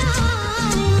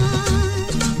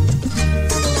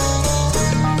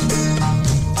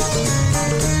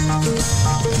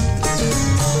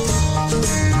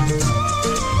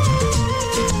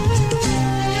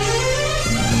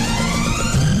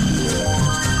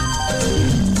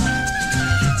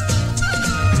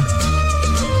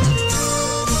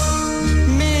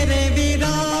मेरे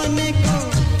वीराने को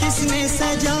किसने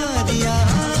सजा दिया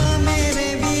मेरे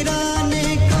वीराने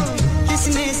को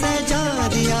किसने सजा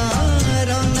दिया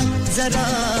रौनक जरा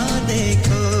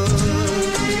देखो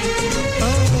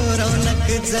ओ रौनक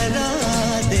जरा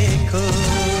देखो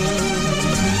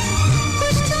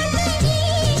कुछ तो नहीं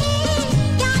है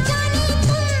क्या जाने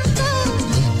तुमको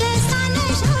कैसा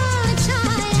नशा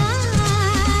छाया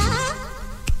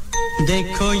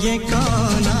देखो ये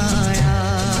कौन आया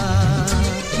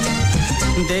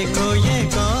देखो ये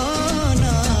कौन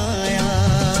आया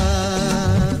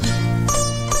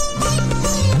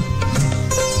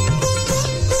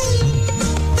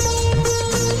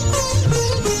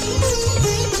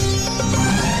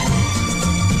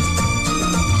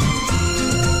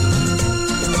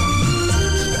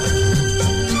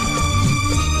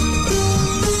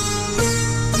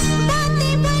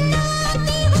बातें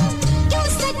बनाती हूँ क्यों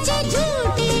सच्चे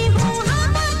झूठे हो हाँ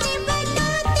बातें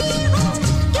बनाती हूँ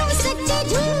क्यों सच्चे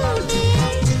झूठे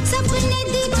सपने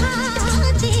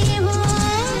दिखाते हो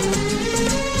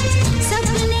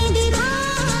सपने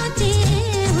दिखाते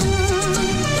हो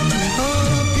ओ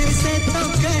फिर से तो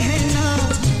कहना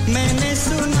मैंने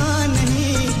सुना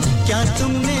नहीं क्या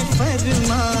तुमने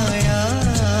फरमाया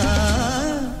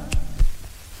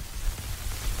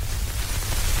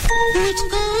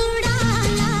मुझको उड़ा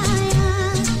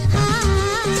लाया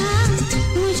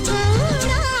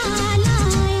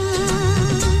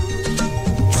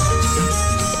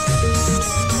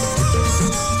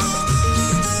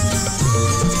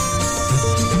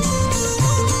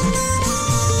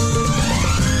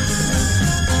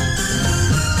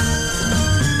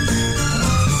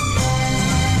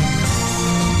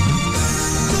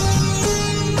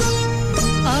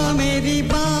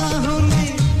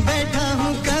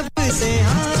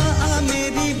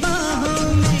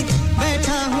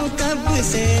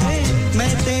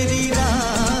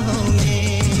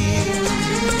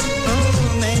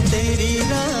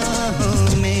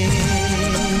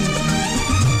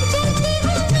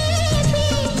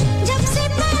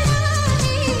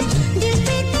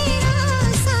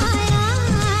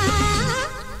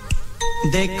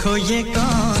देखो ये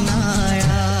कौन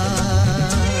आया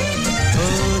ओ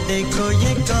देखो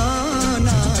ये कौन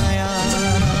आया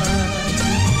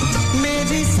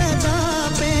मेरी सदा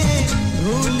पे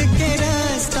भूल के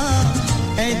रास्ता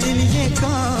ऐ दिल ये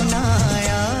कौन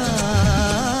आया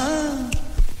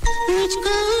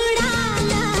मुझको उड़ा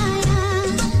लाया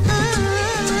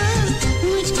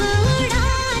मुझको उड़ा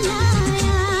लाया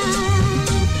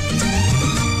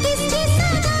किसकी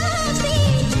सदा पे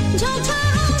झोंका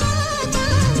था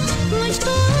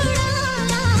मुझको उड़ा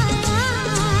लाया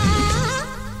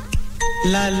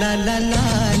ला ला ला ला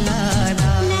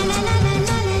ला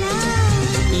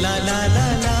ला ला ला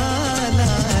ला ला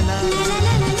ला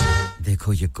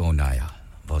देखो ये कौन आया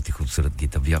बहुत ही खूबसूरत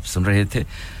गीत अभी आप सुन रहे थे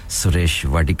सुरेश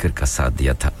वाडीकर का साथ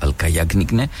दिया था अलका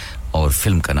याग्निक ने और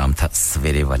फिल्म का नाम था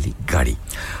सवेरे वाली गाड़ी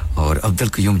और अब्दुल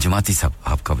कयूम जमाती साहब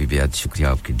आपका भी बेहद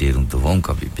शुक्रिया आपकी ढेरों दुआओं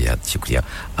का भी बेहद शुक्रिया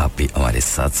आप भी हमारे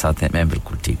साथ हैं मैं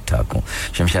बिल्कुल ठीक ठाक हूं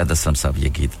शमशाद असलम साहब ये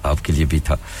गीत आपके लिए भी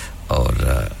था और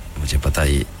मुझे पता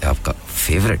है आपका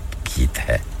फेवरेट गीत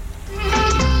है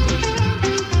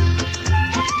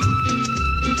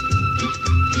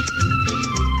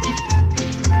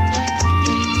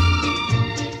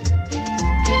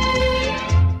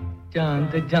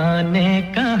चांद जाने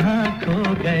कहां खो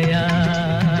गया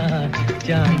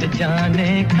चांद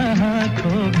जाने कहां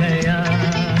खो गया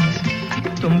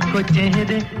तुमको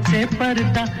चेहरे से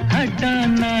पर्दा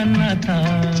हटाना न था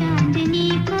चांदनी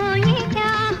को ये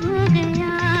क्या हो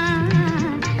गया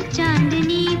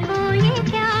चांदनी को ये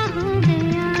क्या हो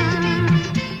गया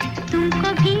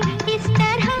तुमको भी इस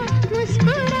तरह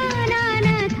मुस्कुराना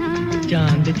न था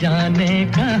चांद जाने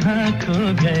कहां खो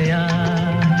गया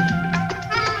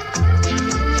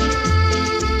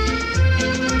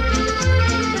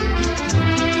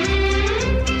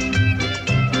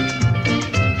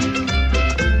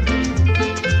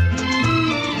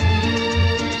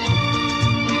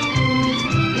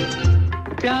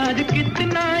प्यार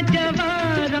कितना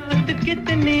जवारात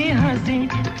कितनी हंसी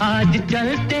आज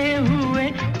चलते हुए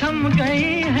थम गई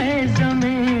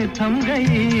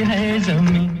है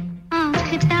ज़मीं आँख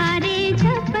तारे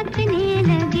झपकने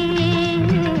लगे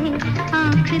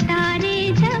आँख तारे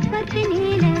झपकने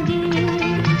लगे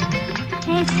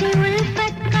ऐसे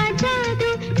उल्फत का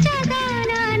जादू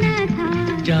जगाना न था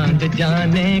चांद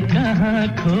जाने कहां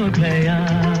खो गया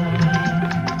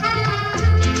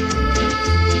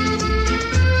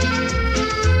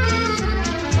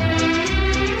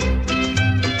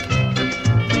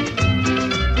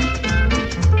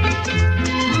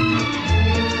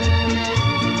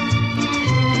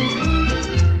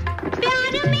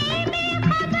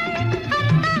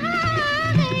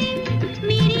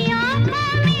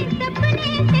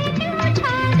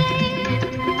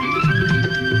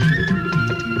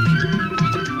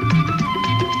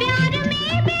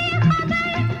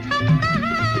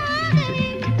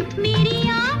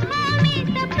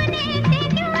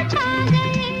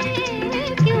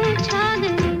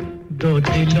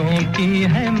दिलों की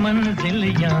है मंजिल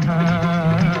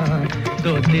यहाँ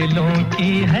दो दिलों की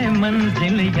है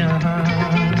मंजिल यहाँ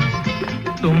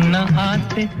तुम न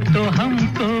आते तो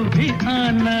हमको भी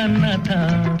आना न था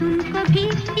तुमको भी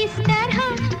इस तरह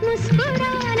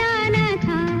मुस्कुराना न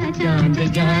था चांद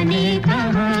जाने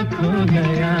कहाँ खो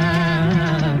गया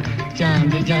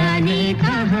चांद जाने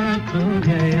कहाँ खो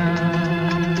गया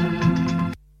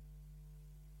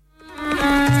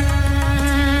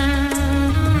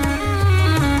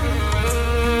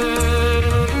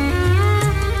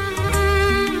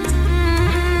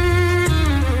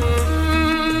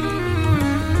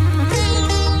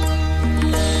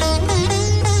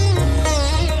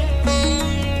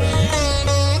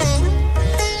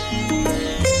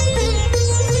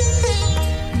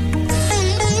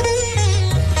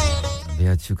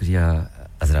शुक्रिया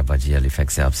अजराबाजी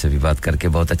एलिफैक्स से आपसे भी बात करके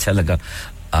बहुत अच्छा लगा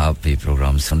आप भी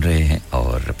प्रोग्राम सुन रहे हैं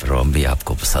और प्रोग्राम भी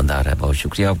आपको पसंद आ रहा है बहुत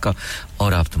शुक्रिया आपका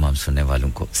और आप तमाम सुनने वालों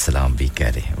को सलाम भी कह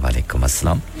रहे हैं वालेकुम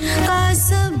अस्सलाम का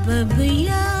सबब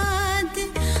याद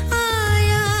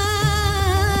आया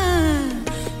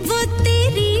वो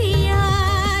तेरी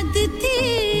याद थी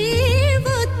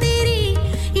वो तेरी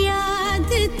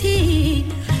याद थी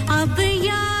अब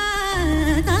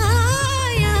याद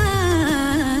आया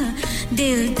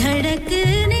दिल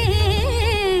धड़कने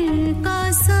का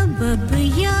सबब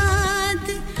याद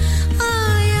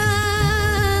आया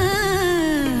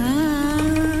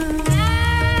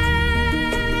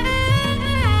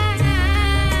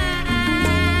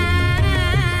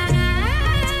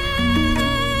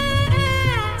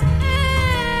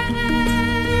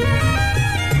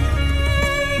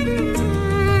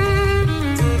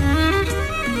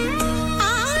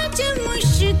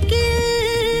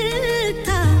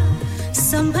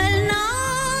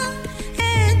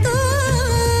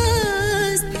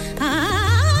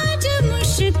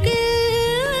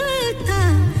मुश्किल था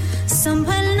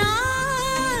संभलना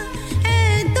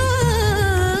ऐ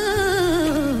दोस्त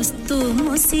तू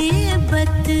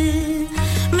मुसीबत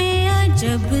में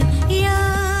अजब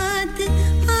याद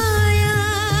आया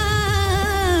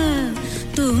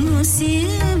तू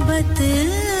मुसीबत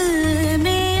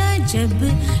में अजब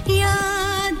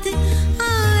याद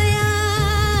आया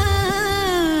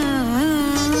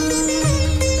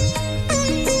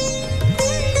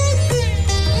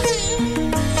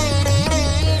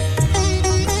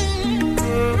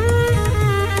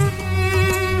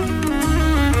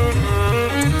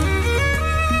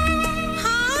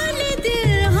हाल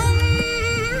दिल हम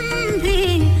भी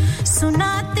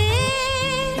सुनाते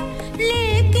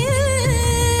लेकिन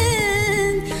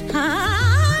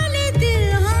हाल दिल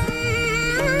हम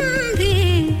भी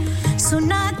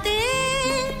सुनाते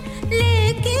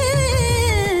लेकिन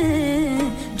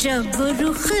जब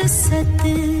रुखसत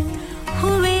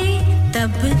हुए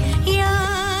तब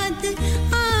याद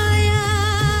आया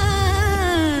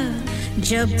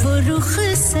जब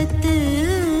रुखसत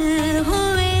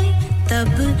हुए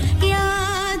तब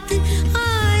याद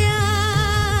आया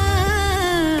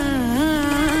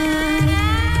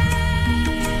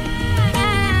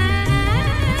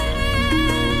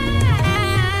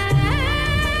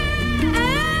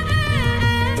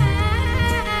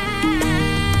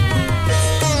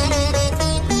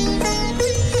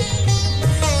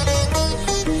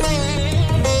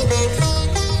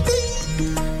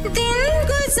दिन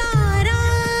गुजारा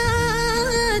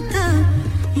था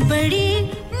बड़ी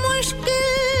मुश्किल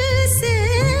से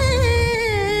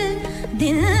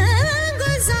दिन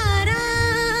गुजारा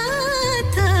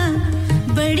था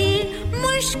बड़ी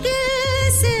मुश्किल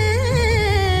से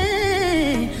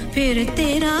फिर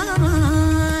तेरा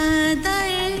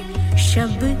वादा-ए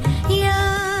शब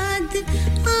याद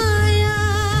आया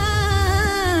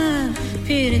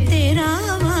फिर तेरा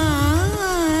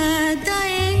वादा-ए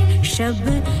शब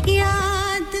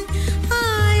याद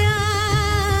आया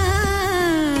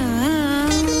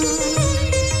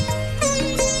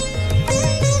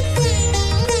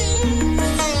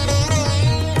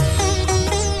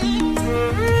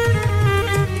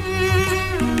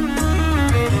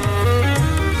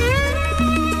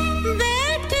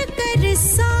बैठ कर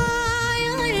साए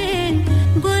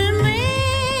गुल में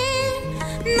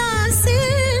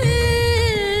नासिर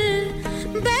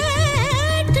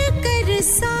बैठ कर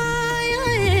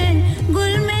साए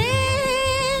गुल में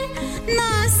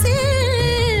नासिर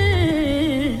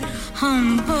हम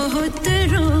बहुत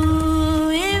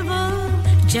रोए वो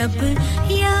जब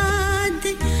याद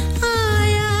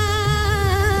आया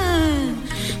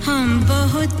हम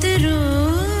बहुत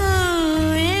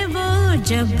रोए वो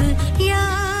जब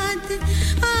याद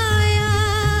आया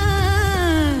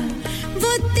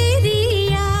वो तेरी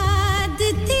याद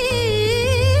थी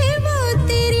वो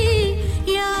तेरी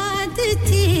याद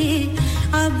थी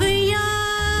अब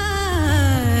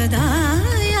याद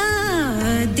आया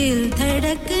दिल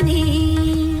धड़कने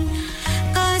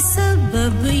का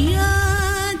सबब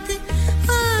याद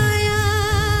आया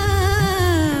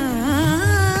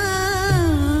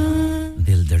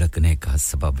दिल धड़कने का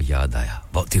सबब याद आया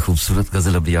बहुत ही खूबसूरत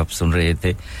गजल अभी आप सुन रहे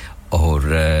थे और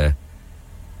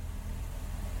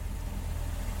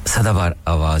सदाबहार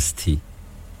आवाज थी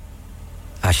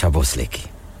आशा भोसले की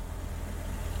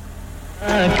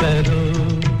करो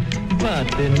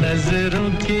बात नजरों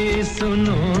की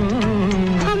सुनो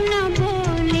हम ना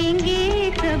बोलेंगे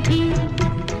कभी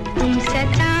तुम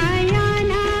सताया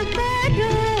ना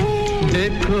करो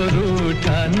देखो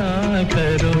रूठा ना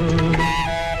करो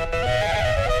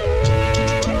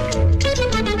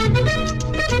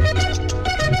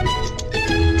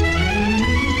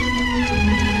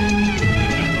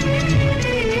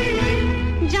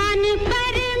जान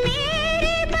पर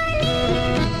मेरी बनी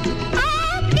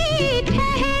आपकी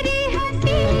ठहरी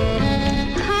हंसी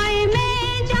हाय मैं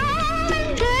जान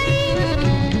गई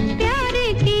प्यार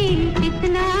की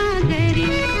कितना गरी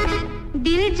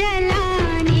दिल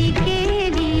जलाने के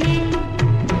लिए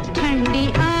ठंडी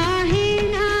आहें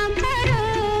ना भरो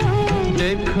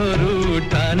देखो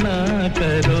रूठा ना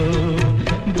करो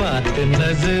बात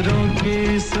नजरों की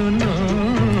सुनो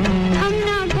हम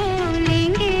ना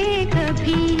बोलेंगे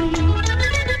कभी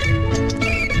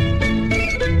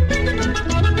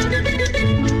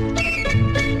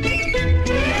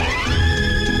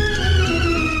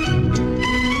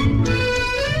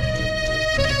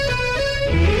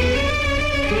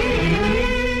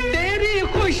तेरी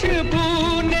खुशबू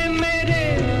ने मेरे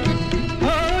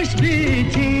होश भी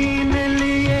छीन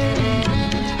लिए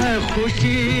है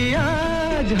खुशी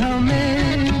आज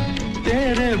हमें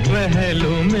तेरे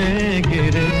पहलू में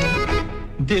गिरे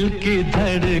दिल दिल की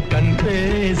धड़कन पे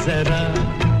जरा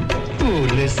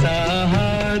फूल सा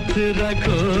हाथ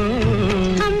रखो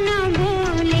हम ना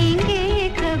बोलेंगे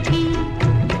कभी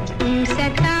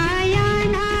सताया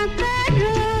ना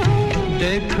करो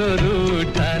देखो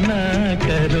रूठा ना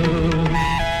करो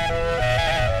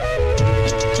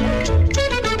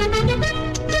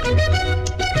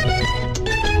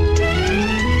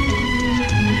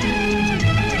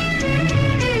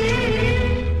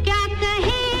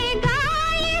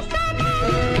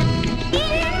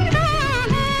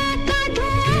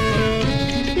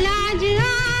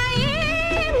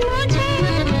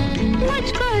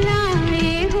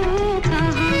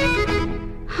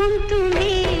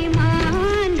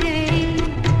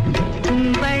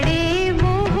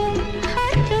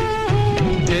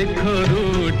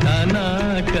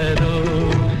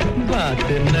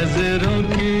नजरों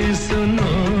की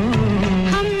सुनो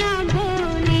हम ना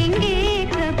बोलेंगे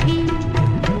कभी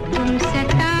तुम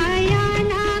सताया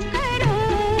ना करो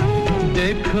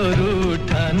देखो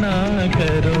रूठा ना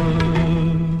करो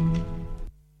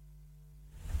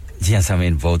जी हां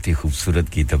सामीन बहुत ही खूबसूरत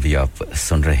गीत अभी आप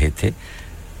सुन रहे थे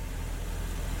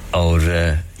और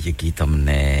ये गीत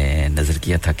हमने नजर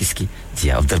किया था किसकी जी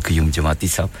अब्दुल कयूम जमाती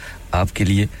साहब आपके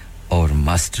लिए और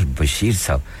मास्टर बशीर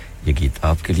साहब ये गीत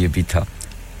आपके लिए भी था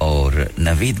और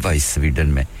नवीद भाई स्वीडन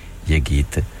में ये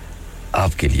गीत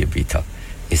आपके लिए भी था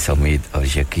इस उम्मीद और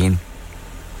यकीन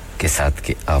के साथ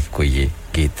कि आपको ये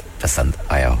गीत पसंद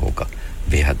आया होगा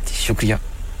बेहद शुक्रिया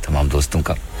तमाम दोस्तों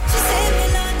का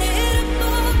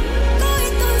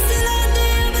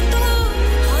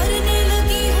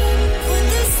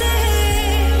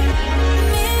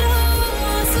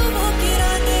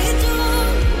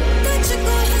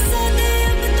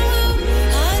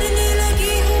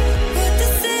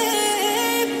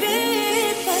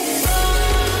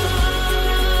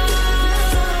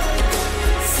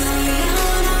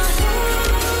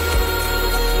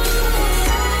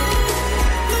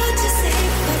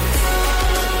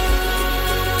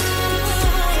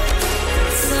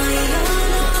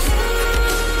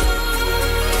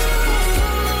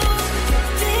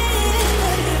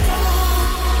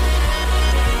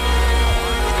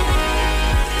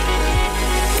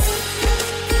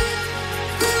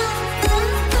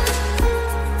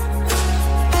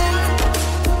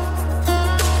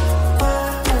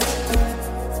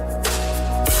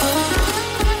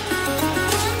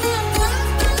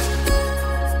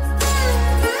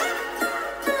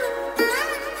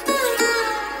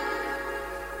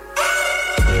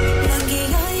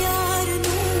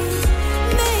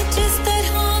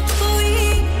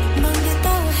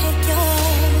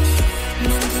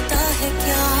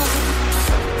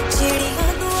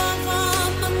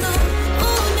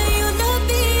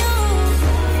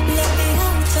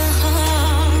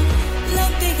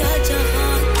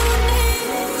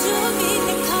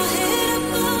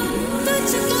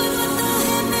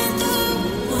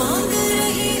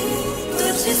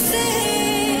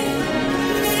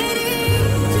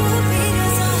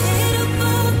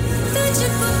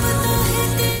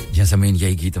ज़मीन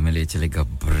यही गीत हमें ले चलेगा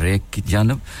ब्रेक की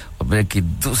जानिब और ब्रेक की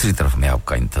दूसरी तरफ मैं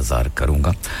आपका इंतजार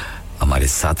करूंगा हमारे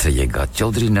साथ रहिएगा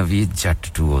चौधरी नवीद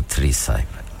जट 203 साहब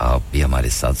आप भी हमारे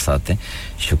साथ हैं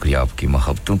शुक्रिया आपकी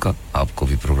मोहब्बतों का आपको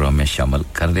भी प्रोग्राम में शामिल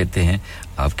कर लेते हैं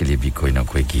आपके लिए भी कोई ना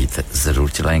कोई गीत जरूर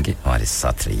चलाएंगे हमारे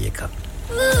साथ रहिएगा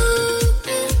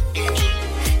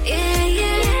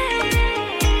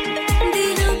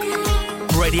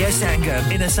Radio Sangam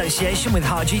in association with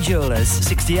Haji Jewellers,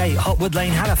 68 Hotwood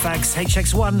Lane, Halifax,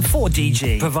 HX1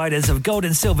 4DG. Providers of gold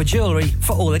and silver jewellery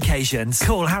for all occasions.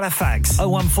 Call Halifax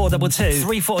 01422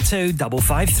 342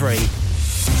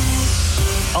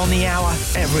 553. On the hour,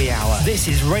 every hour. This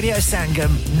is Radio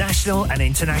Sangam, national and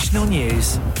international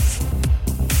news.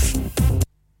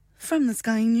 From the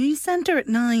Sky News Centre at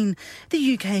 9,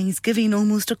 the UK is giving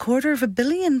almost £250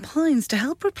 million to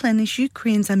help replenish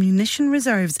Ukraine's ammunition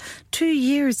reserves 2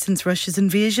 years since Russia's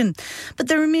invasion. But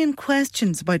there remain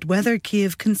questions about whether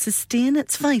Kiev can sustain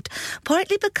its fight,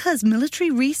 partly because military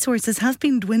resources have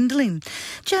been dwindling.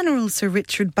 General Sir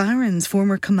Richard Barrons,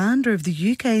 former commander of the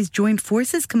UK's Joint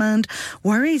Forces Command,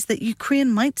 worries that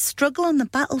Ukraine might struggle on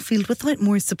the battlefield without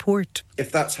more support.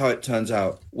 If that's how it turns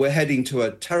out, we're heading to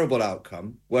a terrible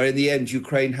outcome where in the end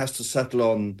Ukraine has to settle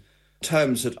on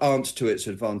terms that aren't to its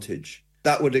advantage.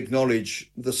 That would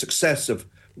acknowledge the success of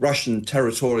Russian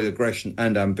territorial aggression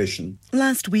and ambition.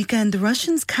 Last weekend, the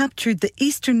Russians captured the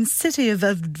eastern city of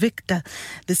Avdiivka.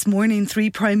 This morning, 3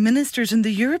 prime ministers and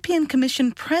the European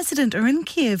Commission president are in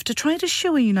Kiev to try to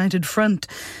show a united front.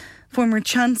 Former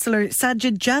Chancellor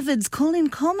Sajid Javid's calling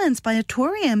comments by a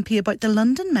Tory MP about the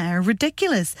London Mayor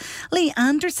ridiculous. Lee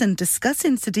Anderson,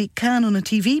 discussing Sadiq Khan on a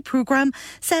TV programme,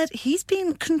 said he's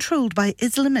been controlled by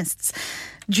Islamists.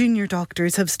 Junior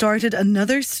doctors have started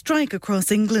another strike across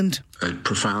England. A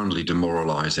profoundly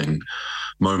demoralising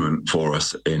moment for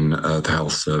us in the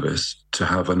health service to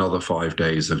have another 5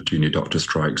 days of junior doctor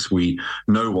strikes. We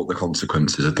know what the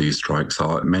consequences of these strikes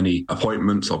are. Many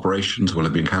appointments, operations will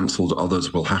have been cancelled,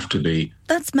 others will have to be.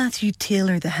 That's Matthew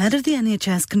Taylor, the head of the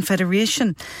NHS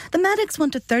Confederation. The medics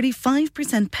want a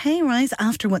 35% pay rise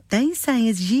after what they say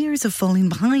is years of falling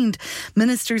behind.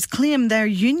 Ministers claim their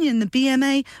union, the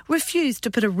BMA, refused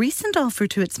to put a recent offer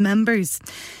to its members.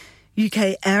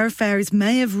 UK airfares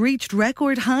may have reached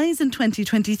record highs in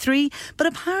 2023, but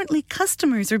apparently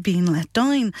customers are being let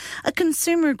down. A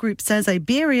consumer group says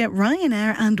Iberia,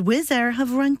 Ryanair and Wizz Air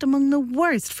have ranked among the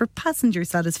worst for passenger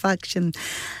satisfaction.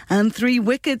 And 3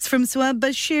 wickets from Suab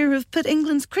Bashir have put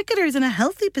England's cricketers in a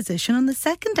healthy position on the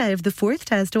second day of the 4th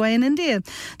Test away in India.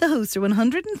 The hosts are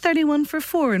 131 for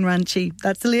 4 in Ranchi.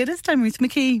 That's the latest. I'm Ruth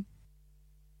McKee.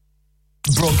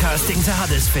 Broadcasting to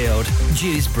Huddersfield,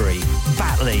 Dewsbury,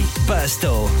 Batley,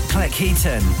 Birstall,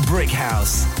 Cleckheaton,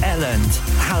 Brickhouse, Elland,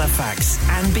 Halifax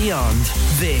and beyond.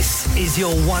 This is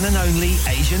your one and only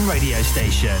Asian radio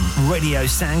station. Radio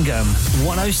Sangam,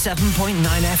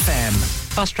 107.9 FM.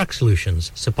 Fast Track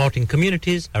Solutions, supporting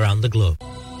communities around the globe.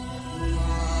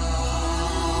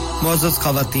 मुअज़्ज़ज़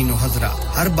ख़वातीन व हज़रात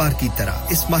हर बार की तरह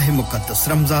इस माह मुक़द्दस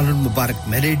रमज़ानुल मुबारक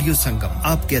में radio संगम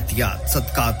आपके अतियात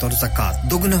सदक़ात और ज़कात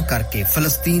दुगना करके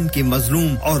फ़लस्तीन के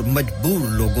मज़लूम और मजबूर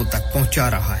लोगों तक पहुंचा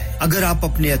रहा है अगर आप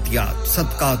अपने अतियात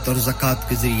सदक़ात और ज़कात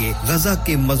के ज़रिए गज़ा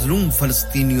के मज़लूम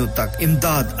फ़लस्तीनियों तक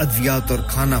इमदाद अद्वियात और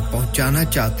खाना पहुंचाना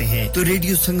चाहते हैं तो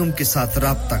रेडियो संगम के साथ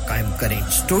राब्ता कायम करें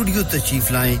स्टूडियो तशरीफ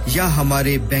लाएं या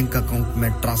हमारे बैंक अकाउंट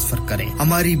में ट्रांसफर करें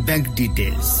हमारी bank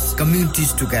details communities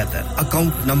together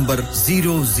account number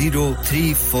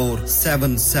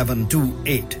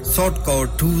 00347728 sort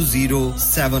code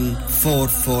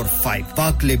 207445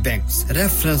 Barclay Banks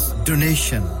reference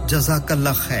donation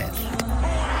Jazakallah khair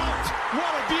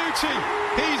what a beauty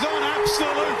he's on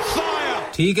absolute fire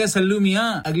ठीक है सल्लू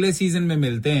मियां अगले सीजन में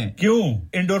मिलते हैं क्यों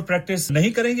इंडोर प्रैक्टिस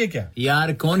नहीं करेंगे क्या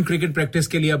यार कौन क्रिकेट प्रैक्टिस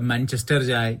के लिए अब मैनचेस्टर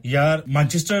जाए यार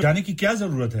मैनचेस्टर जाने की क्या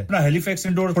जरूरत है अपना हैलिफैक्स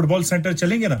इंडोर फुटबॉल सेंटर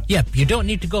चलेंगे ना Yep, you don't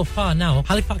need to go far now.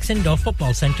 Halifax Indoor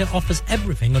Football Centre offers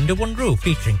everything under one roof,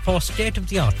 featuring 4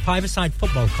 state-of-the-art 5-a-side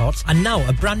football courts and now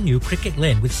a brand new cricket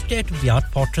lane with state-of-the-art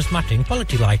fortress matting,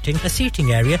 quality lighting, a seating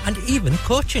area and even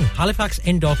coaching. Halifax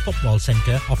Indoor Football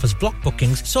Centre offers block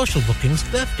bookings, social bookings,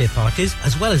 birthday parties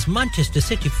as well as Manchester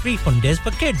City free fun days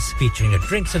for kids, featuring a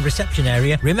drinks and reception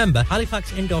area. Remember,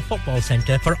 Halifax Indoor Football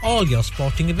Centre for all your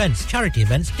sporting events, charity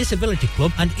events, disability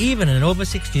club and even an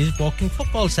over-60s walking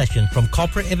football session. From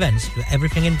corporate events to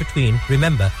everything in between,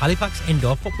 remember Halifax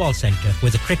Indoor Football Centre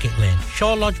with a cricket lane.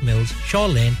 Shaw Lodge Mills, Shaw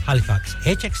Lane, Halifax,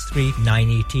 HX3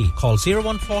 9ET. Call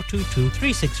 01422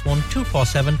 361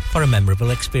 247 for a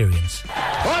memorable experience.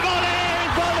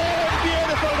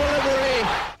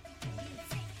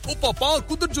 ओ पापा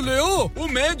कुदर चले हो ओ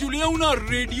मैं जुलिया हूं ना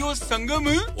radio संगम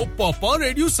ओ पापा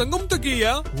radio संगम तक ही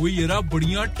है वो येरा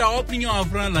बढ़िया टॉप नी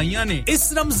ऑफर लाईया ने इस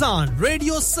रमजान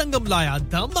रेडियो संगम लाया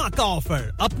धमाका ऑफर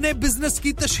अपने बिजनेस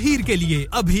की तशहीर के लिए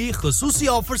अभी खुसूसी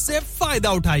ऑफर से फायदा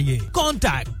उठाइए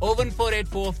कांटेक्ट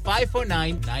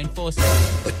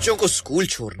 01484549947 बच्चों को स्कूल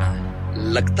छोड़ना है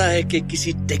लगता है कि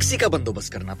किसी टैक्सी का बंदोबस्त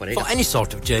करना पड़ेगा For any sort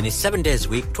of journey 7 days a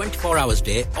week 24 hours a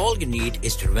day all you need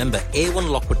is to remember A1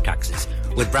 Lockwood Taxis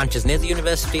with branches near the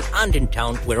university and in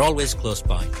town we're always close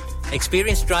by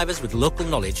experienced drivers with local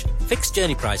knowledge fixed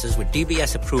journey prices with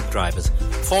DBS approved drivers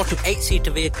 4 to 8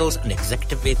 seater vehicles and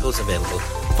executive vehicles available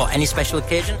for any special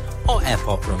occasion or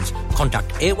airport runs contact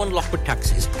A1 Lockwood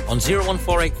Taxis on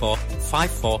 01484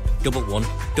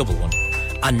 541111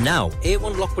 And now,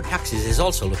 A1 Lockwood Taxis is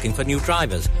also looking for new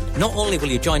drivers. Not only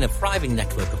will you join a thriving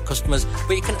network of customers,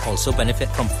 but you can also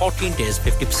benefit from 14 days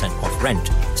 50% off rent.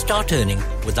 Start earning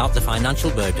without the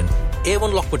financial burden.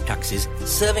 A1 Lockwood Taxis,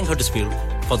 serving Huddersfield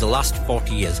for the last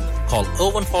 40 years. Call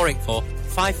 01484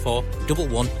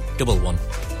 541111.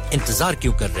 इंतजार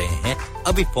क्यों कर रहे हैं?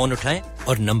 अभी phone उठाएं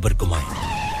और number घुमाएं.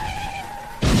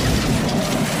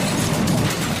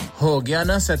 हो गया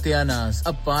ना सत्यानाश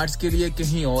अब पार्ट्स के लिए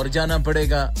कहीं और जाना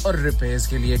पड़ेगा और रिपेयर्स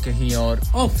के लिए कहीं और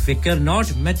ओ फिकर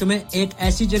नॉट मैं तुम्हें एक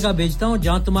ऐसी जगह भेजता हूं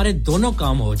जहां तुम्हारे दोनों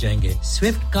काम हो जाएंगे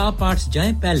स्विफ्ट कार पार्ट्स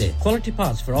जाएं पहले quality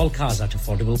parts for all cars at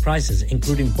affordable prices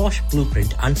including Bosch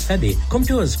Blueprint and Febby come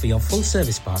to us for your full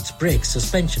service parts brakes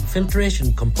suspension filtration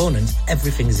components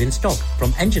everything is in stock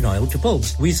from engine oil to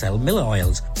bulbs we sell Miller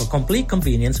oils for complete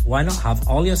convenience why not have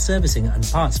all your servicing and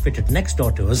parts fitted next door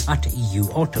to us at EU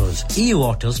Autos EU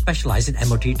Autos specialize in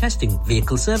MOT testing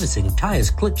vehicle servicing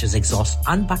tires clutches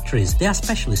exhausts and batteries they are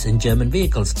specialists in German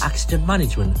vehicles accident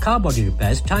management car body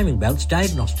repairs timing belts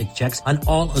diagnostic checks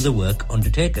and all other work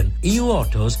undertaken EU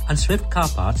Autos and Swift Car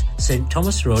Parts St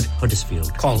Thomas Road Huddersfield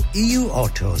call EU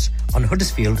Autos on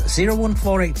Huddersfield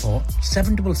 01484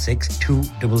 766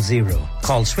 200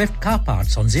 call Swift Car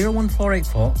Parts on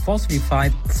 01484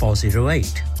 435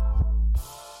 408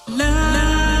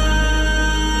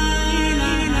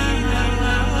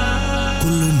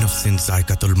 Kullu नफ्सिन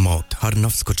जायकातुल मौत हर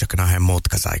नफ्स को चखना है मौत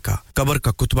का जायका कब्र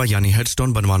का कुतबा यानी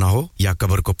हेडस्टोन बनवाना हो या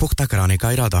कब्र को पुख्ता कराने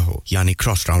का इरादा हो यानी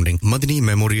cross rounding Madani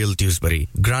memorial Dewsbury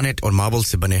granite और मार्बल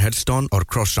से बने हेडस्टोन और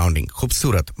क्रॉस राउंडिंग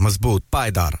खूबसूरत मजबूत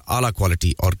पायदार आला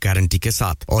क्वालिटी और गारंटी के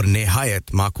साथ और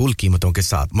निहायत माकूल कीमतों के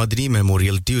साथ मदनी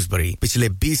मेमोरियल ड्यूसबरी पिछले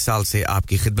 20 साल से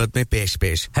आपकी खिदमत में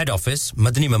पेश head office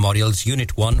Madani memorials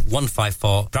unit 1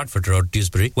 154 Bradford road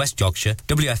Dewsbury West Yorkshire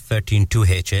WF13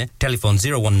 2HA telephone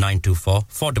 01924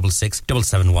 466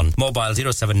 771 mobile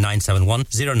 07971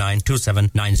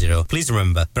 092790 please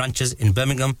remember branches in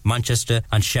Birmingham Manchester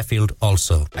and Sheffield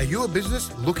also Are you a business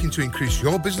looking to increase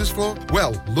your business flow?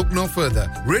 Well, look no further.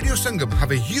 Radio Sangam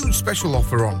have a huge special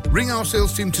offer on. Ring our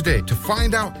sales team today to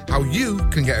find out how you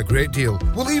can get a great deal.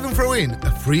 We'll even throw in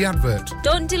a free advert.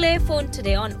 Don't delay phone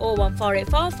today on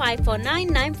 01484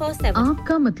 549 947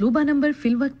 आपका मतलूबा number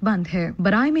fill वक्त बंद है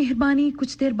बराए मेहरबानी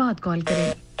कुछ देर बाद call करें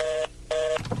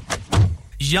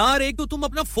यार एक तो तुम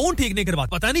अपना फोन ठीक नहीं करवा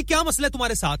पता नहीं क्या मसला है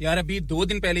तुम्हारे साथ यार अभी 2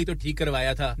 दिन पहले ही तो ठीक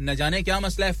करवाया था न जाने क्या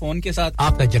मसला है फोन के साथ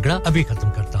आपका झगड़ा अभी खत्म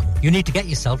करता हूं You need to get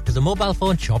yourself to the mobile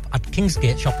phone shop at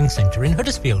Kingsgate Shopping Centre in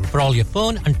Huddersfield for all your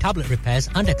phone and tablet repairs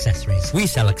and accessories. We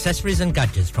sell accessories and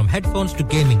gadgets from headphones to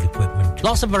gaming equipment.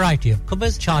 Lots of variety of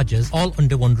covers, chargers, all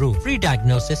under one roof. Free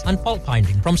diagnosis and fault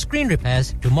finding. From screen repairs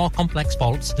to more complex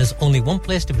faults, there's only one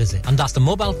place to visit, and that's the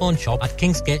mobile phone shop at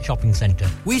Kingsgate Shopping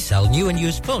Centre. We sell new and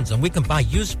used phones, and we can buy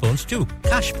used phones too.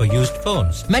 Cash for used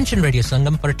phones. Mention Radio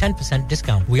Sangam for a 10%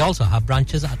 discount. We also have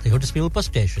branches at the Huddersfield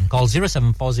bus station. Call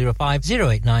 07405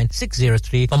 089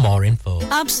 603 for more info.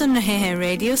 आप सुन रहे हैं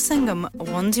radio संगम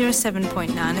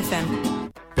 107.9 FM.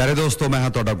 प्यारे दोस्तों मैं हां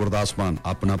तोड़ा गुरदास मान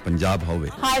अपना पंजाब होवे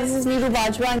hi this is Neeru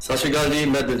Bajwa सत श्री अकाल जी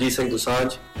मैं दलजीत सिंह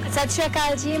दुसांझ सत श्री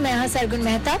अकाल जी मैं हां सरगुन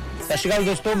मेहता सत श्री अकाल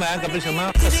दोस्तों मैं कपिल शर्मा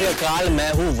सत श्री अकाल मैं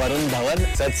हूं वरुण धवन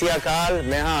सत श्री अकाल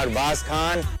मैं हां अरबाज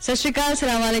खान सत श्री अकाल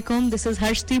अस्सलाम वालेकुम this is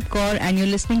Harshdeep Kaur and you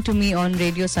are listening to me on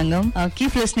Radio Sangam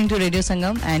keep listening to Radio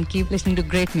Sangam and keep listening to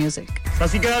great music सत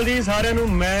श्री अकाल जी साਰਿਆਂ ਨੂੰ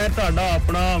ਮੈਂ ਤੁਹਾਡਾ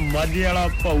ਆਪਣਾ ਮਾਝੇ ਵਾਲਾ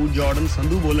ਭਾਊ ਜਾਰਡਨ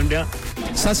ਸੰਧੂ ਬੋਲਣ ਡਿਆ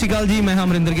ਸਤ श्री अकाल जी मैं हां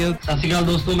अमरिंदर गिल सत श्री अकाल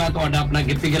दोस्तों मैं ਤੁਹਾਡਾ ਆਪਣਾ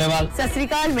ਗਿੱਪੀ ਗਰੇਵਾਲ सत श्री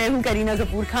अकाल मैं हूं Kareena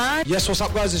Kapoor Khan Yes what's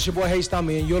up guys it's your boy H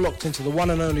Shadye and you're locked into the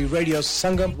one and only Radio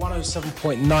Sangam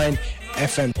 107.9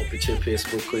 FM पीछे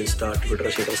Facebook Insta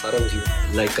Twitter शेयर सारा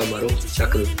कुछ लाइक का मारो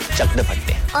चक दे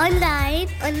फटते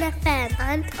online on the FM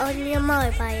and on your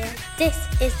mobile this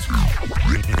is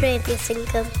Radio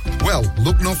Sangam Well,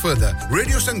 look no further.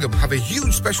 Radio Sangam have a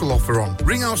huge special offer on.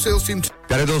 Ring our sales team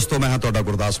प्यारे दोस्तों मैं हां तोड़ा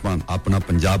गुरदास मान अपना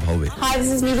पंजाब होवे hi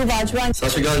this is Neeru Bajwa सत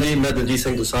श्री अकाल जी मैं दलजीत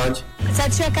सिंह दुसांझ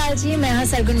सत श्री अकाल जी मैं हां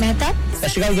सरगुन मेहता सत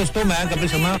श्री अकाल दोस्तों मैं कपिल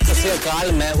शर्मा सत श्री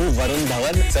अकाल मैं हूं वरुण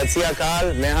धवन सत श्री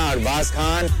अकाल मैं हां अरबाज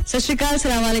खान सत श्री अकाल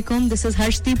अस्सलाम वालेकुम this is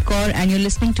Harshdeep Kaur and you are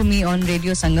listening to me on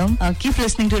Radio Sangam keep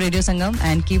listening to Radio Sangam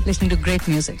and keep listening to great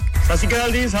music ਸਤ ਸ਼੍ਰੀ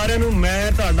ਅਕਾਲ ਜੀ ਸਾਰਿਆਂ ਨੂੰ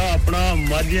ਮੈਂ ਤੁਹਾਡਾ ਆਪਣਾ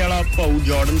ਮਾਝੇ ਵਾਲਾ ਭਾਊ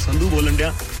ਜਾਰਡਨ ਸੰਧੂ ਬੋਲਣ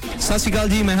ਡਿਆ ਸਤ ਸ਼੍ਰੀ ਅਕਾਲ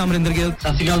ਜੀ ਮੈਂ ਹਾਂ ਅਮਰਿੰਦਰ ਗਿੱਲ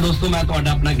ਸਤ ਸ਼੍ਰੀ ਅਕਾਲ ਦੋਸਤੋ ਮੈਂ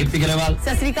ਤੁਹਾਡਾ ਆਪਣਾ ਗਿੱਪੀ ਗਰੇਵਾਲ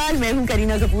सत श्री अकाल मैं हूं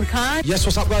Kareena Kapoor Khan Yes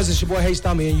what's up guys it's your boy H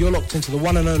Shadye and you're locked into the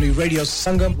one and only Radio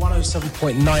Sangam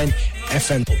 107.9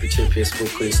 FM पीछे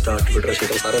Facebook Insta Twitter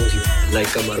शेयर सारा कुछ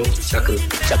लाइक का मारो चक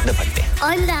दे फटते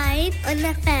online on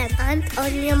the FM and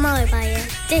on your mobile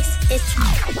this is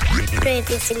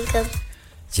Radio Sangam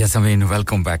Yes I mean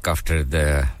welcome back after the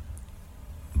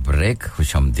break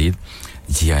खुशामदीद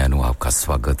जी आया नु आपका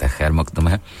स्वागत है खैर मकदम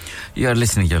है you are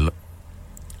listening your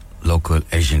local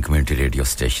Asian community radio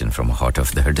station from the heart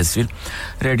of the Huddersfield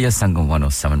Radio Sangam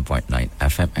 107.9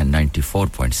 FM and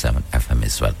 94.7 FM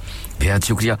as well बेहद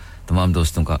शुक्रिया तमाम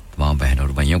दोस्तों का तमाम बहनों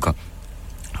और भाइयों का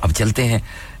अब चलते हैं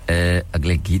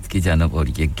अगले गीत की जानिब और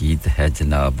ये गीत है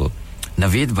जनाब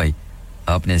नवीद भाई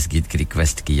आपने इस गीत की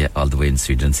रिक्वेस्ट की है all the way in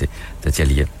Sweden से तो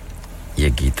चलिए ये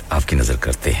गीत आपकी नजर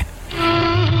करते हैं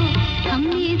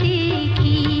हमने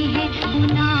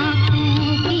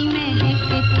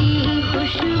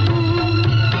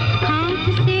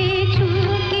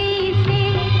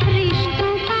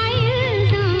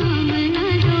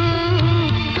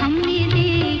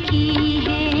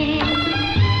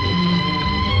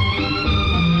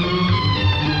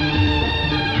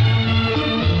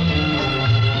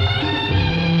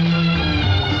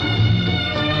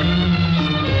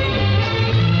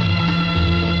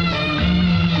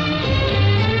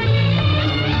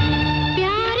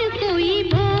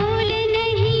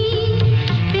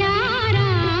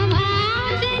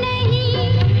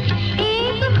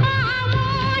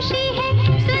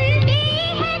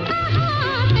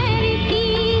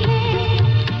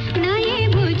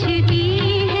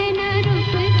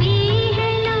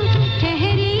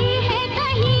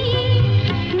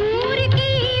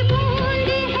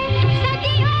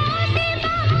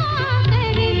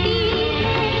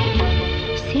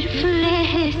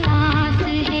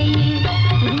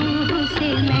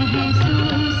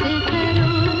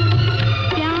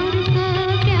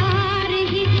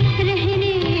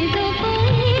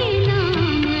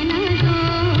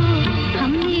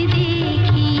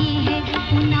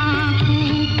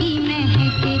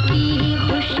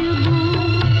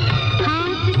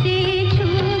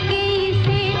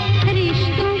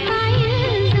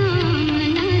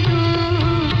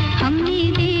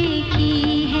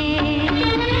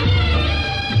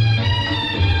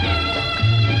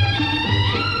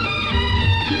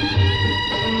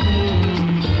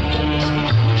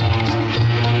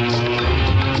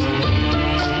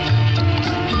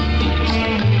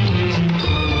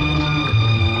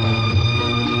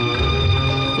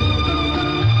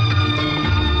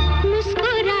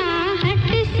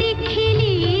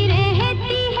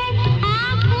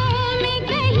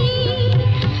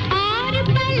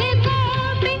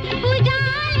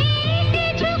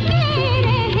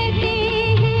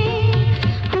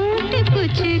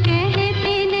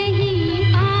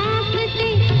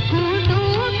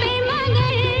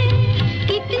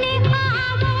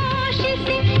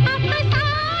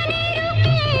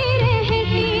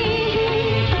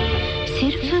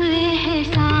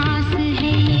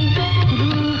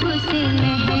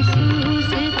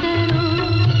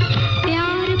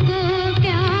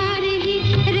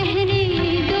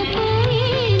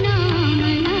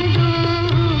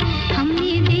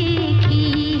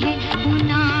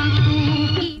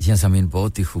ज़मीन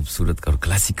बहुत ही खूबसूरत और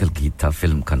क्लासिकल गीत था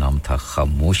फिल्म का नाम था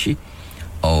खामोशी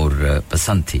और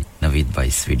पसंद थी नवीद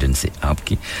भाई स्वीडन से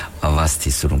आपकी आवाज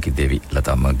थी सुरों की देवी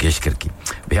लता मंगेशकर की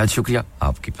बेहद शुक्रिया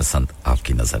आपकी पसंद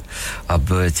आपकी नजर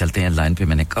अब चलते हैं लाइन पे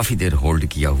मैंने काफी देर होल्ड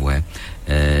किया हुआ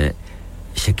है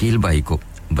शकील भाई को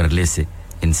बरले से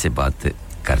इनसे बात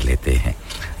कर लेते हैं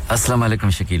अस्सलाम वालेकुम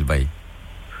शकील भाई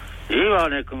जी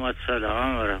वालेकुम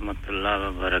अस्सलाम व रहमतुल्लाह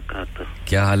व बरकातहू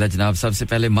क्या हाल है जनाब सबसे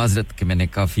पहले माजरत कि मैंने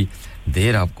काफी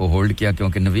देर आपको होल्ड किया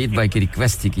क्योंकि नवीद भाई की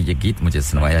रिक्वेस्ट थी कि ये गीत मुझे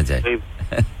सुनवाया जाए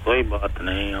कोई बात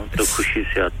नहीं हम तो खुशी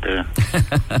से आते हैं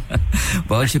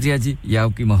बहुत शुक्रिया जी ये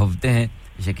आपकी मोहब्बतें हैं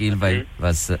शकील भाई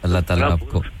बस अल्लाह ताला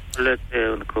आपको लेते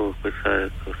उनको कुछ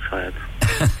शायद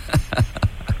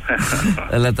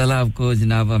अल्लाह ताला आपको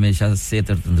जनाब हमेशा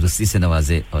सेहत और तंदुरुस्ती से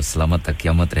नवाजे और सलामत तक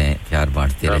क़यामत रहें प्यार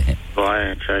बांटते रहें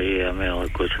दुआएं चाहिए हमें और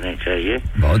कुछ नहीं चाहिए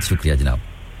बहुत शुक्रिया जनाब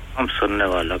हम सुनने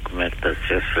वालों को मेरी तरफ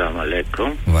से अस्सलाम वालेकुम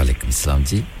वालेकुम सलाम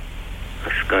जी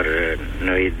अस्कर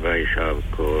नवीद भाई साहब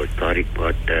को तारिक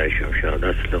भट्ट है शमशाद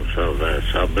असलम साहब है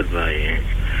साबिर भाई हैं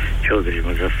चौधरी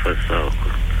मुजफ्फर साहब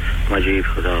को मजीद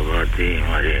खुदाबादी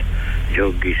हमारे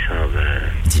जोगी साहब है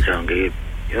जहांगीर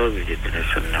और भी जितने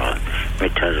सुनने वाले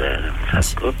मिठा जहर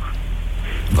सबको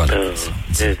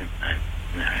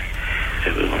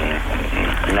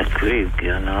नकवी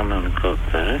क्या नाम है उनका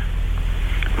होता है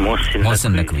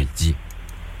मोहसिन नकवी जी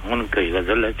उनकी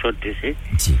गजल है छोटी सी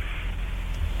जी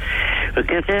वो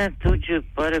कहते हैं तुझ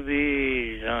पर भी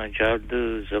जादू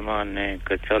ज़माने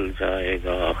का चल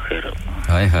जाएगा आखिर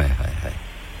हाय हाय हाय हाय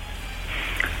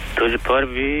तुझ पर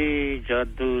भी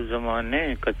जादू ज़माने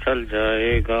का चल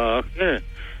जाएगा आखिर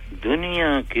दुनिया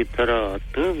की तरह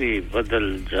तू भी बदल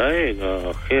जाएगा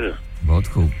आखिर बहुत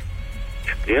खूब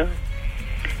शुक्रिया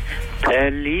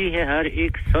फैली है हर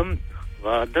एक समत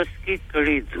वादस की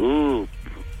कड़ी धूप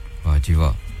वाह जी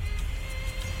वाह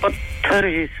पत्थर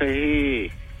ही सही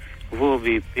वो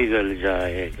भी पिघल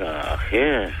जाएगा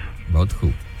आखिर बहुत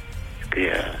खूब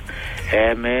शुक्रिया है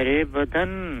मेरे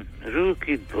बदन रूह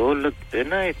की दौलत पे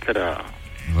ना इतरा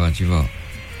वाह जी वाह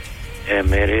है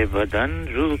मेरे बदन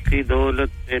रूह की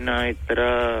दौलत पे ना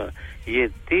इतरा ये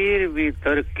तीर भी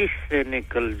तरकिश से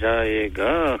निकल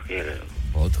जाएगा आखिर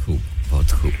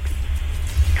बहुत खूब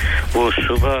वो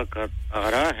सुबह का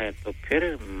तारा है तो फिर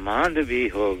मांद भी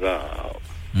होगा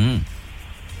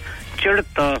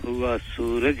चढ़ता हुआ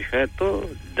सूरज है तो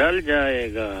ढल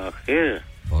जाएगा आखिर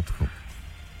बहुत खूब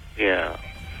क्या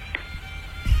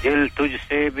दिल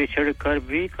तुझसे बिछड़कर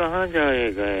भी कहां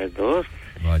जाएगा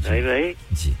दोस्त भाई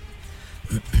जी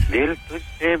दिल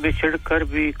तुझसे बिछड़कर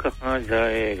भी कहां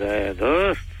जाएगा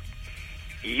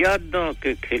दोस्त यादों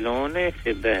के खिलौने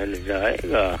से बहल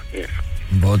जाएगा आखिर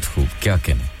बहुत खूब क्या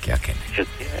कहने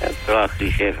तो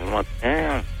आखिरी शेर मत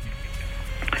हैं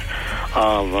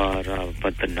आवारा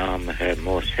बदनाम है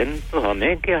मोहसिन तो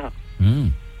हमें क्या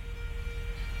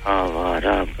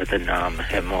आवारा बदनाम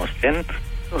है मोहसिन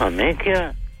तो हमें क्या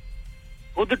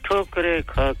खुद ठोकरे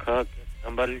खा खा के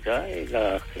संभल जाएगा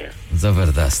आखिर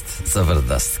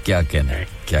जबरदस्त क्या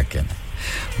कहना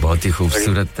बहुत ही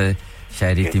खूबसूरत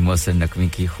शायरी थी मोहसिन नकवी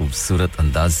की खूबसूरत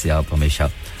अंदाज से आप हमेशा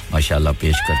माशाल्लाह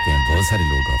पेश करते हैं बहुत सारे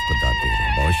लोग आपको दाद दे रहे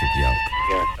हैं बहुत शुक्रिया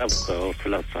आपका सबका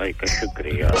हौसला अफजाई का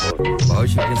शुक्रिया बहुत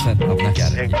शुक्रिया सर अपना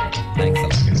ख्याल रखिए थैंक्स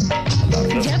अल्लाह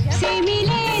जब से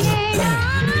मिले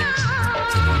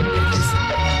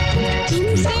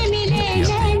तुमसे मिले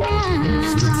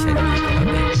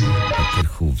फिर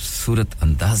खूबसूरत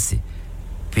अंदाज से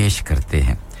पेश करते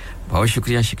हैं बहुत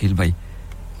शुक्रिया शकील भाई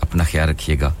अपना ख्याल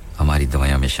रखिएगा हमारी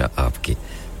दुआएं हमेशा आपके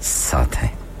साथ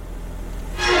हैं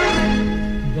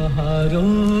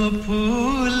बहारों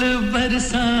फूल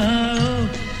बरसाओ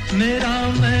मेरा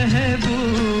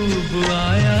महबूब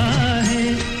आया है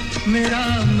मेरा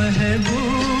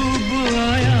महबूब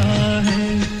आया है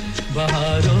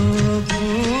बहारों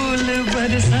फूल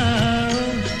बरसाओ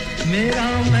मेरा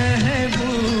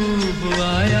महबूब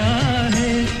आया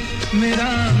है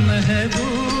मेरा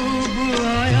महबूब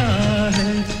आया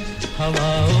है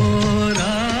हवाओं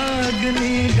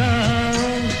रागनी गाओ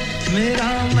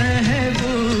मेरा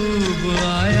महबूब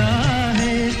आया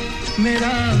है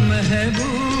मेरा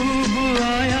महबूब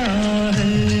आया है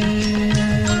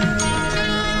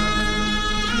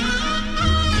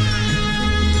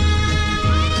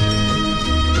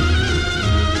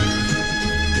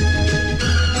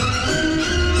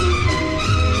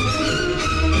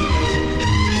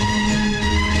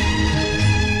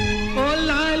ओ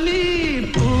लाली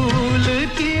फूल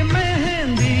की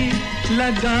मेहंदी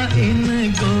लगा इन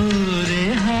गोरे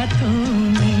हाथों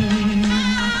में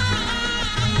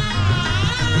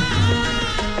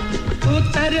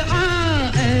उतर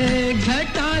आए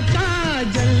घटा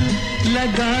काजल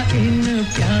लगा इन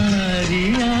प्यारी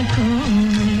आंखों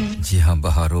में जी हां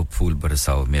बहारों फूल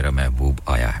बरसाओ मेरा महबूब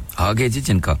आया है आगे जी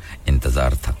जिनका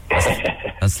इंतजार था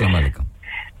अस्सलाम वालेकुम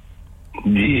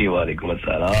जी वालेकुम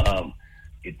अस्सलाम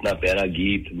इतना प्यारा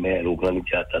गीत मैं रोकना नहीं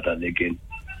चाहता था लेकिन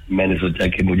मैंने सोचा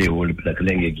कि मुझे होल्ड पे रख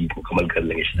लेंगे गीत मुकम्मल कर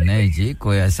लेंगे नहीं जी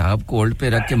कोई ऐसा आपको होल्ड पे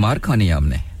रख के मार खानी है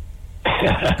हमने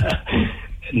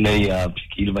नहीं आप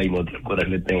शकील भाई मोहतरम को रख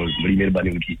लेते हैं बड़ी मेहरबानी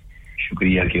उनकी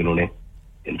शुक्रिया कि उन्होंने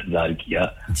इंतजार किया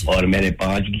और मैंने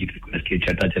 5 गीत रिक्वेस्ट किए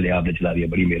छठा चले आपने चला दिया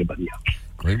बड़ी मेहरबानी आपकी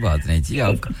कोई बात नहीं जी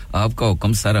आपका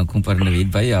हुक्म सर आंखों पर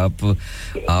नवीद भाई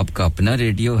आपका अपना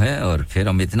रेडियो है और फिर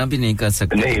हम इतना भी नहीं कर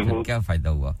सकते नहीं तो क्या फायदा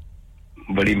हुआ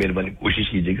बड़ी मेहरबानी कोशिश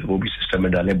कीजिएगा वो भी सिस्टम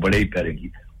में डालें बड़े ही प्यारे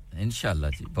गीत इंशाल्लाह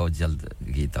जी बहुत जल्द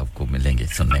गीत आपको मिलेंगे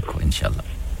सुनने को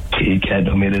इंशाल्लाह ठीक है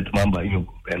तो मेरे तमाम भाइयों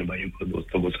को बहन भाइयों को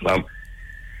दोस्तों को सलाम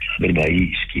साबिर भाई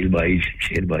शकील भाई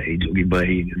शेर भाई जोगी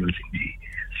भाई निर्मल सिंह जी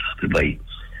साबिर भाई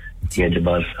मियां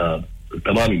जब्बार साहब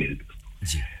तमाम ही मेरे दोस्त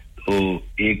जी तो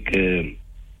एक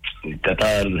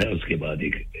कतार है उसके बाद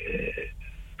एक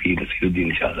पीर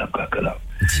नसीरुद्दीन शाह साहब का कलाम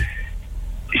जी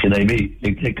शदाई भाई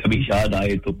लिखते हैं कभी याद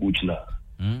आए तो पूछना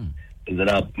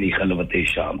जरा अपनी खलवते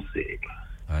शाम से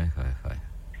हाय हाय हाय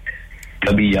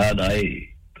कभी याद आए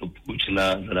तो पूछना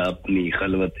जरा अपनी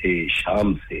खलवते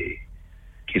शाम से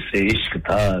किसे इश्क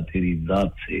था तेरी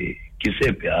जात से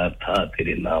किसे प्यार था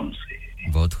तेरे नाम से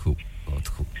बहुत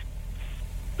खूब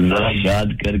जरा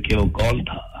याद करके वो कौन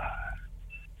था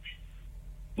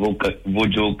वो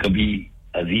जो कभी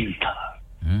अजीज था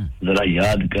जरा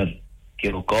याद कर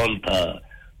कि वो कौन था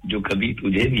जो कभी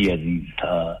तुझे भी अजीज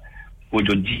था वो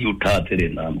जो जी उठा तेरे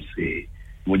नाम से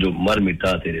वो जो मर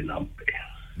मिटा तेरे नाम पे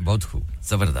बहुत खूब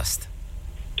जबरदस्त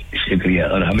शुक्रिया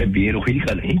और हमें बेरुखी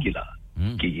का नहीं गिला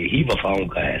कि यही वफाओं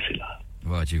का है सिला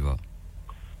वाह जी वाह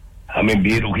हमें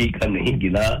बेरुखी का नहीं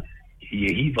गिला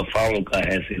यही वफाओं का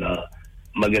है सिला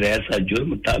मगर ऐसा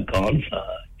जुर्म था कौन सा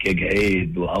कि गए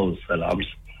दुआओ सलाम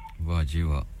से वाह जी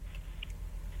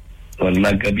वाह और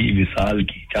ना कभी विसाल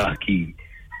की चाह की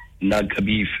ना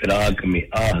कभी फिराक में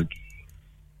आह की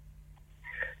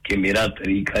कि मेरा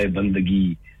तरीका है बंदगी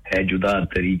है जुदा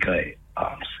तरीका है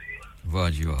आम से वाह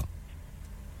जी वाह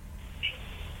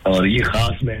और ये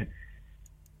खास मैं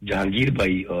जहांगीर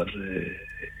भाई और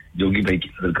जोगी भाई की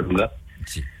नजर करूंगा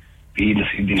जी पीर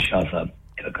नसीरुद्दीन शाह साहब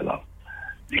का कलाम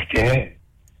लिखते हैं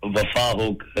वफा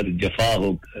होकर जफा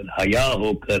होकर हया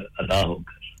होकर अदा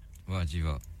होकर वाह जी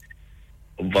वाह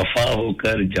वफा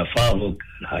होकर जफा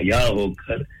होकर हया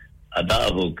होकर अदा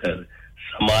होकर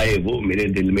समाए वो मेरे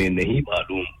दिल में नहीं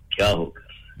मालूम क्या होकर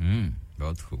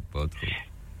बहुत खूब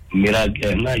मेरा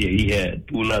कहना यही है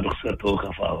तू ना रुखसत हो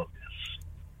खफा होकर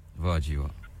वाह जी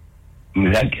वाह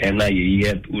मेरा कहना यही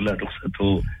है तू ना रुखसत हो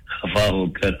खफा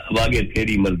होकर अब आगे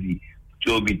तेरी मर्जी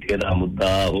जो भी तेरा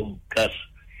मुद्दा हो कर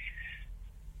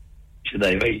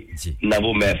शदाई भाई ना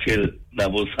वो महफिल ना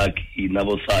वो साकी ना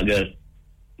वो सागर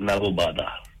ना वो बादा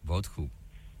बहुत खूब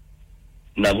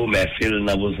ना वो महफिल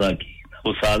ना वो साकी ना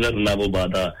वो सागर ना वो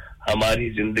बादा हमारी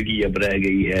जिंदगी अब रह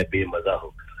गई है बेमजा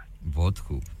होकर बहुत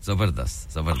खूब जबरदस्त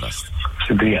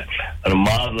शुक्रिया और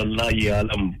माज़ अल्लाह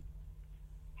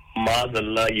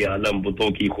ये आलम बुतों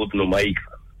की खुद नुमाई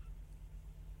का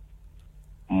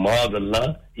माज़ अल्लाह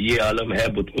ये आलम है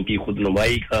बुतों की खुद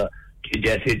नुमाई का कि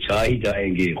जैसे चाह ही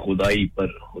जाएंगे खुदाई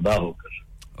पर खुदा होकर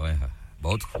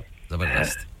बहुत खूब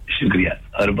जबरदस्त शुक्रिया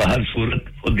और बाहर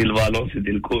सूरत वो दिल वालों से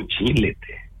दिल को छीन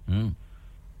लेते हैं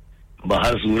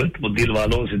बाहर सूरत वो दिल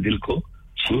वालों से दिल को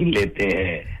छीन लेते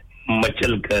हैं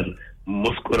मचल कर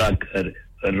मुस्कुरा कर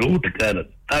रूठ कर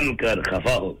तन कर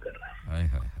खफा होकर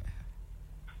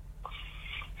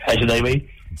है शदाई भाई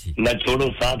न छोड़ो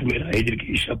साथ मेरा हिजर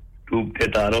की शब डूबते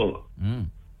तारो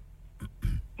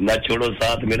न छोड़ो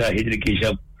साथ मेरा हिजर की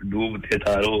शब डूबते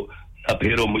तारो न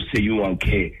फेरो मुझसे यूं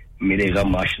आंखें मेरे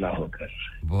गम आशना होकर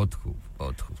बहुत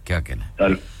खूब क्या कहना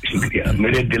और शुक्रिया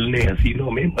मेरे दिल ने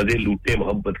हसीनों में मजे लूटे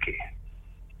मोहब्बत के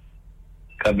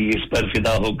कभी इस पर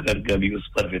फिदा होकर कभी उस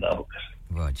पर फिदा होकर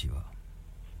वाह जी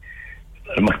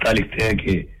वाह और मख्ता लिखते हैं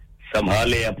कि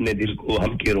संभाले अपने दिल को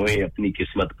हम के रोएं अपनी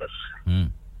किस्मत पर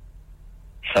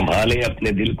संभाले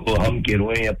अपने दिल को हम के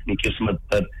रोएं अपनी किस्मत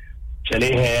पर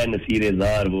चले हैं नसीरे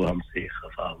जार वो हमसे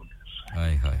खफा होकर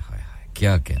हाय हाय हाय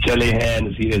क्या कहना चले हैं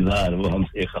नसीरे जार वो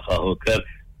हमसे खफा होकर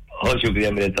बहुत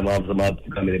शुक्रिया मेरे तमाम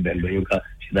समातों का मेरे बहन भाइयों का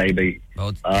शदाई भाई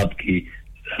आपकी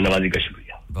नवाजी का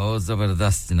शुक्रिया बहुत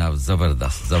जबरदस्त जनाब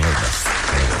जबरदस्त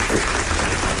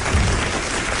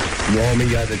दुआ में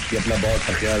याद रखिए अपना बहुत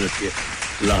ख्याल रखिए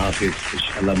अल्लाह हाफिज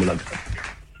इंशाल्लाह मुलाकात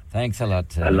thanks a lot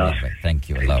thank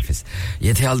you Allah हाफिज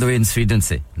ये थे all the way in Sweden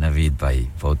से नवीद भाई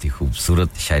बहुत ही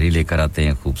खूबसूरत शायरी लेकर आते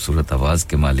हैं खूबसूरत आवाज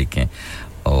के मालिक हैं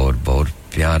और बहुत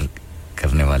प्यार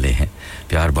करने वाले हैं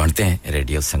प्यार बांटते हैं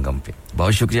रेडियो संगम पे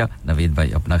बहुत शुक्रिया नवीद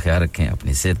भाई अपना ख्याल रखें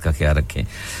अपनी सेहत का ख्याल रखें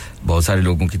बहुत सारे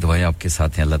लोगों की दुआएं आपके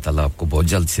साथ हैं अल्लाह ताला आपको बहुत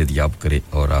जल्द सेहतयाब करे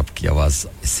और आपकी आवाज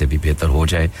इससे भी बेहतर हो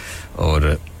जाए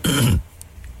और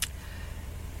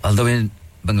अल्दोवेन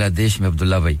बांग्लादेश में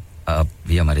अब्दुल्ला भाई आप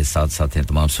भी हमारे साथ हैं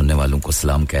तमाम सुनने वालों को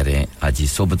सलाम कह रहे हैं हाजी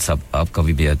सोबत साहब आपका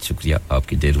भी बेहद शुक्रिया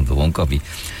आपकी ढेरों दुआओं का भी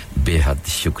बेहद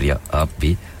शुक्रिया आप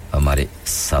भी हमारे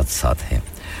साथ हैं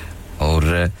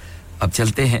और अब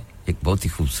चलते हैं एक बहुत ही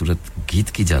खूबसूरत गीत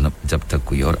की जानब जब तक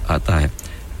कोई और आता है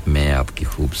मैं आपकी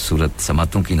खूबसूरत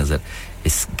समातों की नजर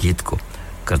इस गीत को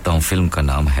करता हूं फिल्म का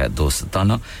नाम है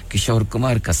दोस्ताना किशोर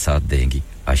कुमार का साथ देंगी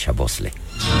आशा भोसले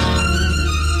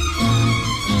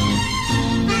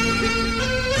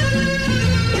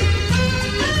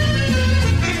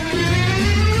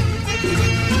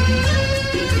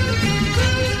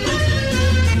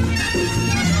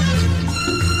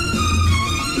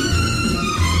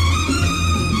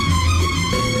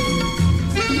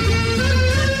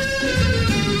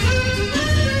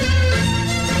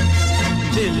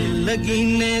लगी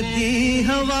ने दी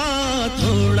हवा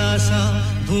थोड़ा सा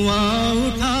धुआं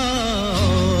उठा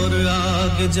और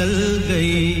आग जल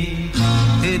गई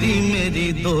तेरी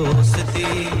मेरी दोस्ती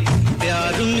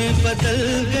प्यार में बदल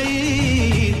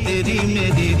गई तेरी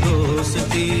मेरी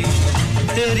दोस्ती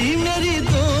तेरी मेरी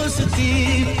दोस्ती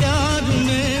प्यार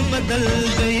में बदल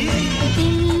गई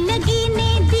दिल लगी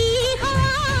ने दी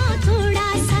हवा थोड़ा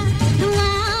सा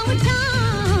धुआं उठा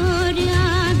और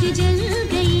आग जल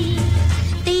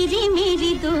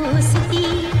मेरी दोस्ती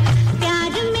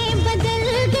प्यार में बदल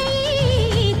गई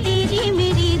तेरी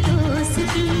मेरी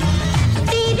दोस्ती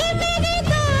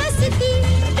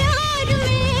प्यार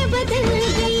में बदल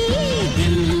गई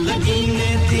दिल लगी ने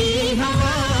दी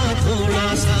हवा थोड़ा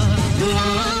सा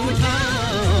धुआं उठा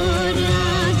और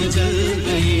आग जल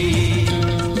गई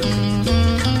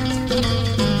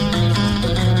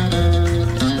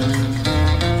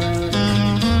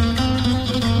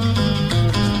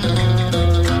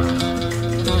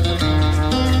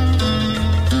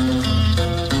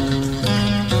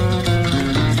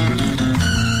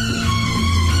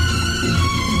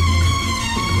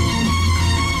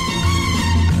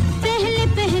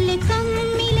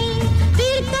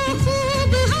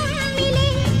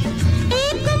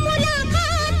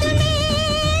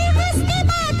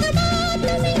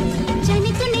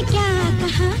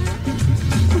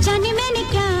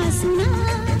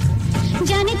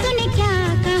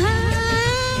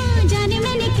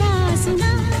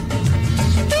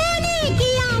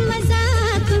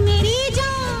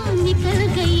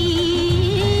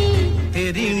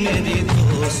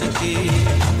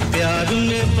प्यार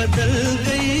में बदल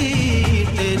गई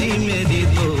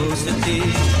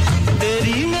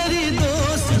तेरी मेरी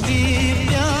दोस्ती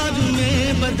प्यार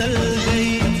में बदल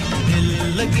गई दिल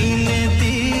लगी ने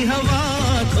दी हवा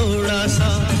थोड़ा सा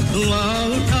धुआं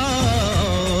उठा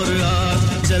और आग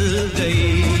जल गई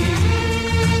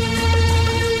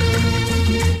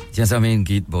जैसा में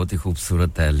गीत बहुत ही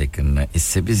खूबसूरत है लेकिन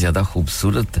इससे भी ज्यादा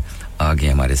खूबसूरत आगे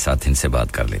हमारे साथ इनसे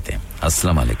बात कर लेते हैं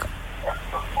अस्सलाम वालेकुम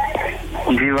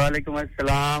जी वालेकुम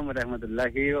अस्सलाम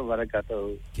रहमतुल्लाहि व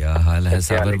बरकातहू क्या हाल है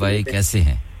साबिर भाई कैसे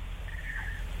हैं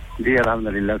जी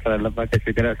अल्हम्दुलिल्लाह सर अल्लाह पाक का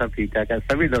शुक्र है सब ठीक ठाक है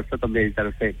सभी दोस्तों को मेरी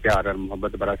तरफ से प्यार और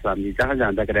मोहब्बत भरा सलाम जी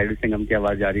जहां तक रेडियो संगम की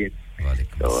आवाज आ रही है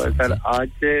तो सर आज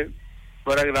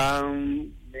प्रोग्राम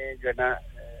में जो ना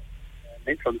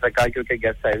नहीं सुन सका क्योंकि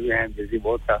गेस्ट आए हुए हैं बिजी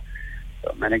बहुत था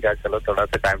तो मैंने कहा चलो थोड़ा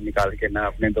सा टाइम निकाल के ना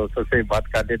अपने दोस्तों से बात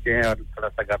कर लेते हैं और थोड़ा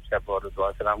सा गपशप और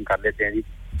दुआ सलाम कर लेते हैं जी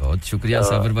बहुत शुक्रिया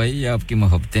साबिर भाई ये आपकी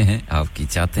मोहब्बतें हैं आपकी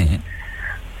चाहते हैं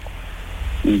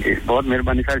जी बहुत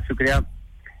मेहरबानी सर शुक्रिया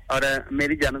और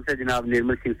मेरी जानब से जनाब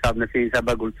निर्मल सिंह साहब नसीम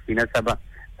साहब गुलसफीना साहब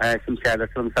शमशाद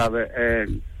असलम साहब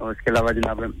और इसके अलावा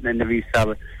जनाब नवीश साहब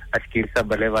अशकीर साहब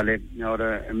बल्ले वाले और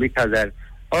मीठा जहर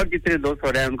और जितने दोस्त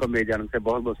हो रहे हैं उनको मेरी जानब से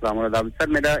बहुत बहुत सलाम और आदाब सर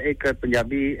मेरा एक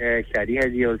पंजाबी शायरी है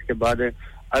जी और उसके बाद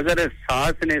अगर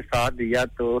सांस ने साथ दिया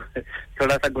तो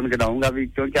थोड़ा सा गुनगुनाऊंगा भी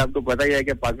क्योंकि आपको पता ही है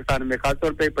कि पाकिस्तान में खास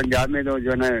तौर पे पंजाब में तो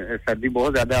जो है ना सर्दी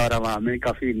बहुत ज्यादा है और हवा में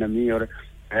काफी नमी और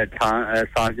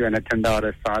सांस जो है ना ठंडा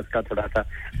और सांस का थोड़ा सा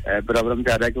प्रॉब्लम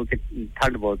ज्यादा है क्योंकि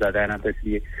ठंड बहुत ज्यादा है ना तो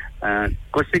इसलिए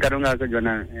कोशिश करूंगा कि जो है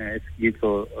ना इस गीत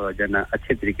को जो है ना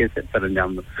अच्छे तरीके से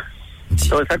सरंजाम दूं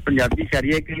तो सर पंजाबी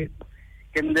शायरी है कि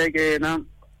कहंदे के ना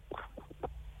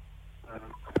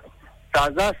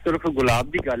ताजा सुर्ख गुलाब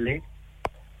दी गल है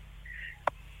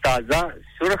ताजा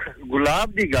सुर्ख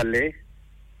गुलाब दी गल है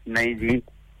नहीं जी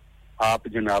आप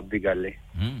जनाब दी गल है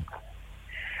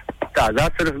ताजा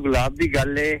सुर्ख गुलाब दी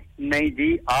गल है नहीं जी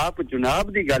आप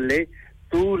जनाब दी गल है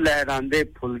तू लहरांदे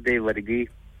फुल दे वर्गी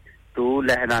तू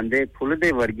लहरांदे फुੱਲ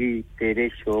ਦੇ ਵਰਗੀ ਤੇਰੇ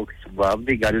ਸ਼ੌਕ ਸ਼ਬਾਬ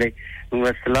ਦੀ ਗੱਲ ਏ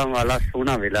ਵਸਲਾਂ ਵਾਲਾ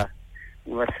ਸੋਹਣਾ ਵੇਲਾ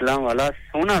ਵਸਲਾਂ ਵਾਲਾ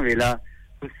ਸੋਹਣਾ ਵੇਲਾ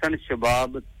ਹੁਸਨ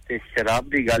ਸ਼ਬਾਬ ਤੇ ਸ਼ਰਾਬ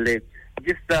ਦੀ ਗੱਲ ਏ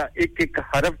ਜਿਸ ਦਾ ਇੱਕ ਇੱਕ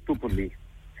ਹਰਫ ਤੂੰ ਭੁੱਲੀ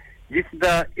ਜਿਸ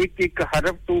ਦਾ ਇੱਕ ਇੱਕ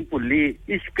ਹਰਫ ਤੂੰ ਭੁੱਲੀ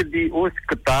ਇਸ਼ਕ ਦੀ ਉਸ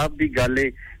ਕਿਤਾਬ ਦੀ ਗੱਲ ਏ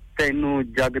ਤੈਨੂੰ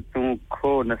ਜਗ ਤੋਂ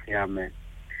ਖੋ ਨਸਿਆ ਮੈਂ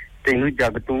ਤੈਨੂੰ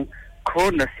ਜਗ ਤੋਂ ਖੋ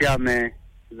ਨਸਿਆ ਮੈਂ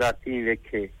ਜ਼ਾਤੀ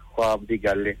ਵੇਖੇ ख्वाब ਦੀ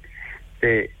ਗੱਲ ਏ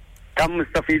ਤੇ ਕਮ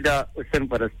ਸਫੀਦਾ ਹੁਸਨ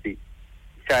ਪਰਸਤੀ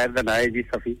ਸ਼ਾਇਰ ਦਾ ਨਾਮ ਹੈ ਜੀ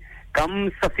ਸਫੀ ਕਮ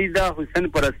ਸਫੀਦਾ ਹੁਸਨ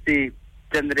ਪਰਸਤੀ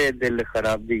ਚੰਦਰੇ ਦਿਲ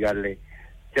ਖਰਾਬ ਦੀ ਗੱਲ ਏ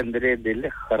ਚੰਦਰੇ ਦਿਲ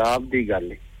ਖਰਾਬ ਦੀ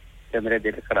ਗੱਲ ਏ ਚੰਦਰੇ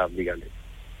ਦਿਲ ਖਰਾਬ ਦੀ ਗੱਲ ਏ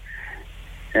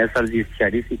ਐਸਾ ਜੀ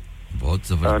ਸ਼ਾਇਰੀ ਸੀ बहुत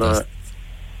जबरदस्त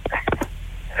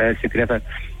शुक्रिया सर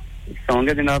सॉन्ग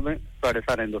है जनाब ਤੁਹਾਡੇ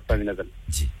ਸਾਰੇ ਦੋਸਤਾਂ ਦੀ ਨਜ਼ਰ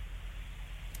जी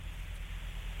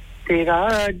तेरा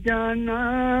जाना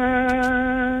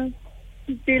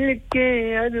दिल के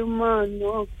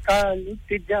अरमानों का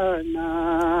लुट जाना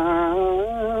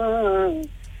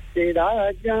तेरा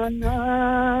जाना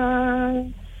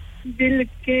दिल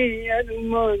के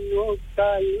अरमानों का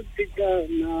लुट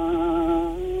जाना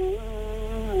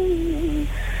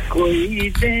कोई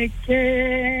देखे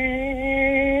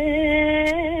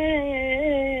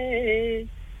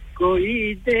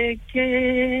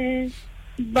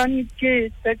बन के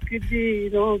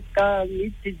तकदीरों का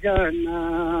मिट जाना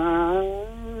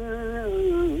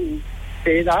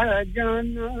तेरा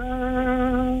जाना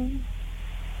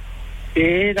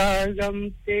तेरा गम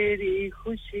तेरी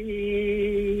खुशी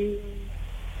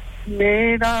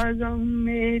मेरा गम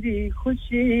मेरी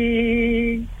खुशी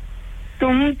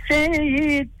तुमसे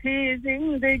ही थी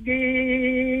जिंदगी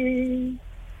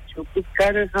छुप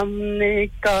कर हमने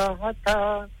कहा था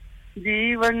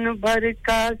जीवन भर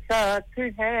का साथ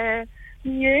है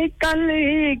ये कल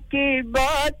ही की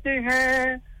बात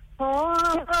है हो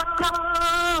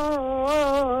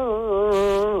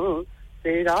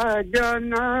तेरा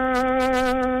जाना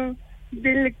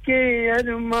दिल के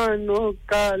अरमानों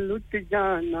का लुट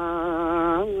जाना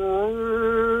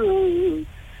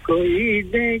कोई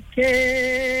देखे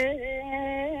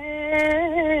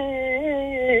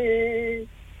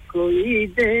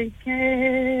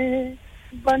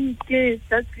बन के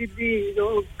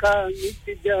तकदीरों का मिट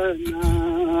जाना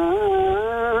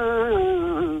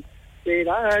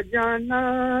तेरा जाना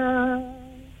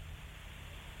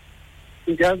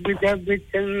जब जब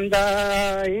चंदा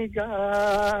आएगा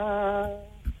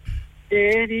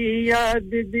तेरी याद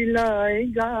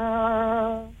दिलाएगा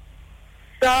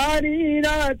सारी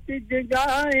रात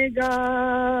जगाएगा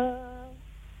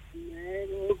मैं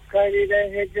रो कर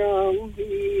रह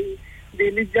जाऊंगी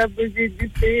दिल जब जिद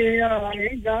पे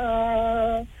आएगा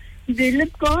दिल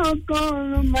को कौन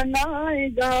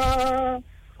मनाएगा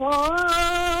हो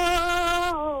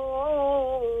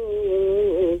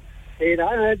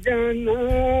तेरा जाना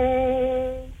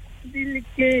दिल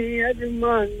के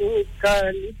अरमानों का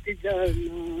लुट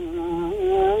जाना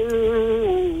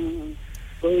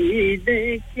कोई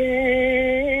देखे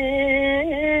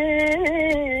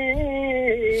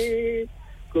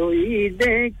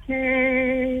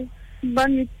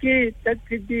बन के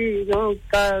तकदीरों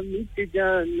का मिट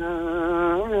जाना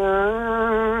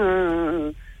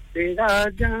तेरा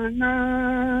जाना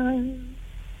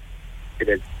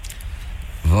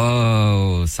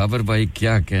वाओ साबर भाई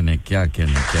क्या कहने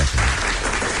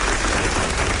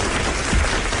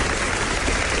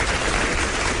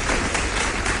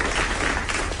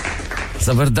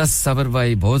जबरदस्त साबर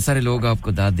भाई बहुत सारे लोग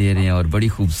आपको दाद दे रहे हैं और बड़ी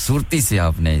खूबसूरती से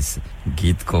आपने इस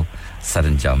गीत को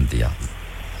सरंजाम दिया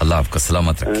अल्लाह आपको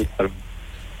सलामत रखे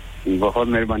बहुत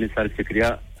मेहरबानी सर शुक्रिया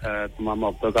तमाम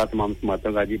आपका का तमाम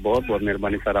समातों का जी बहुत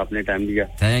मेहरबानी सर आपने टाइम दिया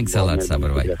थैंक्स अ लॉट साबर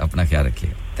भाई अपना ख्याल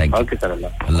रखिए थैंक यू ओके सर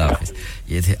अल्लाह हाफिज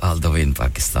ये थे all the way in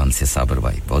Pakistan से साबर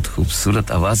भाई बहुत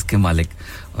खूबसूरत आवाज के मालिक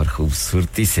और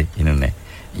खूबसूरती से इन्होंने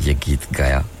ये गीत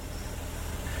गाया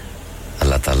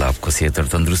अल्लाह ताला आपको सेहत और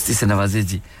तंदुरुस्ती से नवाजे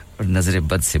जी और नजर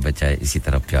बद से बचाए इसी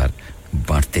तरह प्यार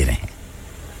बांटते रहें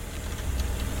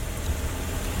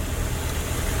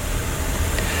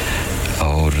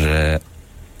और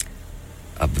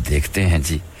अब देखते हैं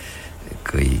जी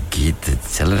कोई गीत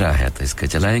चल रहा है तो इसको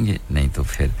चलाएंगे नहीं तो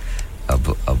फिर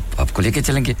अब आपको लेके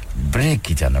चलेंगे ब्रेक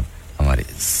की जानब हमारे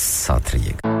साथ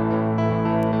रहिएगा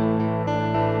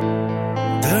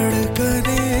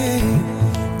धड़कने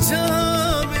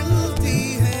जहाँ मिलती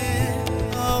है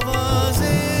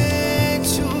आवाजें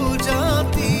छू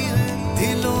जाती है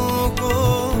दिलों को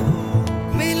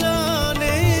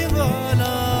मिलाने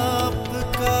वाला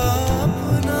आपका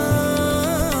अपना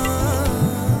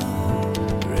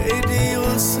रेडियो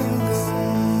संगम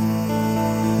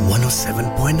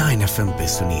 107.9 FM पे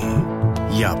सुनिए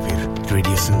या फिर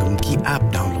रेडियो संगम की ऐप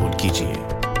डाउनलोड कीजिए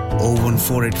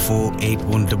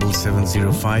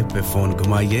 01484817705 पे फोन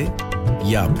घुमाइए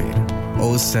या फिर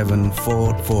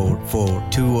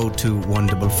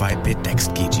 07444202155 पे टेक्स्ट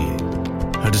कीजिए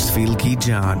हडर्सफील्ड की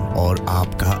जान और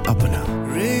आपका अपना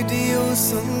रेडियो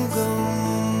संगम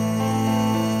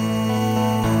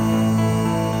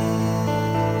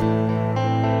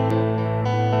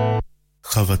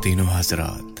ख़वातीन व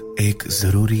हज़रात एक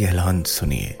ज़रूरी ऐलान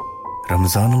सुनिए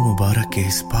रमज़ानुल मुबारक के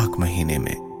इस पाक महीने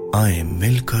में आए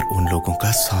मिलकर उन लोगों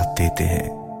का साथ देते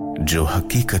हैं जो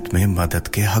हकीकत में मदद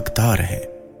के हकदार हैं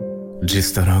जिस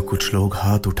तरह कुछ लोग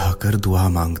हाथ उठाकर दुआ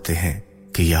मांगते हैं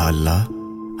कि या अल्लाह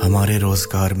हमारे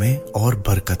रोजगार में और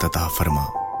बरकत अता फरमा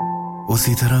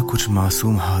उसी तरह कुछ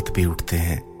मासूम हाथ भी उठते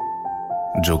हैं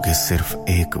जो कि सिर्फ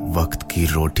एक वक्त की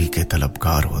रोटी के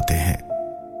तलबगार होते हैं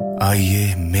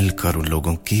आइए मिलकर उन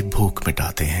लोगों की भूख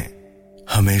मिटाते हैं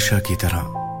हमेशा की तरह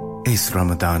इस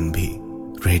रमजान भी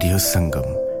रेडियो संगम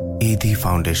ईदी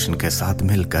फाउंडेशन के साथ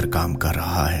मिलकर काम कर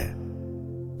रहा है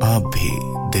आप भी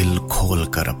दिल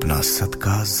खोलकर अपना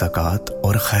सदका ज़कात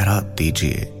और खैरात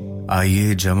दीजिए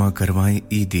आइए जमा करवाएं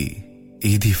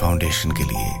ईदी फाउंडेशन के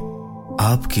लिए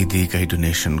आपकी दी गई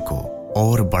डोनेशन को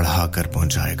और बढ़ाकर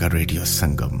पहुंचाएगा रेडियो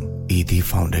संगम ईदी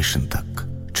फाउंडेशन तक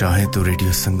चाहे तो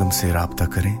रेडियो संगम से राब्ता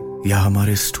करें या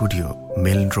हमारे studio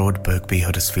Milan Road Birkby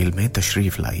Huddersfield में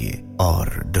तशरीफ लाइए और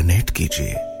डोनेट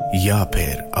कीजिए या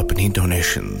फिर अपनी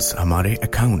डोनेशंस हमारे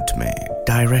अकाउंट में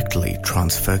डायरेक्टली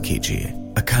ट्रांसफर कीजिए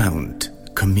account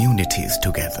communities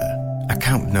together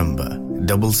account number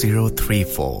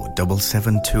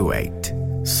 00347728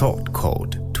 sort code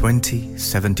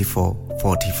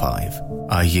 207445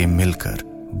 आइए मिलकर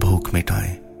भूख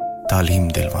मिटाएं तालीम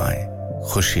दिलवाएं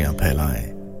खुशियां फैलाएं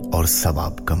और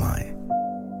सवाब कमाएं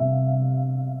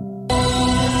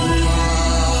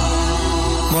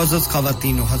मुअज़्ज़ज़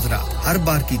ख़वातीन व हज़रात हर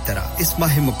बार की तरह इस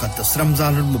माह मुक़द्दस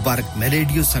रमज़ानुल मुबारक में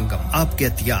रेडियो संगम आपके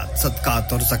अतियात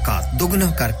सदकात और ज़कात दुगना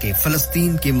करके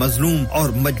फ़लस्तीन के मज़लूम और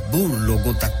मजबूर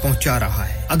लोगों तक पहुंचा रहा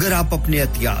है अगर आप अपने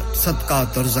अतियात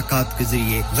सदकात और ज़कात के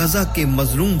जरिए गजा के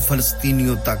मज़लूम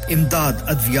फ़लस्तीनियों तक इमदाद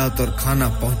अद्वियात और खाना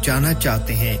पहुंचाना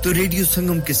चाहते हैं तो रेडियो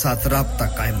संगम के साथ राब्ता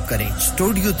कायम करें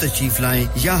स्टूडियो तशरीफ लाएं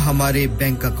या हमारे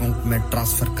बैंक अकाउंट में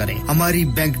ट्रांसफर करें हमारी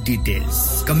bank details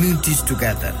communities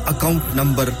together account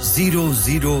number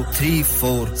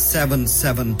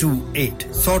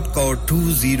 00347728 sort code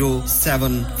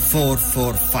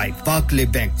 207445 Barclay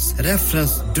Banks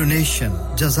reference donation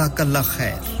Jazakallah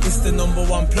khair It's the number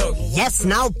one plug Yes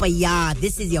now payya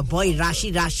this is your boy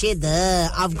Rashid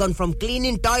I've gone from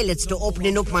cleaning toilets to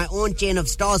opening up my own chain of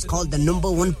stores called the number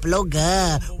one plug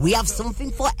we have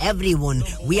something for everyone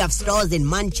we have stores in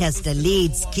Manchester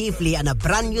Leeds Keighley and a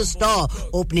brand new store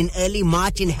opening early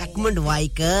March in Heckmond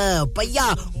Wike payya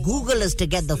Google us to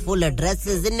get the full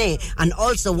addresses in it and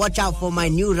also watch out for my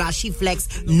new Rashi Flex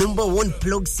number one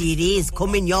plug series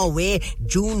coming your way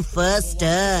June 1st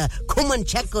come and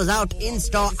check us out in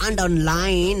store and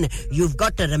online you've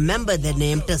got to remember the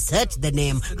name to search the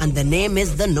name and the name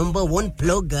is the number one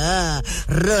plug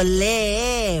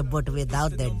Relay but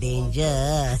without the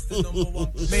danger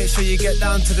Make sure you get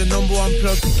down to the number one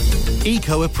plug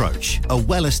Eco Approach a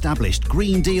well-established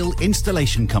Green Deal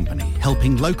installation company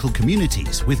helping local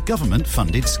communities with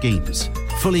government-funded schemes.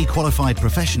 Fully qualified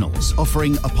professionals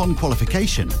offering, upon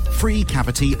qualification, free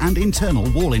cavity and internal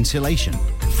wall insulation,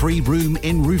 free room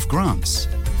in roof grants,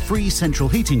 free central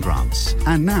heating grants,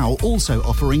 and now also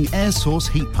offering air source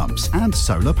heat pumps and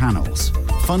solar panels.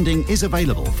 Funding is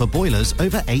available for boilers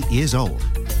over 8 years old.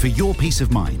 For your peace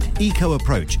of mind, Eco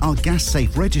Approach are gas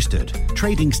safe registered,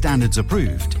 trading standards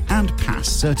approved, and PASS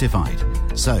certified.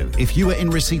 So, if you are in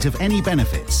receipt of any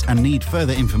benefits and need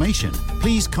further information,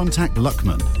 please contact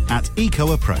Luckman at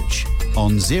Eco Approach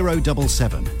on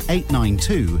 077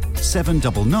 892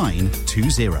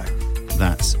 79920.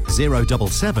 That's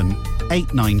 077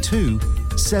 892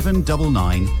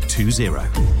 79920.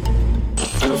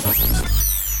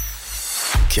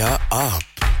 क्या आप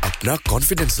अपना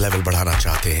confidence level बढ़ाना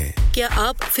चाहते हैं क्या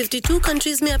आप 52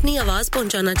 countries में अपनी आवाज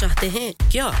पहुंचाना चाहते हैं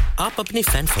क्या आप अपनी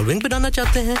फैन फॉलोइंग बनाना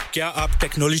चाहते हैं क्या आप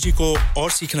टेक्नोलॉजी को और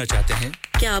सीखना चाहते हैं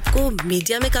क्या आपको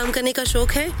मीडिया में काम करने का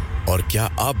शौक है और क्या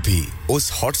आप भी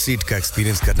उस हॉट सीट का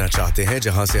एक्सपीरियंस करना चाहते हैं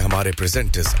जहां से हमारे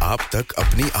प्रेजेंटर्स आप तक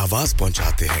अपनी आवाज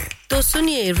पहुंचाते हैं तो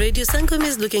सुनिए radio Sangam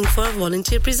is looking for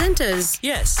volunteer presenters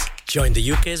yes join the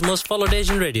UK's most followed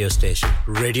Asian radio station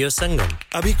Radio Sangam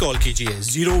abhi call kijiye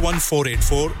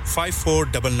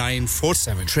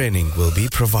 01484549947 training will be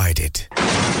provided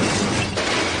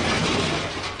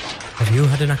Have you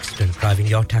had an accident driving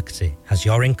your taxi? Has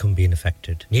your income been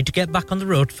affected? Need to get back on the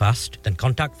road fast? Then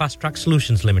contact Fast Track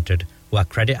Solutions Limited. who are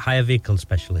credit hire vehicle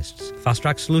specialists. Fast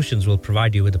Track Solutions will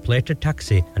provide you with a plated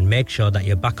taxi and make sure that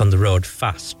you're back on the road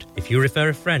fast. If you refer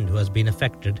a friend who has been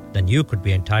affected, then you could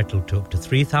be entitled to up to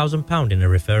 £3,000 in a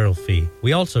referral fee.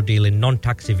 We also deal in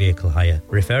non-taxi vehicle hire.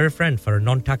 Refer a friend for a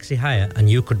non-taxi hire and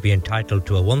you could be entitled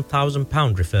to a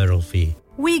 £1,000 referral fee.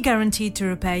 We guarantee to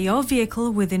repair your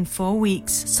vehicle within 4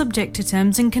 weeks, subject to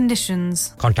terms and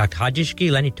conditions. Contact Haji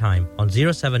Shkil anytime on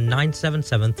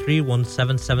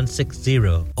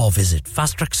 07977317760 or visit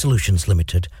Fast Track Solutions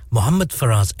Limited, Mohammed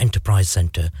Faraz Enterprise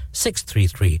Centre,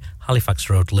 633 Halifax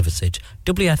Road, Liversedge,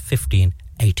 WF15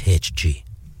 8HG.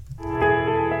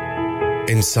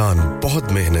 इंसान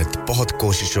बहुत मेहनत, बहुत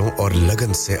कोशिशों और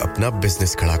लगन से अपना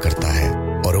business खड़ा करता है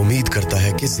और उम्मीद करता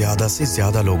है कि ज्यादा से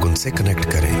ज्यादा लोग उनसे कनेक्ट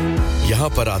करें। यहाँ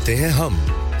पर आते हैं हम,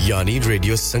 यानी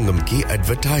रेडियो संगम की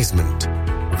एडवर्टाइजमेंट।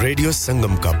 रेडियो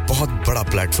संगम का बहुत बड़ा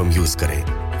प्लेटफॉर्म यूज करें।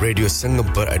 रेडियो संगम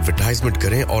पर एडवर्टाइजमेंट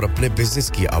करें और अपने बिजनेस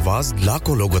की आवाज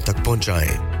लाखों लोगों तक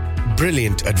पहुंचाएं।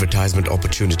 Brilliant advertisement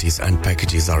opportunities and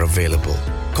packages are available.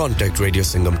 Contact Radio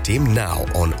Sangam team now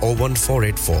on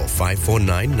 01484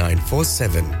 549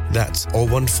 947. That's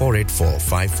 01484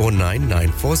 549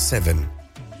 947.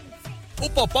 ओ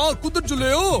पापा कुदर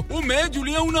जुले हो ओ मैं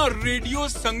जुलिया हूं ना रेडियो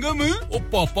संगम ओ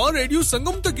पापा रेडियो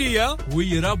संगम तक गया वो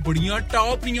येरा बढ़िया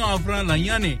टॉप नी ऑफर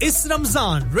लाईया ने इस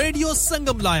रमजान रेडियो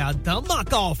संगम लाया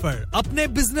धमाका ऑफर अपने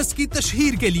बिजनेस की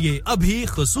तशहीर के लिए अभी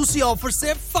खुसूसी ऑफर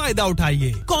से फायदा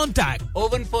उठाइए कांटेक्ट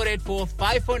 01484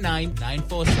 549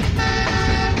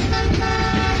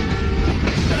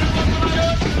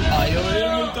 947 आयो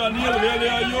मुल्तानी हलवे ले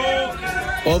आयो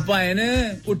ओ भाईन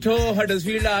उठो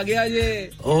हडर्सफील्ड आ गया जे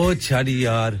ओ छाड़ी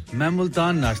यार मैं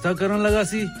मुल्तान नाश्ता करन लगा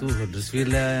सी तू हडर्सफील्ड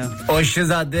ले आया ओ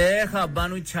शहजादे खाबा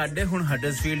नु छाड़े हुन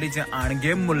हडर्सफील्ड च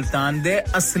आणगे मुल्तान दे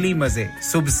असली मजे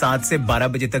सुबह 7 से 12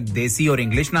 बजे तक देसी और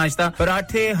इंग्लिश नाश्ता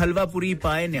पराठे हलवा पूरी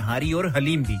पाए निहारी और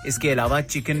हलीम भी इसके अलावा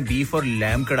चिकन बीफ और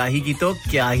लैम कढ़ाई की तो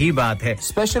क्या ही बात है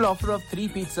special offer of 3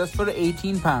 pizzas for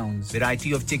 18 pounds variety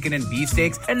of chicken and beef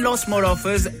steaks and lots more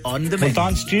offers on the menu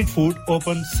Multan street food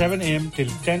open 7 a.m. till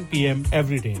 10 p.m.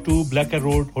 every day. 2 Blacker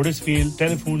Road, Huddersfield.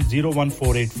 Telephone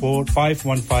 01484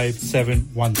 515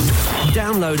 713.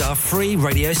 Download our free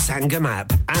Radio Sangam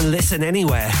app and listen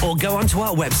anywhere or go onto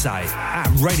our website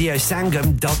at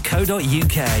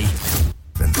radiosangam.co.uk.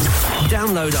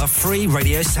 Download our free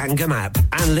Radio Sangam app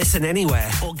and listen anywhere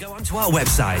or go onto our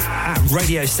website at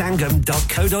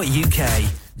radiosangam.co.uk.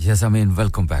 Yes, I mean,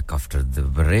 welcome back after the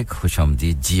break.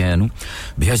 खुशामदीद जी आनू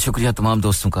बेहद शुक्रिया तमाम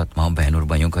दोस्तों का तमाम बहन और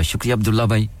भाइयों का शुक्रिया अब्दुल्ला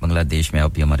भाई बांग्लादेश में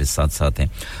आप भी हमारे साथ हैं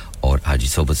और हाजी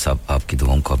सोबत साहब आपकी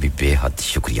दुआओं का भी बेहद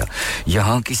शुक्रिया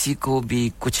यहाँ किसी को भी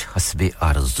कुछ हस्बे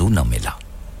आरज़ू न मिला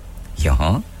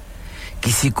यहाँ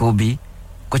किसी को भी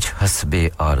कुछ हस्बे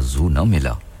आरज़ू न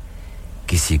मिला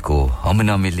किसी को हम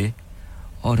न मिले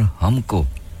और हमको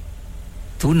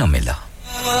तू न मिला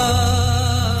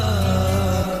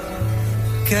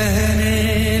कहने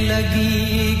लगी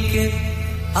कि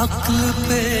अक्ल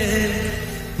पे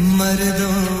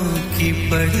मर्दों की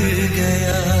पड़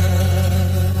गया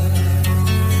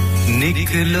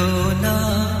निकलो ना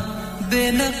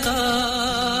बेनकाब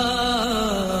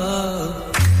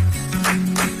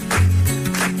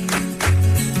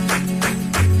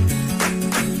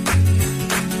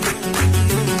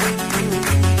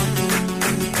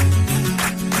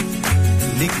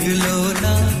निकलो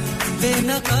ना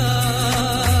बेनकाब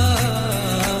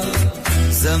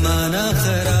ज़माना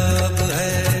खराब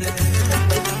है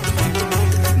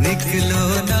निकलो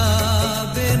ना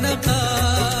बेनकाब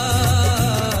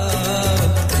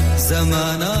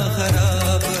ज़माना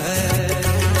खराब है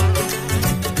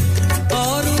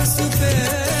और उस पे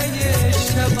ये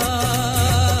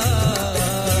शबाब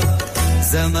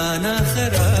ज़माना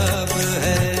खराब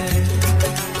है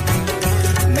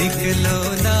निकलो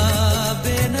ना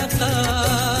बेनकाब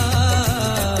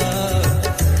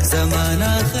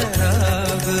ज़माना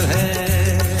खराब है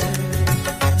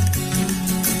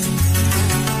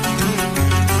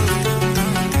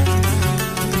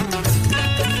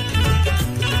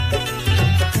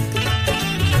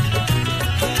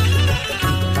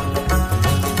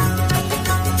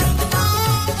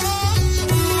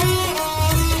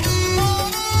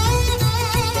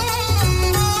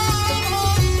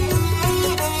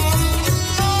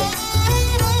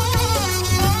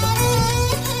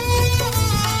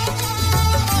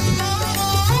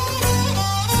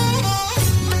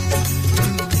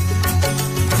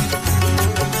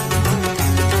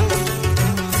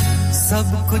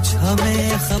सब कुछ हमें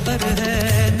खबर है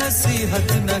नसीहत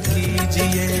न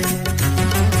कीजिए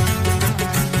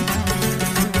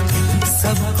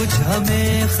सब कुछ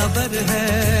हमें खबर है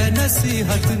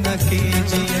नसीहत न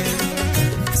कीजिए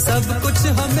सब कुछ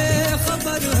हमें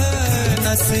खबर है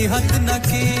नसीहत न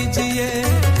कीजिए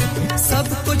सब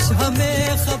कुछ हमें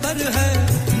खबर है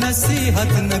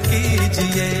नसीहत न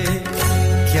कीजिए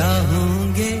क्या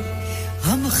होंगे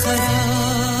हम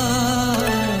खराब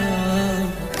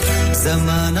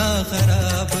ज़माना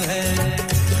खराब है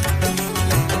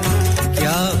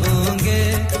क्या होंगे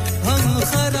हम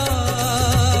खराब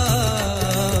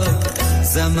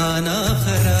ज़माना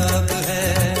खराब है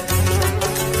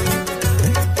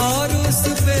और उस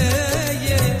पे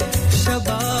ये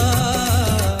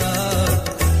शबाब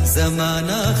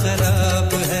ज़माना खराब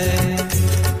है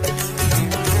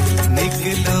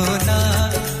निकलो ना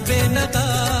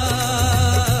बेनकाब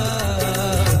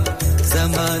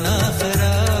ज़माना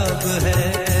खराब है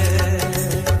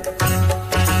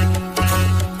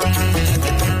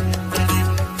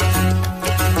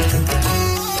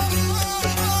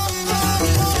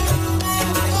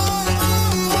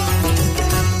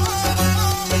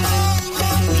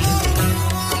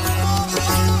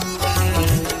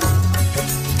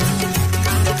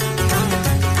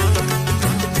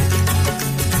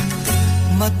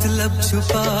मतलब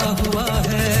छुपा हुआ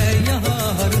है यहाँ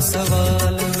हर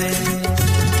सवाल में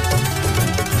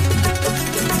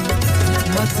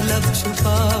मतलब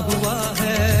छुपा हुआ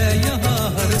है यहाँ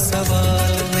हर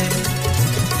सवाल में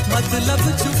मतलब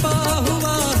छुपा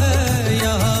हुआ है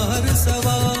यहाँ हर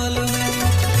सवाल में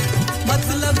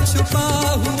मतलब छुपा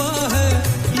हुआ है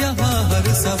यहाँ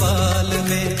हर सवाल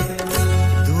में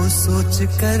दो सोच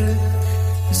कर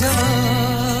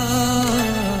जवाब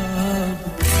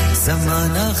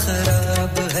ज़माना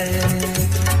खराब है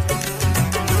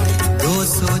दो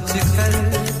सोच कर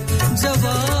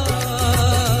जवाब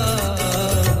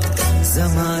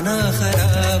ज़माना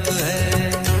खराब है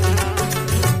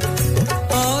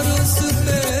और उस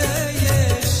पे ये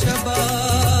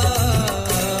शबाब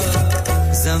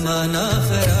ज़माना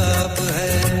खराब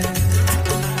है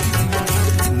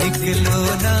निकलो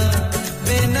ना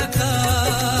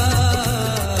बेनकाब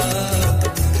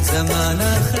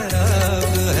ज़माना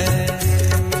खराब है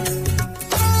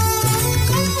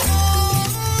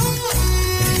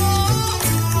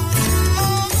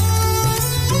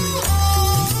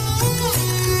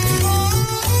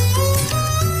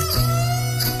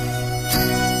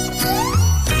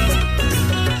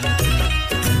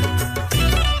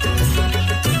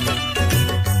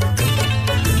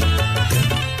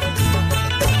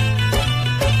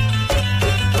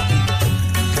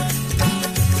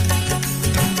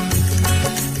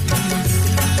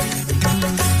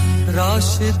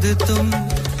राशिद तुम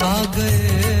आ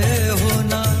गए हो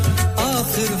ना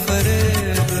आखिर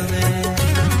फरेब में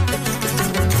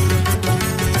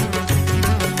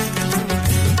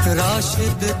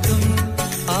राशिद तुम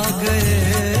आ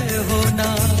गए हो ना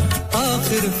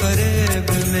आखिर फरेब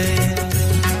में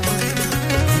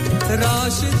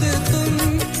राशिद तुम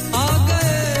आ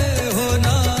गए हो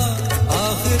ना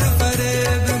आखिर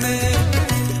फरेब में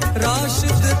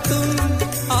राशिद तुम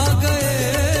आ गए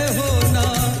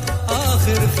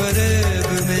फरेब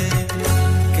में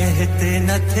कहते न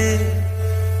थे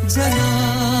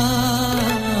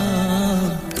जनाब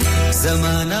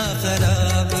ज़माना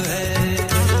खराब है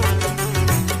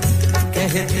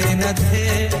कहते न थे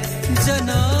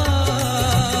जनाब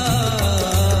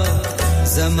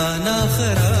ज़माना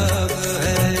खराब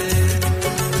है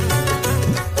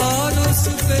और उस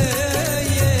पे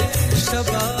ये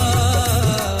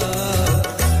शबाब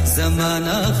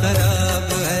ज़माना खराब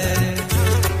है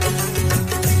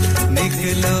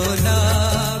निकलो ना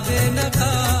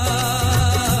बेनकाब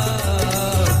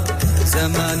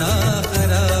ज़माना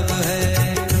खराब है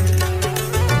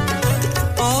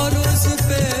और उस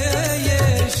पे ये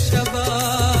शबाब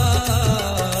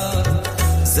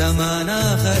ज़माना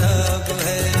खराब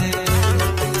है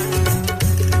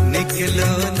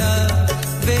निकलो ना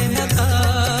बेनकाब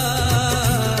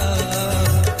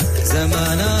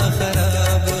ज़माना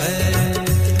खराब है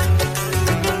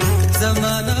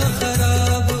ज़माना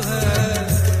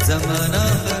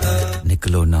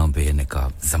निकलो ना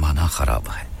बेनकाब ज़माना खराब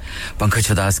है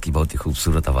पंकज उदास की बहुत ही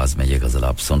खूबसूरत आवाज में ये गजल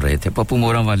आप सुन रहे थे पप्पू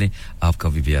मोरा वाले आपका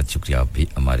भी बेहद शुक्रिया आप भी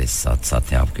हमारे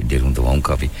साथ हैं आपकी ढेरों दुआओं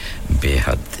का भी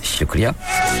बेहद शुक्रिया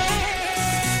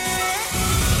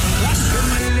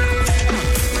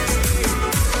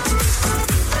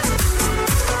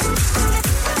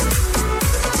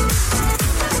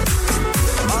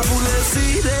बाबूले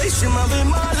सीधे शिमा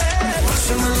विमाले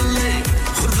वशमले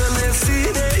खुदले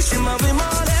सीधे शिमा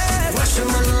विमाले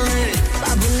वशमले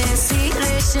बाबूले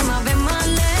सीधे शिमा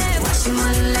विमाले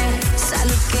वशमले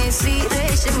सालुके सीधे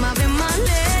शिमा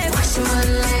विमाले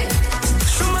वशमले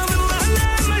शिमा विमाले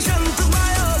मशंत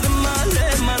बायो विमाले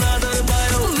मनादर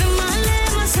बायो विमाले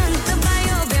मसंत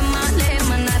बायो विमाले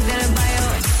मनादर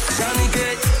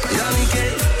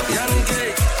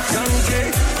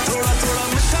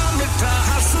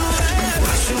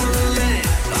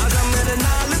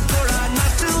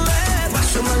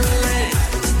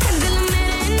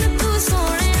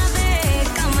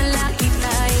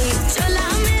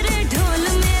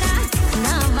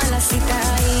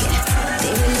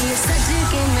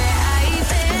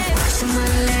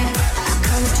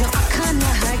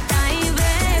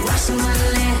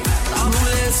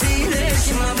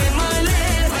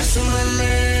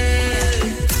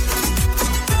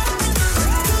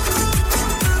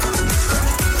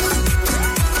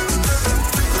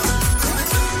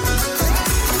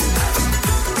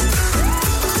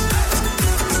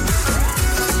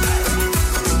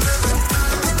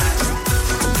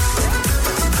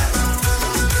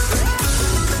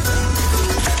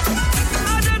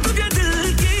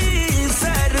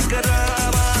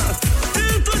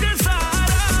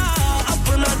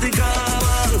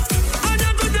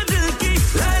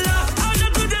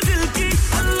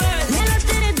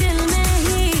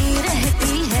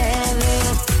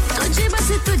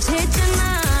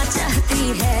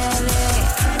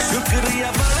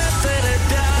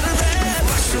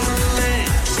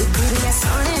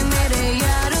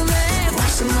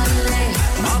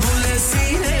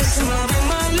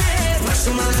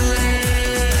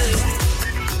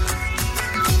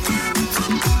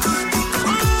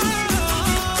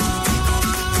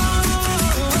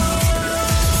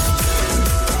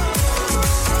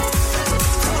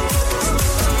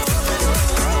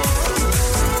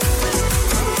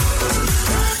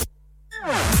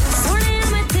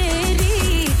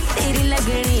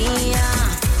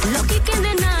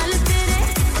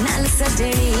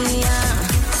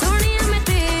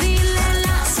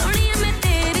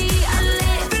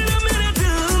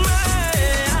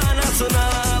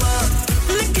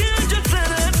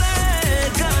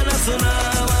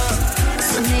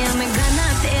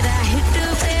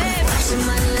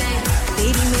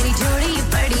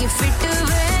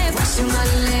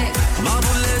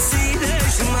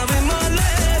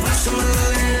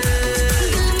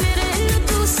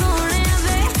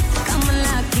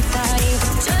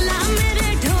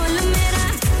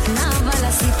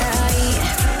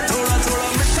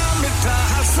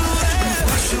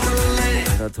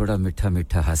थोड़ा मीठा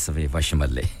मीठा हंसवे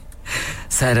वशमल्ले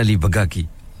सैर अली बग्गा की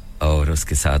और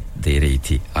उसके साथ दे रही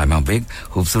थी आमा बेग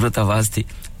खूबसूरत आवाज थी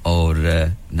और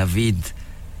नवीद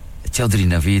चौधरी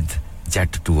नवीद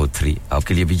जेट 203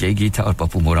 आपके लिए भी यही गीत था और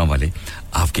पप्पू मोरा वाले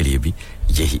आपके लिए भी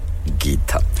यही गीत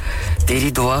था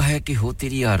तेरी दुआ है कि हो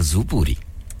तेरी आरज़ू पूरी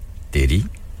तेरी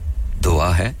दुआ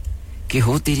है कि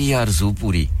हो तेरी आरज़ू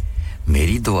पूरी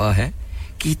मेरी दुआ है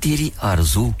कि तेरी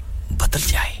आरज़ू बदल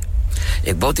जाए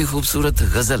एक बहुत ही खूबसूरत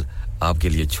गजल आपके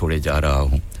लिए छोड़े जा रहा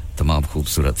हूं तमाम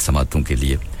खूबसूरत समातों के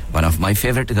लिए वन ऑफ माय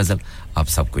फेवरेट गजल आप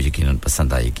सबको यकीनन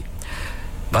पसंद आएगी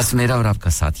बस मेरा और आपका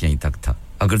साथ यहीं तक था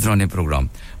अगर दोनों प्रोग्राम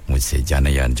मुझसे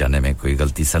जाने या अनजाने में कोई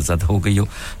गलती सरजद हो गई हो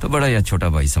तो बड़ा या छोटा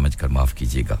भाई समझकर माफ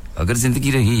कीजिएगा अगर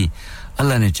जिंदगी रही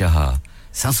अल्लाह ने चाहा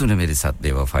सासू ने मेरे साथ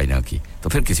बेवफाई ना की तो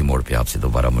फिर किसी मोड़ पे आपसे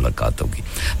दोबारा मुलाकात होगी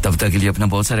तब तक के लिए अपना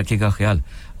बहुत सा रखिएगा ख्याल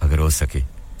अगर हो सके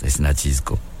तो इस ना चीज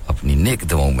को अपनी नेक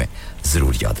दुआओं में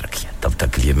जरूर याद रखिए तब तक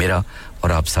के लिए मेरा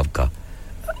और आप सबका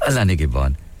अल्लाह ने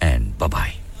गिबान एंड बाय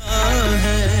बाय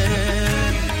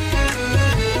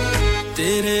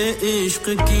तेरे इश्क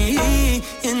की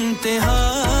इंतहा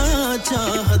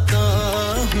चाहता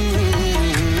हूँ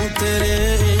तेरे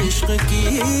इश्क की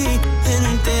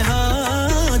इंतहा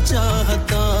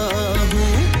चाहता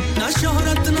हूँ ना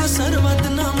शोहरत ना सरवत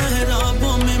ना महराब व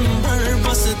मिंबर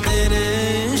बस तेरे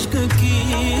इश्क की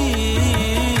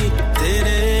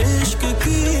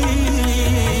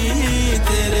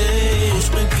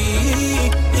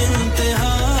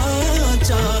इंतहा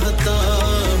चाहता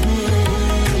हूँ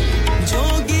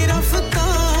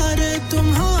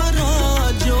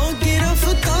जो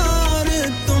गिरफ्तार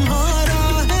तुम्हारा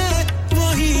है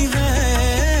वही है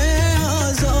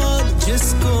आजाद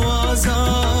जिसको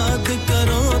आजाद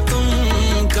करो तुम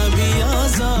कभी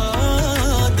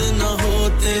आजाद न हो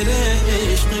तेरे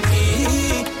इश्क की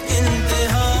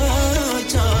इंतहा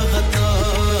चाहता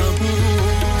हूँ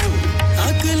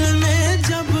अक्ल ने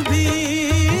जब भी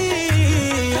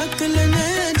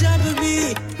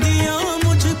दिया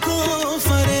मुझको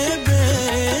फरेबे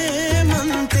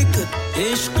मंतिक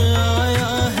इश्क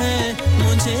आया है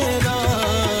मुझे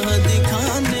राह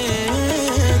दिखाने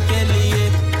के लिए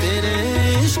तेरे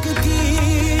इश्क की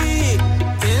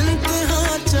इंतहा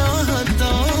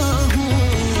चाहता हूँ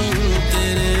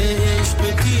तेरे इश्क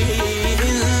की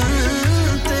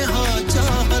इंतहा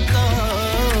चाहता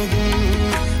हूँ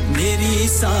मेरी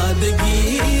सादगी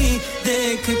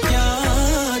देख क्या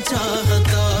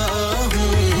चाहता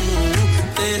हूँ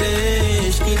तेरे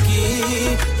इश्क की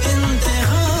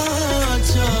इंतहा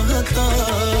चाहता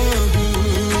हूँ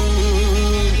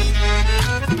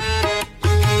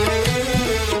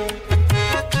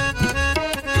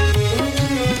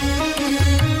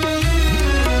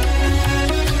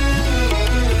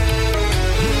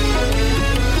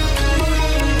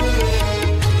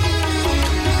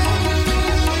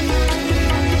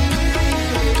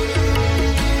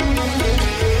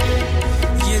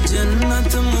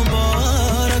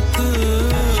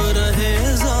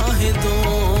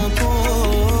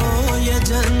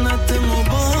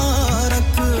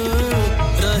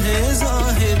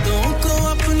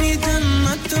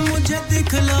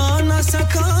दिखला न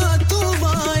सका तू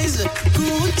वाइज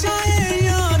कूचाए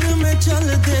यार में चल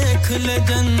देख ले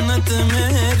जन्नत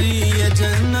मेरी ये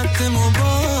जन्नत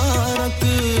मुबारक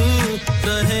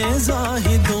रहे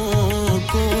जाहिदों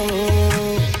को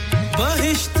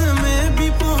बहिश्त में भी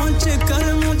पहुंच कर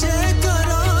मुझे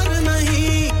करार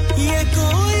नहीं ये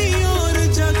कोई और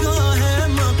जगह है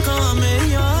मकाम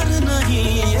यार नहीं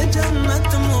ये जन्नत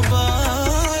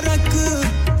मुबारक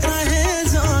रहे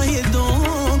जाहिदों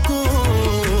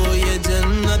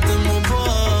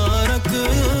मुबारक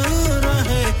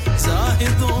रहे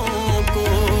जाहिदों को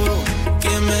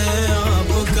कि मैं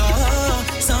आपका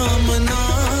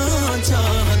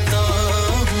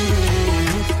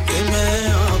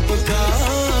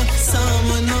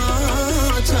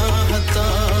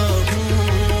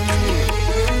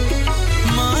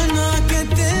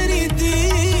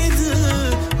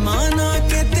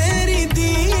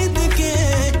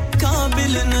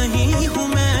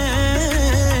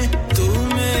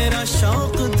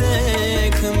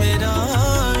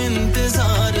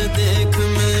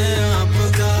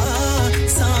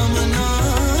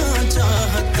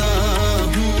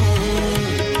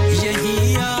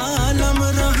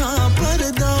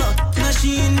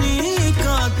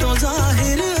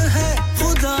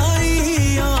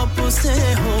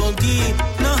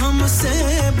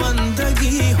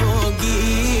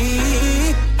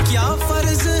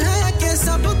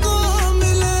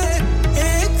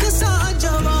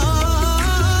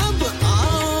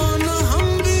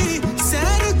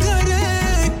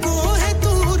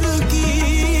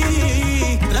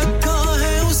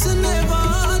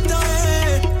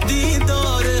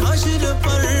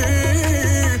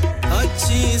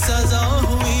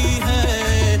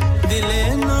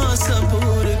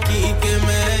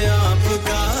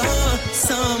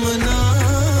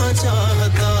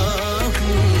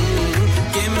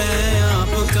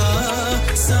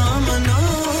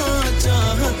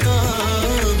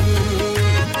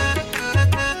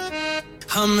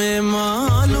हमें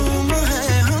मालूम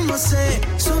है हमसे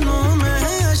सुनो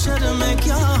महशर में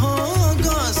क्या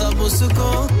होगा सब उसको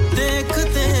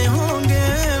देखते होंगे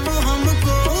वो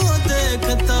हमको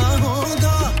देखता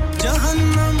होगा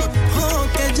जहन्नम हो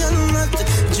के जन्नत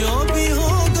जो भी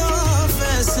होगा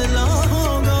फैसला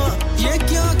होगा ये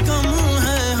क्या कम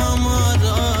है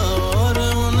हमारा और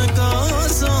उनका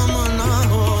सामना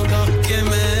होगा कि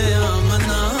मैं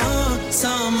आमना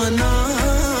सामना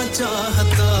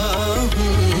चाहता हूँ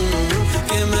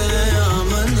कि मैं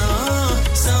आमना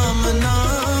सामना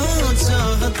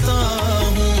चाहता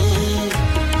हूँ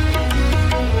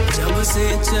जब से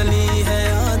चली है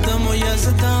आदम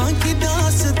यज़दां की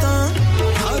दास्तां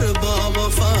हर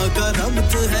बावफा का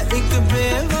रब्त है एक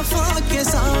बेवफा के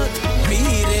साथ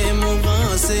पीरे मुगा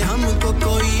से हमको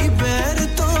कोई बैर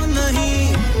तो नहीं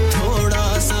थोड़ा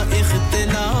सा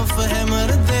इख्तिलाफ है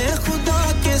मर्दे खुदा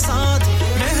के साथ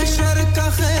महशर का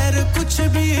खैर कुछ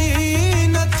भी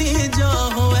नतीजा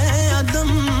होए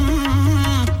अदम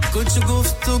कुछ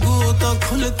गुफ्तगू तो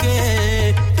खुल के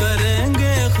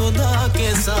करेंगे खुदा के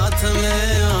साथ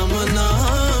मैं आमना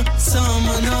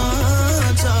सामना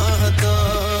चाहता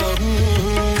हूँ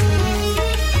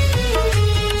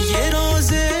ये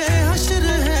रोज़े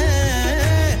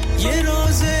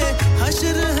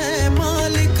हश्र है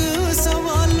मालिक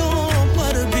सवालों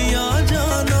पर भी आ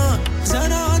जाना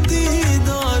जरा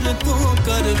दीदार तो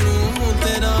कर लूं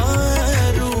तेरा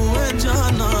रूह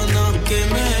जाना ना कि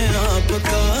मैं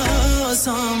आपका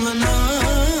सामना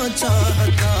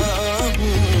चाहता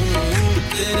हूँ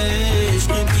तेरे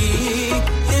इश्क की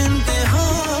इंतहा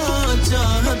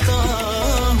चाहता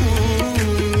हूँ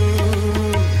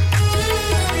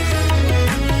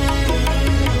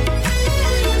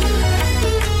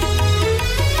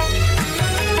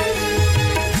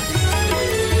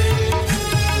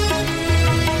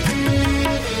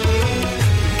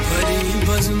भरी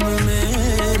बज़्म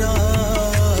में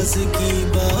राज़ की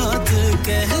बात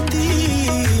कह दी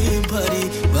भरी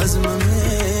बज़्म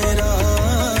में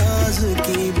राज़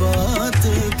की बात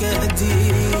कह दी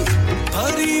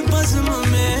भरी बज़्म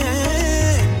में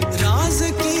राज़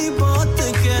की बात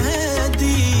कह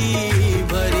दी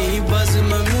भरी बज़्म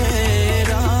में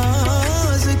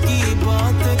राज़ की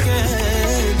बात कह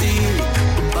दी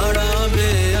बड़ा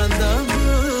बेअदब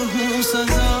हूँ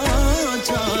सज़ा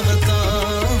चाहता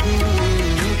हूँ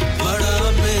बड़ा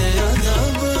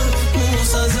बेअदब हूँ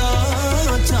सज़ा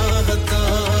चाहता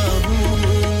हूँ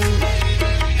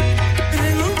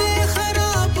रिंदे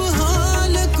खराब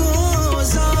हाल को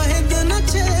ज़ाहिद न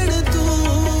छेड़ तू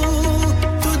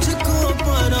तुझको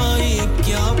पराई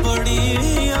क्या पड़ी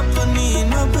अपनी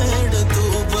न भेड़ तू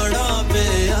बड़ा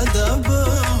बेअदब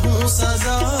हूँ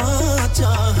सज़ा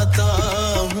चाहता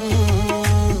हूँ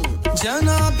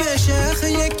जनाबे शेख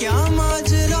ये क्या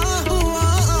माजरा हुआ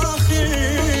आखिर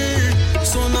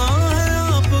सुना है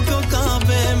आपको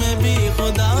काबे में भी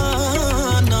खुदा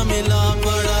न मिला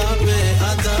बड़ा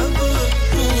बेअदब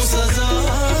हूँ सज़ा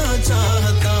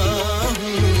चाहता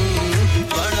हूँ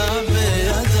बड़ा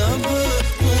बेअदब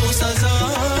हूँ सज़ा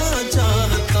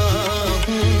चाहता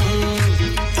हूँ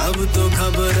अब तो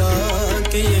घबरा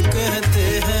के ये कहते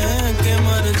हैं कि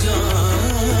मर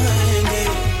जाएंगे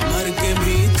मर के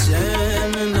भी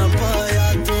चैन न पाया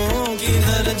तो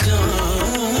किधर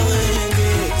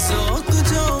जाएंगे ज़ौक़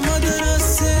जो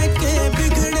मदरसे के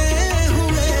बिगड़े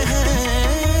हुए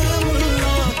हैं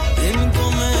मुल्ला इनको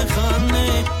मैं खाने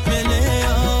में ले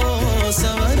आओ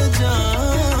संवर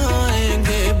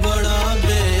जाएंगे बड़ा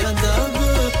बेअदब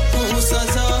हूँ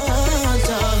सज़ा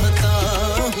चाहता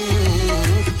हूँ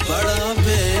बड़ा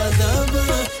बेअदब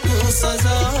हूँ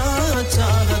सज़ा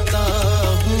चाहता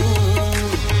हूँ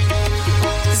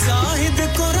ज़ाहिद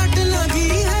को रट लगी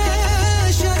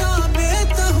है शराबे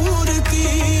तहूर की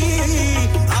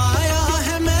आया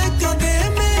है मैं कदे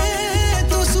में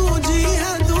तो सूझी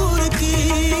है दूर की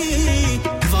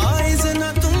वाइज़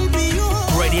न तुम पियो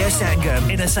Radio Sangam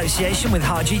in association with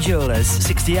Haji Jewellers,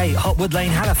 68 Hotwood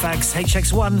Lane, Halifax,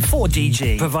 HX1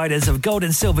 4DG. Providers of gold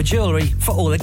and silver jewellery for all